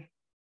then,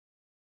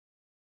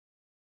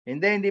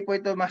 hindi po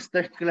ito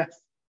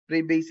masterclass.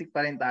 Pre basic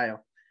pa rin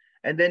tayo.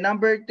 And then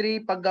number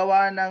 3,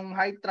 paggawa ng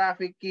high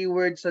traffic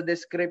keywords sa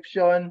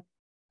description.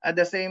 At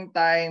the same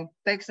time,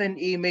 text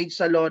and image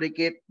sa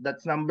lorikit.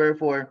 That's number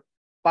 4.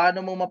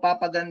 Paano mo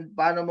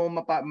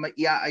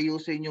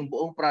iaayusin yung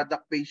buong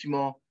product page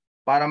mo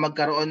para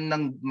magkaroon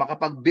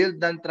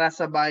makapag-build ng trust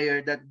sa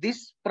buyer that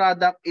this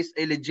product is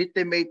a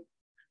legitimate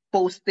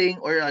posting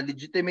or a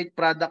legitimate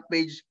product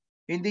page.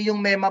 Hindi yung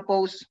mema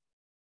post.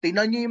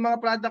 Tingnan nyo yung mga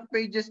product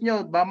pages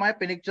nyo. Mamaya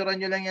pinicturean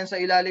nyo lang yan sa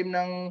ilalim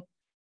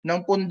ng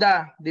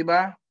punda, di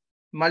ba?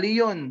 Mali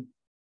yun.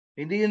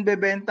 Hindi yun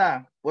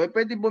bebenta.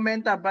 Pwede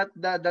bumenta, but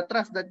the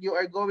trust that you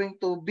are going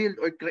to build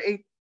or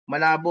create,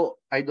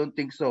 malabo. I don't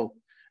think so.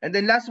 And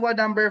then last one,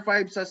 number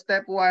 5 sa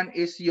step 1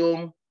 is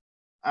yung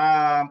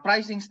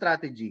pricing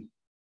strategy.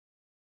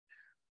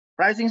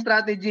 Pricing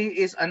strategy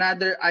is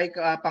another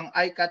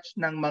pang-eye catch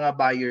ng mga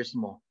buyers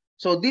mo.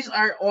 So these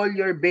are all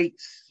your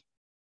baits.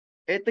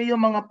 Ito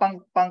yung mga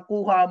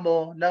pangkuha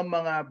mo ng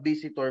mga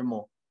visitor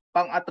mo,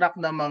 pang-attract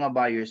ng mga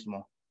buyers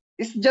mo.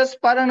 It's just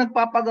parang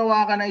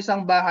nagpapagawa ka ng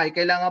isang bahay,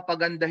 kailangan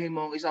pagandahin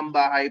mo ang isang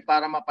bahay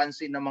para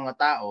mapansin ng mga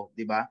tao,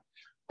 di ba?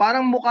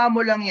 Parang mukha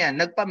mo lang yan.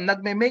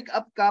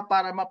 Nagme-makeup ka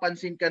para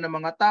mapansin ka ng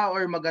mga tao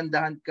or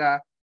magandahan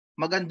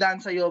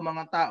sa iyo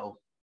mga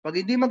tao. Pag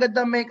hindi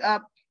magandang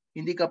makeup,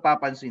 hindi ka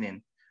papansinin.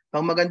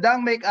 Pag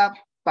magandang makeup,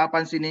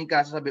 papansinin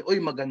ka, sasabi,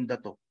 uy, maganda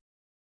to.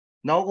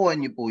 Nakukuha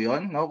niyo po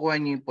yun? Nakukuha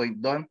niyo yung point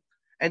doon?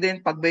 And then,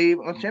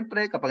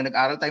 syempre, kapag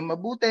nag-aral tayong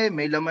mabuti,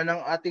 may laman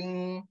ng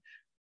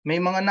may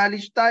mga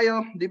knowledge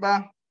tayo, di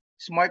ba?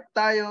 Smart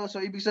tayo,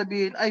 so ibig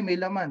sabihin, ay, may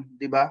laman,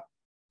 di ba?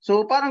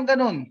 So, parang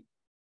ganun.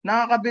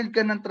 Nakaka-build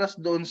ka ng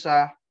trust doon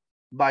sa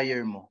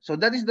buyer mo. So,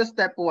 that is the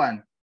step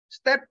 1.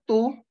 Step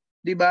 2,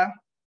 di ba?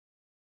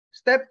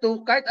 Step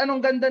 2, kahit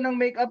anong ganda ng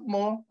makeup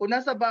mo, kung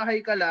nasa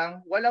bahay ka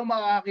lang, walang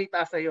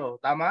makakakita sa'yo.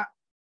 Tama?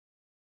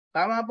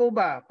 Tama po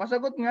ba?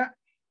 Pasagot nga.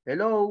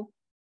 Hello?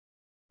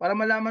 Para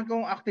malaman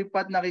kung active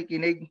pa at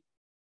nakikinig.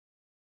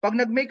 Pag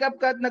nag-makeup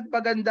ka at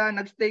nagpaganda,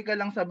 nagstay ka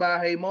lang sa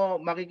bahay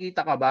mo,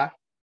 makikita ka ba?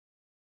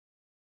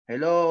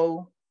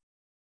 Hello?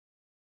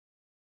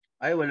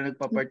 Ay, wala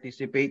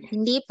nagpa-participate.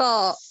 Hindi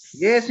po.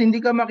 Yes, hindi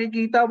ka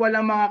makikita,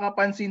 walang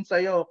makakapansin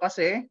sa'yo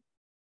kasi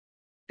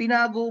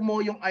tinago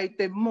mo yung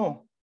item mo.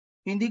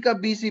 Hindi ka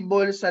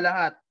visible sa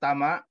lahat,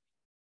 tama?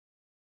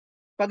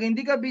 Pag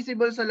hindi ka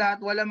visible sa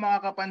lahat, walang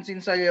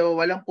makakapansin sa'yo,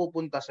 walang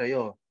pupunta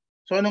sa'yo.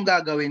 So, anong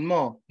gagawin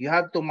mo? You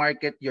have to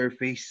market your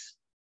face.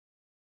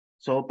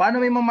 So, paano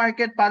may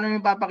ma-market? Paano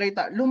may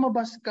papakita?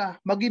 Lumabas ka.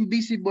 Maging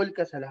visible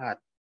ka sa lahat.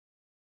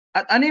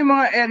 At ano yung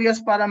mga areas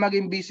para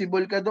maging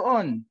visible ka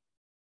doon?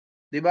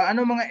 Diba?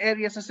 Ano mga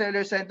areas sa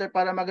seller center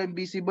para maging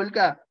visible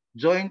ka?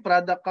 Join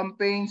product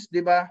campaigns,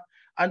 diba?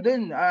 And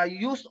then,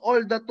 use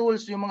all the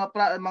tools, yung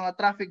mga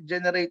traffic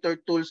generator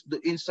tools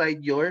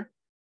inside your,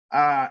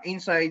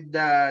 inside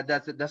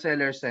the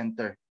seller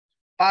center.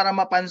 Para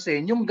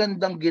mapansin yung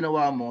gandang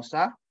ginawa mo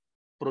sa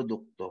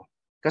produkto.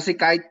 Kasi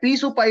kahit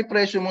piso pa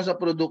i-presyo mo sa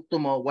produkto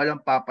mo,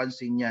 walang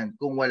papansin yan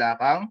kung wala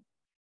kang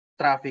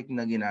traffic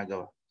na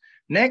ginagawa.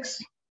 Next,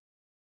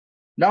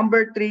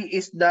 number 3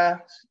 is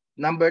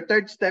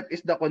third step is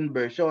the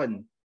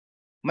conversion.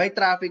 May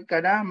traffic ka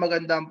na,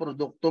 maganda ang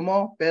produkto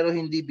mo, pero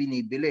hindi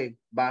binibili.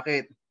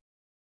 Bakit?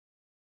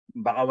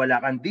 Baka wala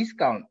kang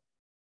discount,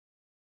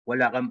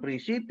 wala kang free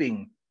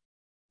shipping,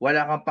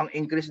 wala kang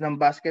pang-increase ng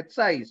basket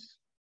size.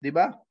 Di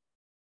ba?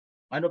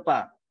 Ano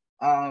pa?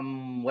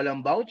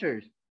 Walang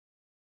vouchers,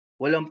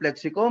 walang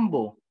flexi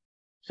combo.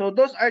 So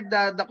those are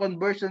the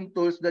conversion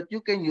tools that you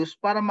can use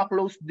para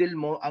ma-close deal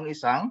mo ang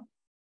isang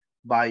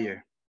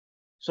buyer.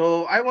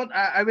 So I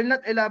will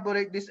not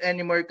elaborate this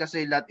anymore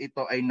kasi lahat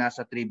ito ay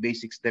nasa 3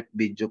 basic step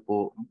video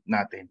po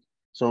natin.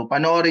 So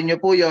panoorin niyo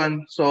po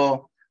 'yon.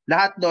 So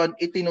lahat doon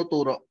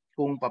itinuturo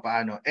kung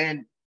paano.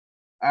 And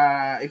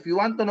if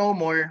you want to know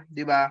more,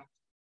 'di ba?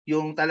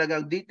 Yung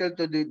talagang detail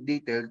to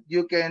detail,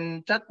 you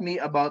can chat me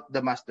about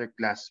the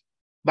masterclass.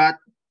 But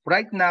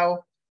right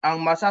now,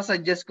 ang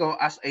masasuggest ko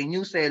as a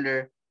new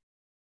seller,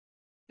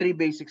 3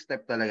 basic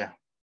step talaga.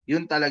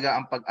 Yun talaga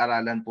ang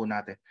pag-aralan po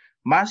natin.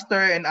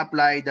 Master and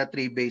apply the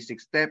 3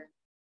 basic step.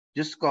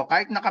 Diyos ko,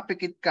 kahit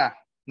nakapikit ka,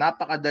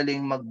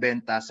 napakadaling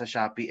magbenta sa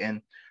Shopee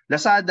and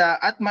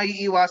Lazada at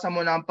maiiwasan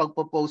mo na ang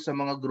pagpo-post sa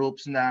mga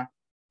groups na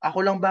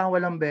ako lang ba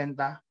walang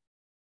benta?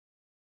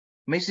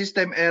 May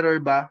system error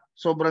ba?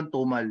 Sobrang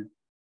tumal.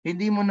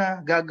 Hindi mo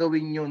na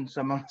gagawin yun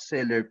sa mga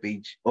seller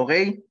page.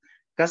 Okay?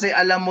 Kasi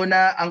alam mo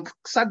na ang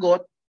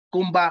sagot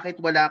kung bakit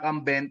wala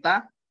kang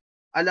benta.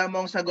 Alam mo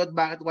ang sagot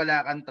bakit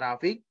wala kang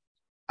traffic.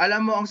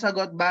 Alam mo ang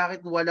sagot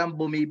bakit walang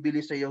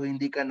bumibili sa iyo,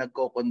 hindi ka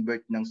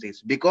nagko-convert ng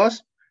sales.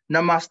 Because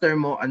na-master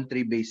mo ang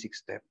 3 basic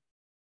step.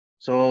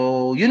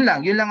 So, yun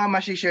lang. Yun lang ang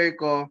ma-share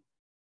ko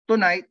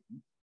tonight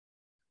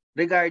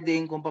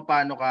regarding kung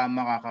paano ka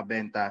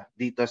makakabenta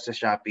dito sa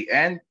Shopee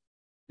and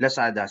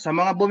Lazada. Sa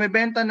mga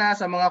bumibenta na,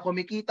 sa mga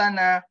kumikita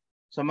na,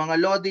 sa mga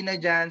lodi na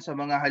dyan, sa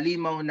mga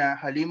halimaw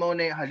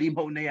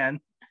na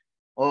yan.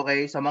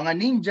 Okay, sa mga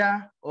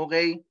ninja,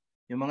 okay,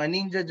 yung mga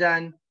ninja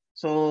dyan.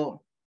 So,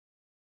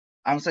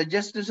 ang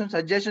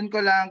suggestion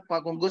ko lang,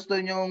 kung gusto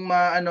nyo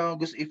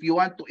if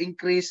you want to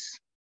increase,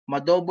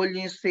 ma-double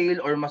yung sale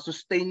or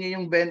ma-sustain nyo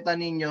yung benta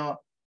ninyo,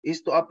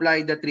 is to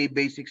apply the 3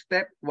 basic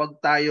step. Huwag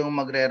tayong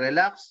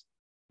magre-relax.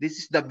 This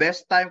is the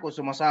best time kung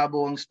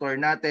sumasabo ang store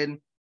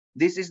natin.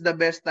 This is the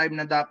best time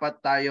na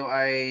dapat tayo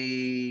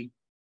ay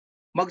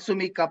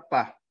magsumikap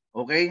pa,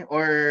 okay?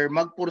 Or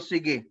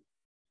magpursige.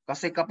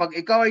 Kasi kapag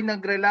ikaw ay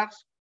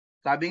nag-relax,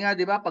 sabi nga,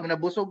 di ba, pag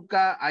nabusog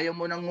ka, ayaw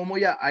mo nang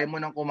ngumuya, ayaw mo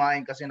nang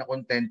kumain kasi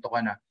nakontento ka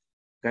na.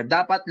 Kaya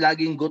dapat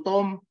laging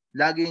gutom,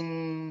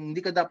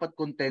 hindi ka dapat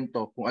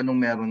kontento kung anong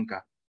meron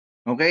ka.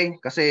 Okay?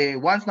 Kasi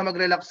once na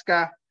mag-relax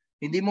ka,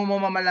 hindi mo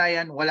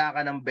mamamalayan, wala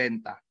ka ng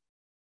benta.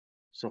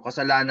 So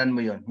kasalanan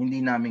mo yon,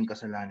 hindi namin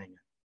kasalanan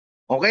yan.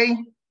 Okay?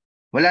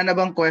 Wala na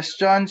bang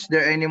questions?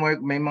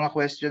 May mga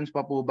questions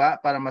pa po ba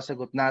para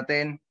masagot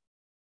natin?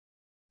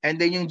 And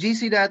then yung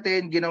GC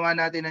natin, ginawa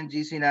natin ang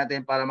GC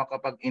natin para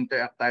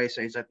makapag-interact tayo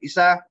sa isa't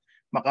isa,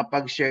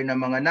 makapag-share ng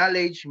mga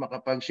knowledge,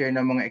 makapag-share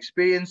ng mga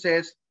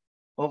experiences.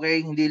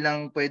 Okay, hindi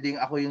lang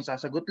pwedeng ako yung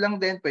sasagot lang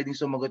din, pwedeng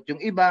sumagot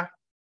yung iba.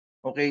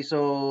 Okay,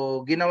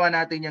 so ginawa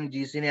natin yung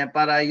GC na yan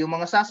para yung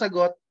mga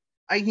sasagot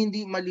ay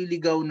hindi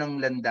maliligaw ng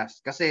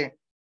landas. Kasi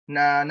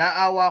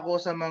naawa ko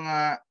sa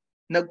mga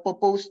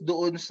nagpo-post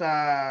doon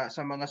sa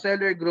mga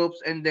seller groups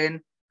and then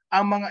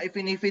ang mga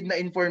ifinifeed na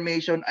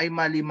information ay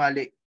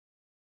mali-mali.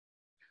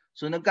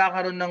 So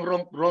nagkakaroon ng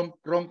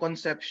wrong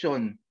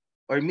conception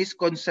or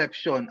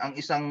misconception ang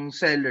isang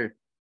seller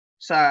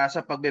sa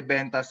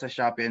pagbebenta sa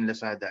Shopee and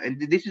Lazada. And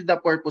this is the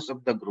purpose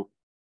of the group.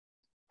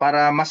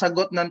 Para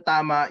masagot ng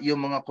tama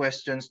yung mga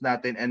questions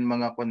natin and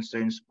mga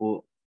concerns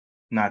po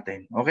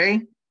natin.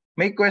 Okay?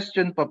 May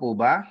question pa po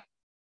ba?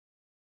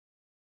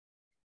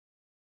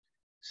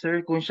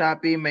 Sir, kung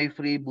Shopee may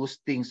free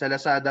boosting, sa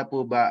Lazada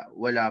po ba?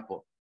 Wala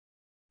po.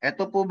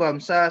 Ito po ba,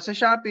 sa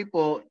Shopee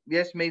po,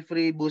 yes, may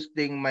free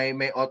boosting,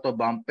 may auto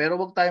bump, pero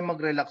wag tayong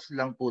mag-relax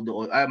lang po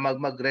doon.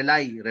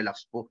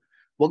 Relax po.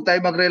 Wag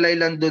tayong mag-rely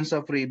lang doon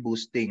sa free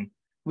boosting.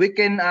 We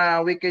can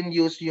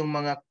use yung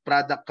mga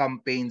product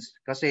campaigns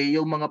kasi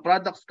yung mga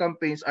product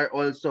campaigns are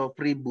also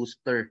free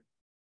booster.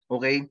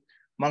 Okay?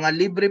 Mga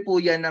libre po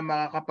yan na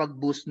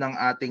makakapag-boost ng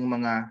ating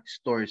mga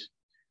stores.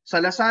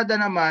 Sa Lazada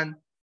naman,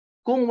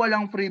 kung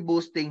walang free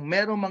boosting,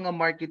 merong mga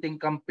marketing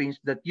campaigns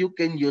that you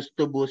can use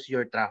to boost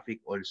your traffic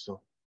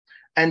also.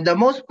 And the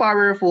most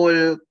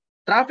powerful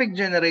traffic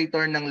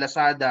generator ng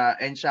Lazada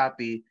and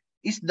Shopee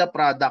is the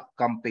product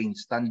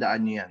campaigns.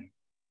 Tandaan niyo yan.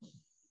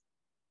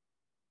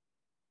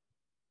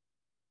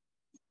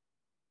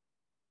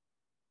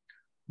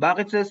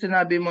 Bakit sa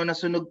sinabi mo na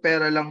sunog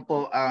pera lang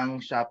po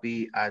ang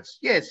Shopee ads?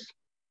 Yes,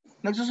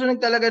 nagsusunog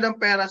talaga ng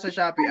pera sa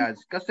Shopee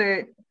ads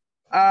kasi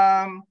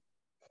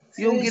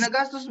yung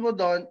ginagastos mo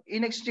doon,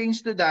 in exchange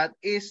to that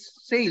is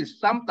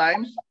sales.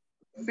 Sometimes,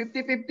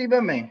 50-50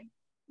 ba may?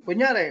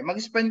 Kunyari,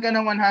 mag-spend ka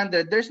ng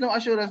 100, there's no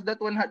assurance that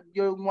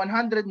yung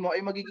 100 mo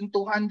ay magiging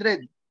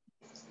 200.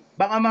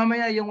 Baka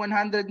mamaya yung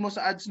 100 mo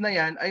sa ads na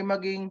yan ay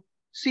maging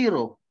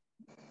 0.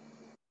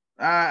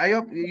 I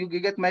hope you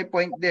get my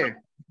point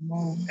there.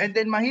 And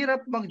then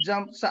mahirap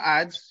mag-jump sa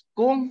ads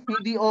kung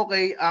hindi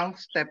okay ang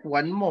step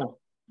 1 mo.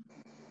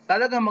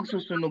 Talaga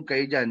magsusunog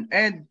kayo dyan.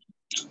 And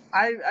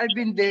I've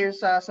been there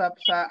sa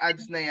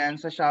ads na yan,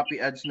 sa Shopee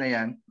ads na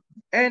yan.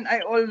 And I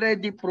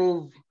already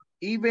proved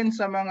even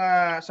sa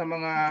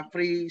mga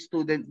free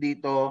student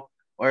dito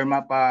or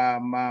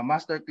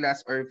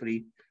masterclass or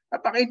free,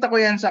 Napakita ko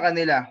yan sa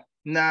kanila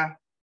na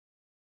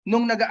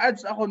nung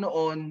nag-ads ako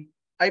noon,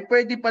 ay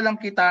pwede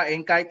palang kitain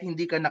kahit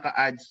hindi ka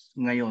naka-ads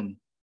ngayon.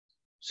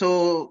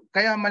 So,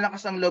 kaya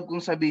malakas ang loob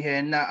kong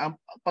sabihin na ang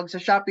pag sa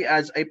Shopee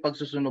ads ay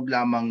pagsusunog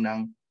lamang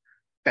ng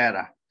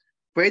pera.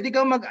 Pwede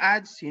kang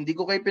mag-ads, hindi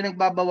ko kayo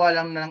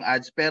pinagbabawalan ng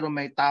ads, pero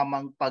may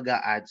tamang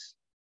pag-ads.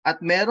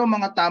 At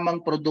merong mga tamang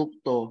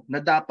produkto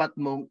na dapat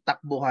mong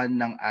takbuhan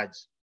ng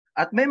ads.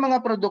 At may mga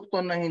produkto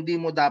na hindi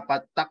mo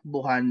dapat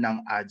takbuhan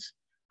ng ads.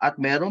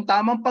 At merong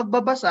tamang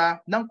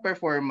pagbabasa ng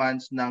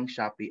performance ng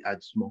Shopee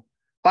ads mo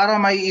para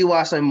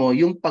maiiwasan mo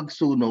yung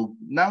pagsunog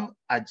ng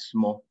ads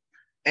mo.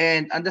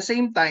 And at the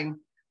same time,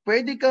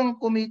 pwede kang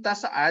kumita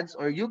sa ads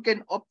or you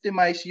can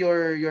optimize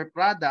your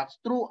products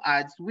through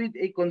ads with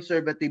a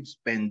conservative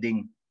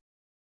spending.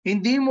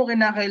 Hindi mo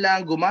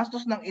kinakailangan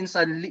gumastos ng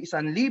 1,000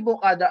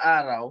 kada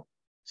araw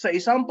sa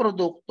isang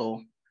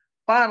produkto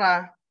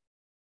para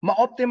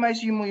ma-optimize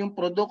mo yung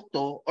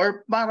produkto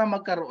or para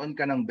magkaroon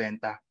ka ng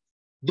benta.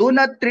 Do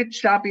not treat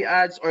Shopee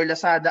ads or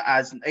Lazada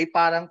ads ay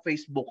parang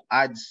Facebook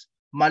ads.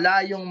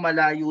 Malayong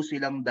malayo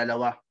silang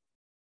dalawa.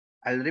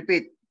 I'll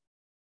repeat.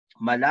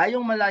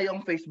 Malayong malayo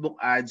ang Facebook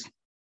ads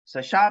sa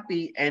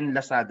Shopee and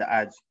Lazada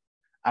ads.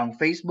 Ang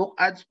Facebook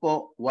ads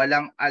po,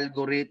 walang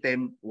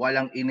algorithm,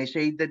 walang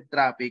initiated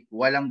traffic,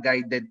 walang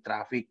guided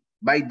traffic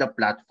by the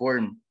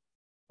platform.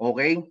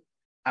 Okay?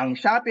 Ang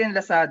Shopee and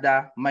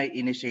Lazada may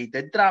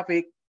initiated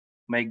traffic,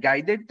 may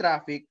guided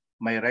traffic,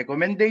 may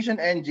recommendation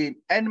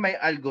engine, and may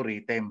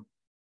algorithm.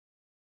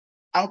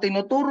 Ang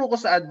tinuturo ko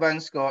sa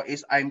advance ko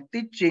is I'm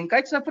teaching,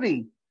 kahit sa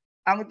free,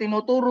 ang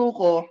tinuturo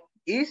ko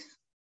is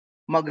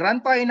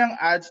mag-run tayo ng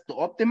ads to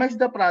optimize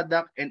the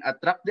product and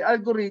attract the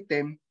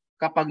algorithm.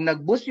 Kapag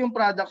nag-boost yung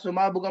product,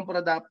 sumabog ang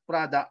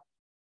product,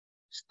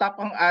 stop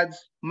ang ads,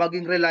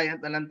 maging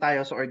reliant na lang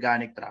tayo sa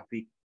organic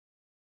traffic.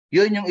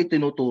 Yun yung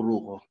itinuturo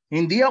ko.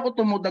 Hindi ako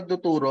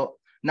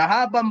nagtuturo na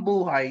habang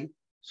buhay,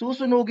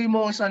 susunugin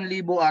mo ang 1,000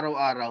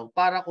 araw-araw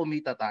para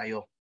kumita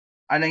tayo.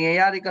 Ang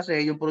nangyayari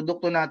kasi, yung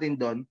produkto natin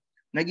doon,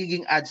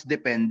 nagiging ads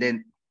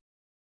dependent.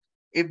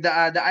 If the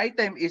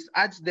item is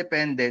ads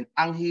dependent,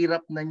 ang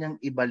hirap na niyang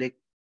ibalik.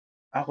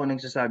 Ako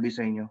nagsasabi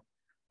sa inyo.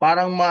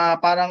 Parang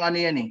ano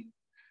yan eh.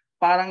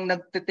 Parang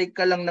nagte-take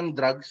ka lang ng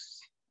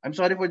drugs. I'm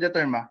sorry for the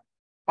term ah.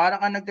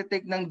 Parang ka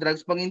nagte-take ng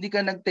drugs. Pag hindi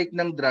ka nag-take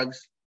ng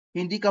drugs,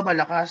 hindi ka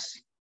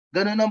malakas.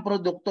 Ganun ang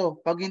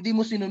produkto. Pag hindi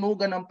mo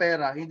sinunugan ng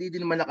pera, hindi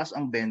din malakas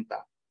ang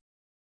benta.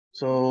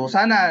 So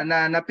sana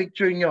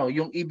na-picture nyo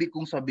yung ibig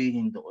kong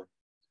sabihin doon.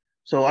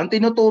 So ang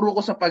tinuturo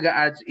ko sa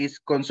pag-a-ads is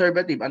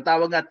conservative. Ang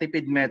tawag nga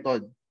tipid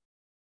method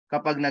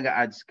kapag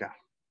nag-a-ads ka.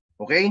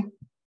 Okay?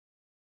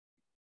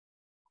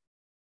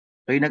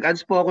 So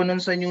nag-ads po ako nun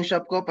sa new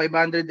shop ko,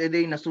 500 a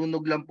day,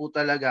 nasunog lang po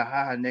talaga.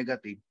 Haha,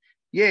 negative.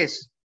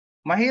 Yes,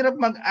 mahirap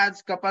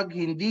mag-ads kapag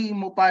hindi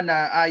mo pa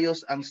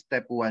naayos ang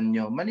step 1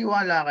 nyo.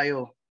 Maniwala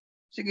kayo.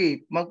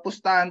 Sige,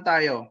 magpustahan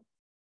tayo.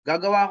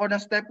 Gagawa ko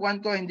ng step 1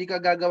 ko, hindi ka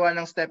gagawa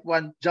ng step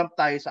 1, jump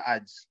tayo sa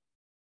ads.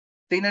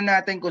 Tingnan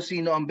natin kung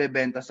sino ang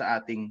bebenta sa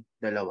ating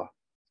dalawa.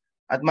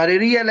 At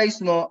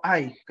marirealize mo,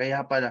 ay,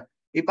 kaya pala.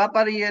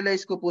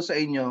 Ipaparealize ko po sa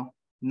inyo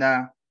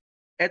na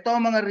ito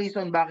ang mga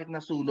reason bakit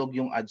nasunog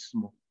yung ads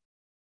mo.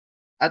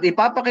 At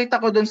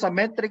ipapakita ko dun sa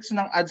metrics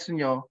ng ads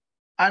nyo,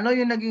 ano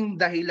yung naging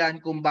dahilan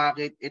kung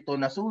bakit ito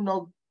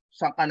nasunog,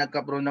 saan ka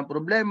nagkaroon ng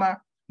problema,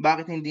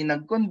 bakit hindi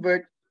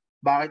nag-convert,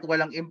 bakit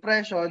walang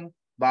impression,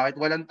 bakit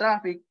walang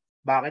traffic,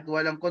 bakit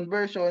walang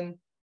conversion,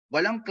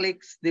 walang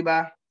clicks, di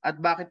ba? At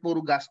bakit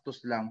puro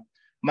gastos lang.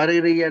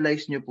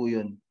 Marirealize nyo po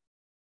yun.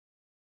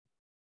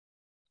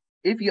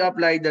 If you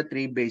apply the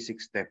 3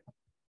 basic steps.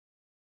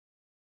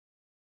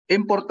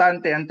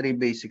 Importante ang 3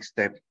 basic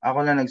steps.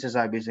 Ako na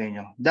nagsasabi sa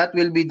inyo. That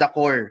will be the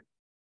core.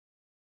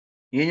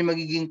 Yun yung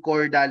magiging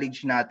core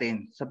knowledge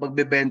natin sa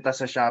pagbebenta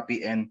sa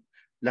Shopee and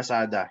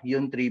Lazada.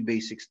 Yung 3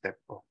 basic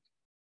steps po.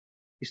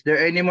 Is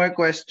there any more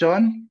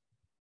question?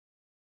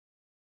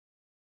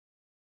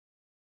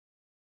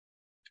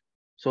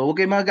 So,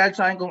 huwag kayo magalit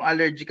sa akin kung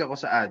allergic ako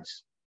sa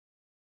ads.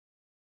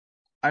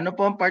 Ano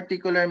po ang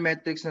particular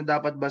metrics na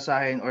dapat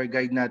basahin or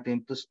guide natin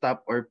to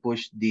stop or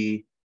push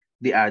the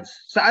ads?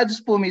 Sa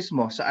ads po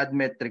mismo, sa ad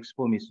metrics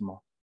po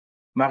mismo.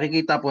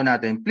 Makikita po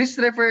natin. Please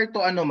refer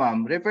to ano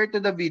ma'am, refer to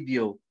the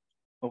video.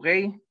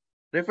 Okay?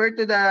 Refer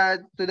to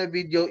the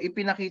video,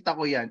 ipinakita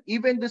ko yan.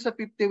 Even do sa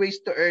 50 ways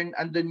to earn,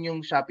 andun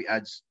yung Shopee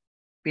ads.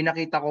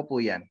 Pinakita ko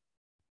po yan.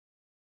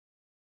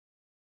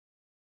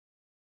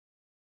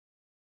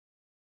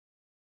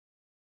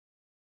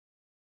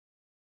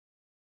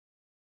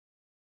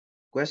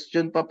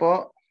 Question pa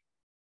po?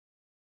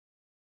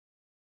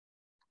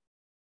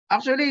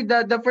 Actually,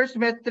 the first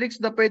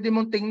metrics na pwede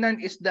mong tingnan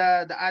is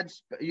the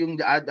ads,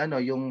 yung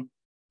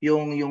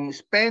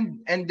spend,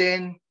 and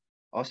then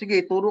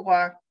sige, turo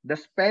ka, the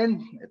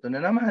spend, ito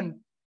na naman.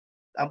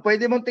 Ang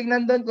pwede mong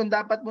tingnan doon kung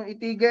dapat mong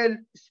itigil,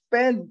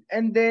 spend,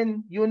 and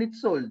then unit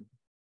sold.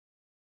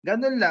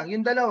 Ganun lang,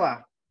 yung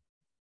dalawa.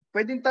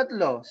 Pwedeng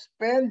tatlo,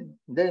 spend,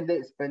 then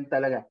spend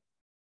talaga.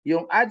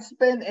 Yung ad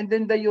spend and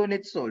then the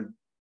unit sold.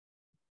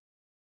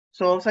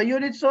 So sa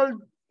unit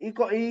sold,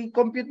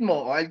 i-compute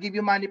mo. I'll give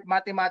you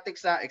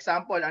mathematics sa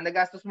example. Ang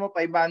nagastos mo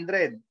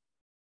 500.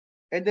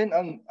 And then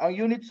ang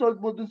unit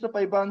sold mo dun sa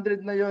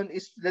 500 na yon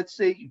is, let's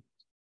say,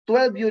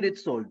 12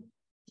 units sold.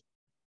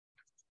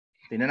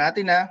 Tingnan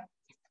natin ha.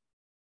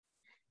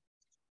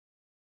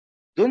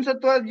 Dun sa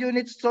 12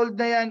 units sold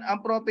na yan,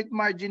 ang profit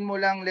margin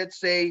mo lang, let's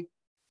say,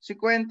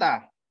 50.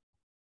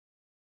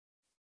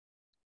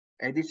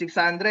 Eh di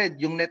 600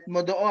 yung net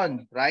mo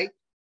doon, right?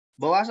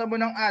 Bawasan mo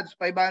ng ads,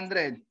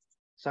 500.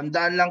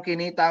 100 lang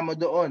kinita mo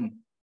doon.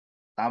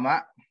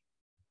 Tama?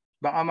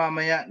 Baka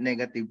mamaya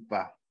negative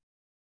pa.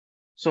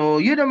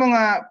 So, yun ang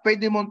mga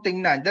pwede mong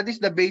tingnan. That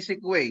is the basic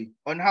way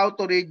on how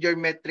to read your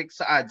metrics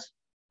sa ads.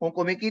 Kung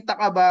kumikita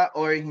ka ba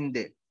or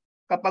hindi.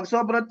 Kapag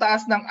sobrang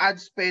taas ng ad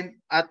spend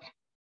at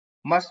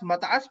mas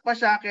mataas pa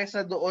siya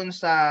kaysa doon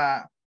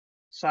sa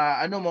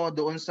ano mo,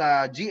 doon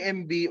sa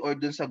GMB or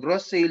doon sa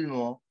gross sale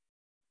mo.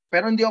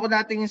 Pero hindi ako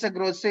natingin sa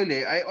gross sale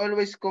eh. I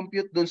always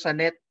compute doon sa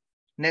net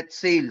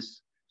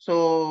sales.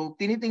 So,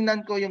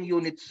 tinitingnan ko yung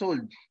units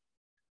sold.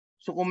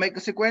 So, kung may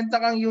 50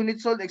 kang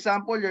units sold,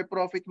 example, your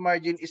profit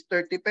margin is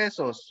 30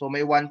 pesos. So, may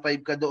 1.5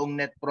 ka doong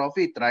net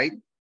profit, right?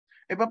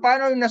 E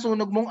paano yung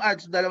nasunog mong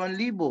ads 2,000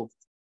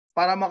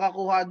 para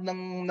makakuha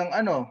ng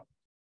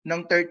 30,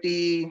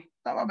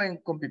 tama ba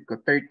yung compute ko?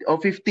 30 o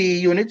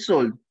 50 units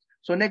sold.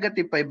 So,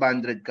 negative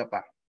 500 ka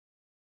pa.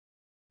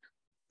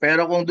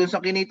 Pero kung dun sa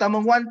kinita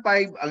mong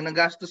 1.5, ang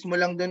nagastos mo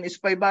lang dun is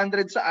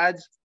 500 sa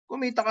ads,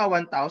 kumita ka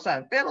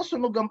 1,000. Pero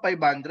sunog ang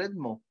 500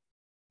 mo.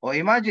 O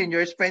imagine,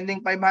 you're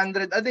spending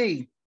 500 a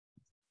day.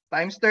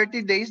 Times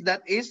 30 days,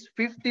 that is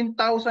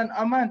 15,000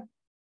 a month.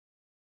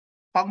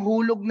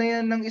 Panghulog na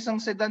yan ng isang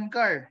sedan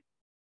car.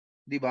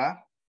 Di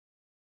ba?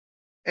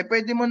 Eh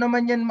pwede mo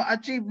naman yan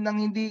ma-achieve nang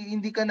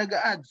hindi ka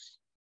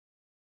nag-ads.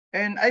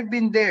 And I've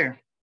been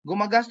there.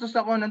 Gumagastos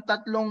ako ng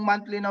 3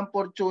 monthly ng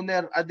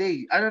Fortuner a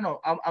day.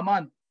 A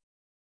month.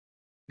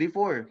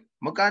 Before.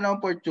 Magkano ang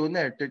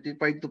Fortuner?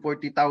 35 to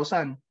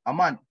 40,000 a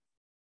month.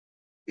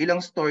 Ilang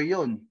store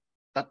yun?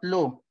 3.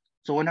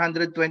 So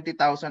 120,000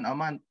 a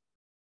month.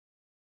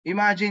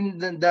 Imagine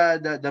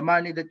the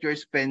money that you're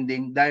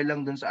spending dahil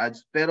lang dun sa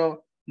ads.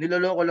 Pero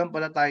niloloko lang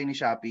pala tayo ni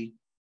Shopee.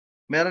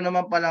 Meron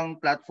naman palang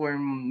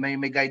platform, may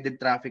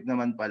guided traffic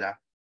naman pala.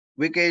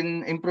 We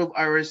can improve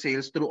our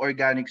sales through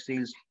organic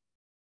sales.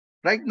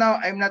 Right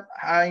now,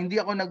 hindi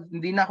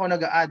na ako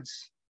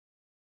nag-ads.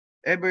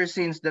 Ever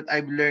since that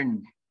I've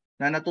learned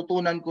na natuto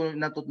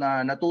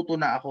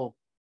na ako.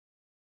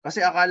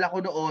 Kasi akala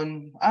ko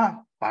noon,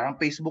 parang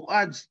Facebook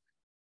ads.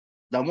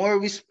 The more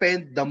we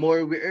spend, the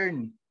more we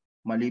earn.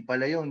 Mali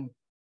pala yun.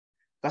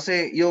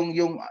 Kasi yung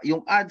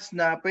ads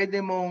na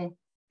pwede mong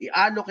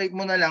i-allocate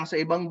mo na lang sa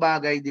ibang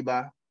bagay, di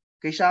ba?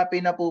 Kay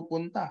Shopee na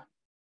pupunta.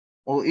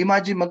 O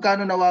imagine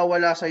magkano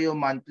nawawala sa iyo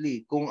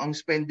monthly kung ang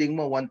spending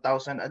mo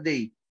 1,000 a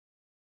day.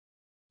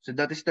 So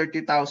that is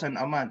 30,000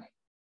 a month.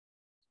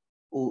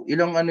 O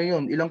ilang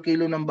yun? Ilang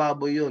kilo ng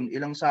baboy yun?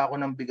 Ilang sako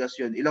ng bigas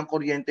yun? Ilang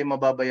kuryente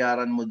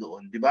mababayaran mo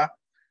doon, di ba?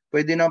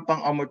 Pwede na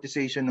pang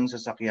amortization ng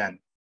sasakyan.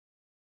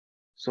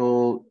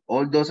 So,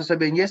 although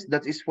sasabihin, yes,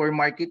 that is for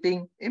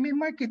marketing.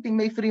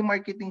 May free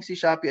marketing si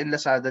Shopee and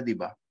Lazada, di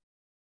ba?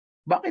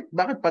 Bakit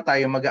pa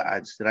tayo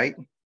mag-ads, right?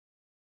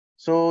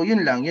 So,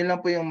 yun lang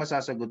po yung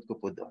masasagot ko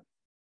po doon.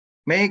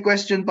 May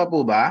question pa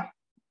po ba?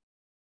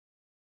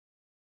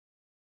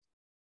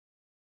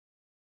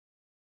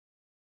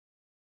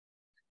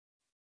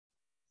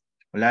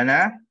 Wala na?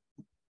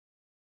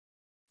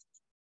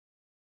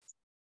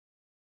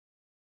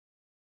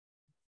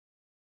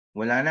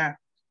 Wala na.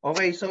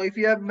 Okay, so if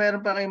you have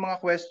meron pa kayong mga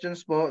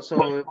questions po, so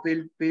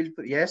feel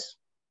yes?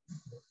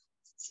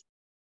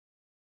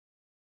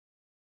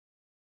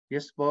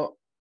 Yes po.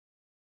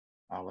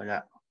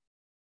 Wala.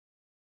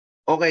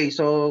 Okay,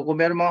 so kung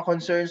meron mga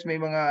concerns, may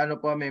mga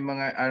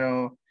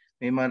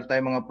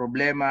tayong mga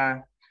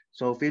problema,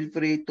 so feel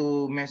free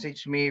to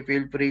message me,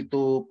 feel free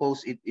to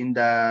post it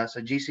sa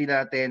GC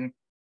natin.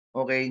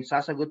 Okay,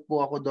 sasagot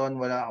po ako doon,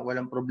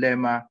 walang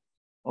problema.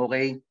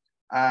 Okay?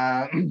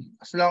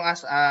 As long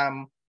as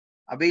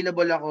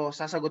available ako,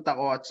 sasagot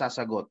ako at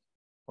sasagot.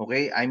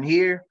 Okay? I'm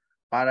here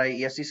para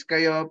i-assist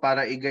kayo,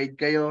 para i-guide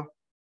kayo.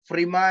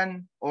 Free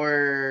man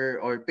or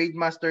paid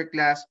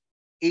masterclass,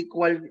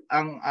 equal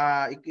ang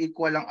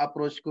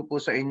approach ko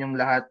po sa inyong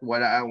lahat.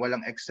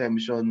 Walang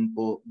exemption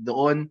po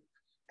doon.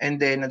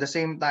 And then at the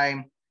same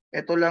time,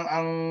 ito lang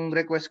ang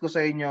request ko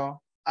sa inyo,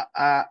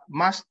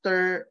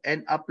 master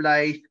and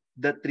apply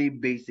the 3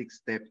 basic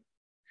steps.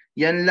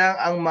 Yan lang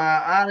ang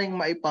maaaring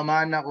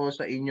maipamana ko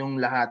sa inyong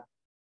lahat.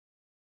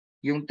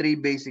 Yung 3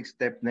 basic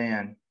step na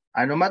yan.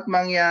 Ano mat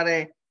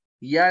mangyari,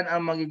 yan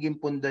ang magiging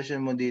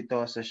pundasyon mo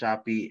dito sa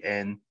Shopee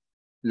and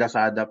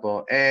Lazada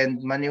po.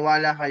 And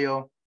maniwala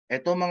kayo,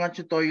 etong mga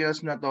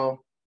tutorials na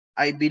to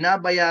ay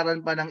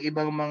binabayaran pa ng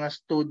ibang mga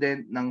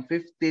student ng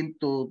 15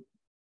 to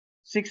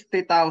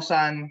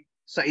 60,000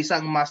 sa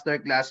isang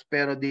masterclass.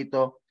 Pero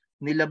dito,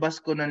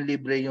 nilabas ko ng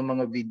libre yung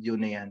mga video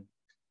na yan.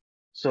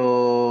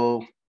 So,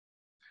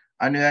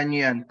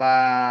 yan?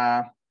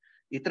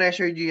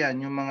 i-treasure nyo yan,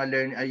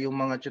 yung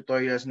mga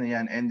tutorials na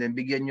yan, and then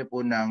bigyan nyo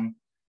po ng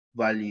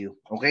value.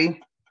 Okay?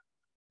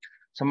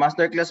 Sa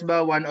masterclass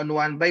ba,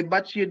 one-on-one? By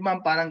batch yun,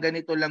 ma'am, parang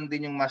ganito lang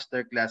din yung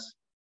masterclass.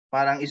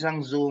 Parang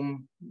isang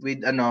Zoom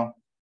with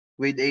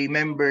with a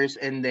members,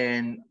 and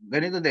then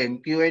ganito din,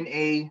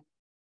 Q&A,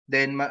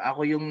 then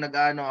ako yung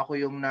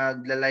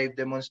nagla-live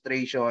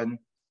demonstration.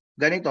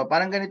 Ganito,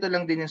 parang ganito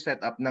lang din yung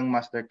setup ng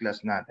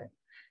masterclass natin.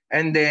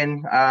 And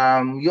then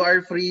you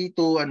are free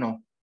to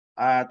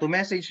to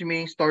message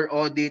me, store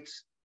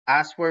audits,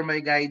 ask for my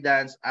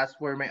guidance, ask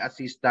for my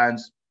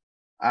assistance.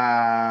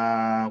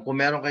 Kung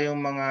meron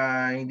kayong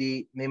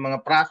may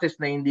mga process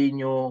na hindi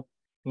nyo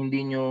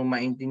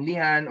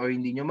maintindihan or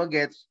hindi nyo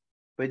magets,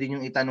 pwede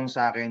nyo itanong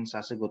sa akin,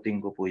 sasagutin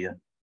ko po 'yan.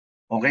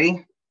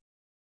 Okay?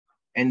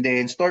 And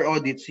then store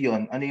audits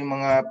 'yon. Ano yung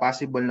mga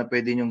possible na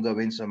pwede nyo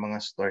gawin sa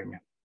mga store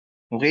nyo.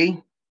 Okay?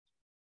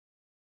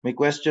 May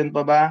question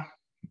pa ba?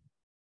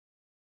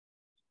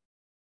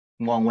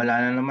 Mukhang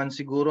wala na naman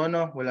siguro,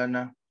 no? Wala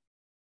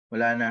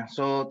na.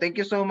 So,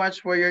 thank you so much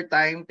for your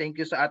time. Thank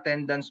you sa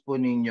attendance po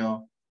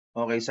ninyo.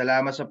 Okay,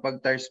 salamat sa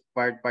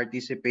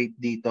participate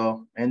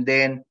dito. And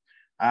then,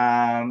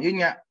 yun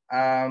nga,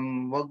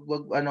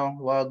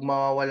 wag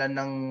mawawalan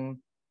ng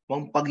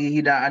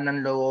paghihinaan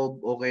ng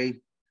loob, okay?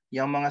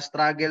 Yung mga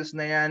struggles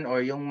na yan or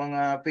yung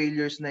mga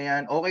failures na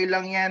yan, okay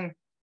lang yan.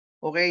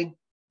 Okay?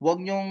 Wag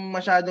niyong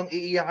masyadong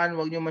iiyakan,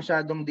 wag niyong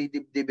masyadong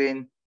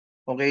didibdibin.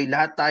 Okay,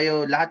 lahat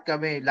tayo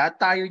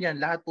niyan,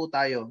 lahat po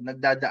tayo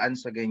nagdadaan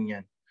sa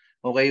ganyan.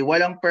 Okay,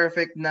 walang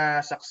perfect na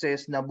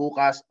success na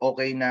bukas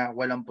okay na,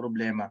 walang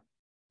problema.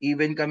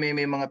 Even kami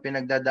may mga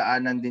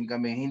pinagdadaanan din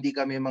kami, hindi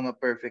kami mga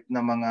perfect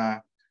na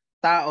mga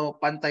tao,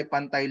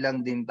 pantay-pantay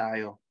lang din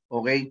tayo.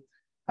 Okay?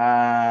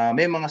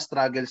 May mga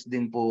struggles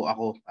din po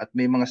ako at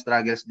may mga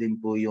struggles din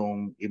po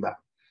yung iba.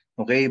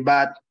 Okay,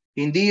 but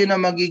hindi yun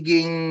ang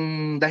magiging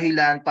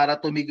dahilan para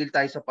tumigil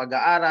tayo sa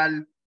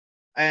pag-aaral,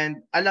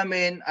 and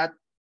alamin at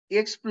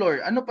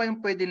i-explore ano pa yung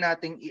pwede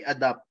nating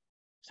i-adapt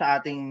sa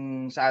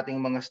ating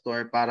mga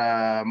store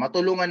para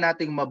matulungan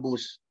nating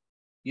ma-boost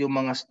yung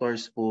mga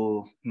stores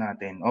po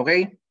natin.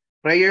 Okay?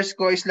 Prayers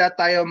ko is lahat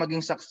tayo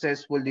maging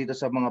successful dito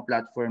sa mga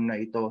platform na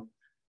ito.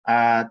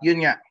 At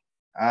yun nga,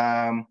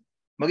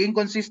 maging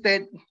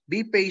consistent,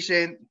 be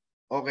patient,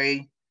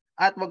 okay?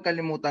 At huwag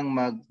kalimutang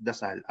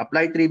magdasal.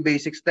 Apply 3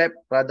 basic steps: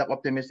 product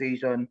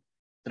optimization,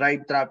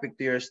 drive traffic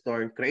to your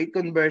store, create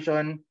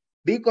conversion,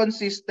 be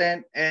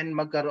consistent, and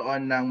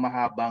magkaroon ng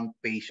mahabang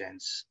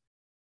patience.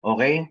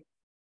 Okay?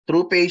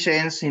 Through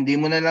patience, hindi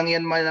mo na lang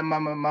yan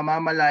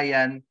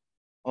mamamalayan,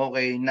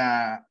 okay,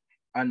 na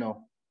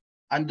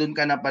andun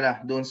ka na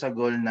pala doon sa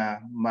goal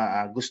na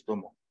gusto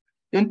mo.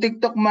 Yung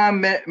TikTok,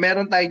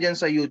 meron tayo dyan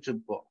sa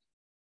YouTube po.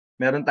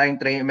 Meron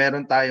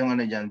tayong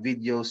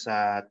video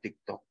sa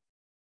TikTok.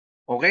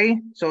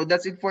 Okay? So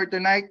that's it for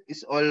tonight.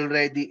 It's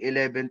already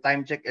 11.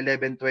 Time check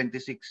 11:26.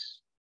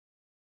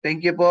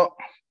 Thank you po.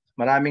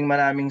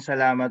 Maraming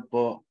salamat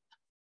po.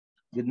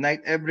 Good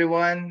night,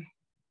 everyone.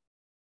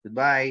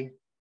 Goodbye.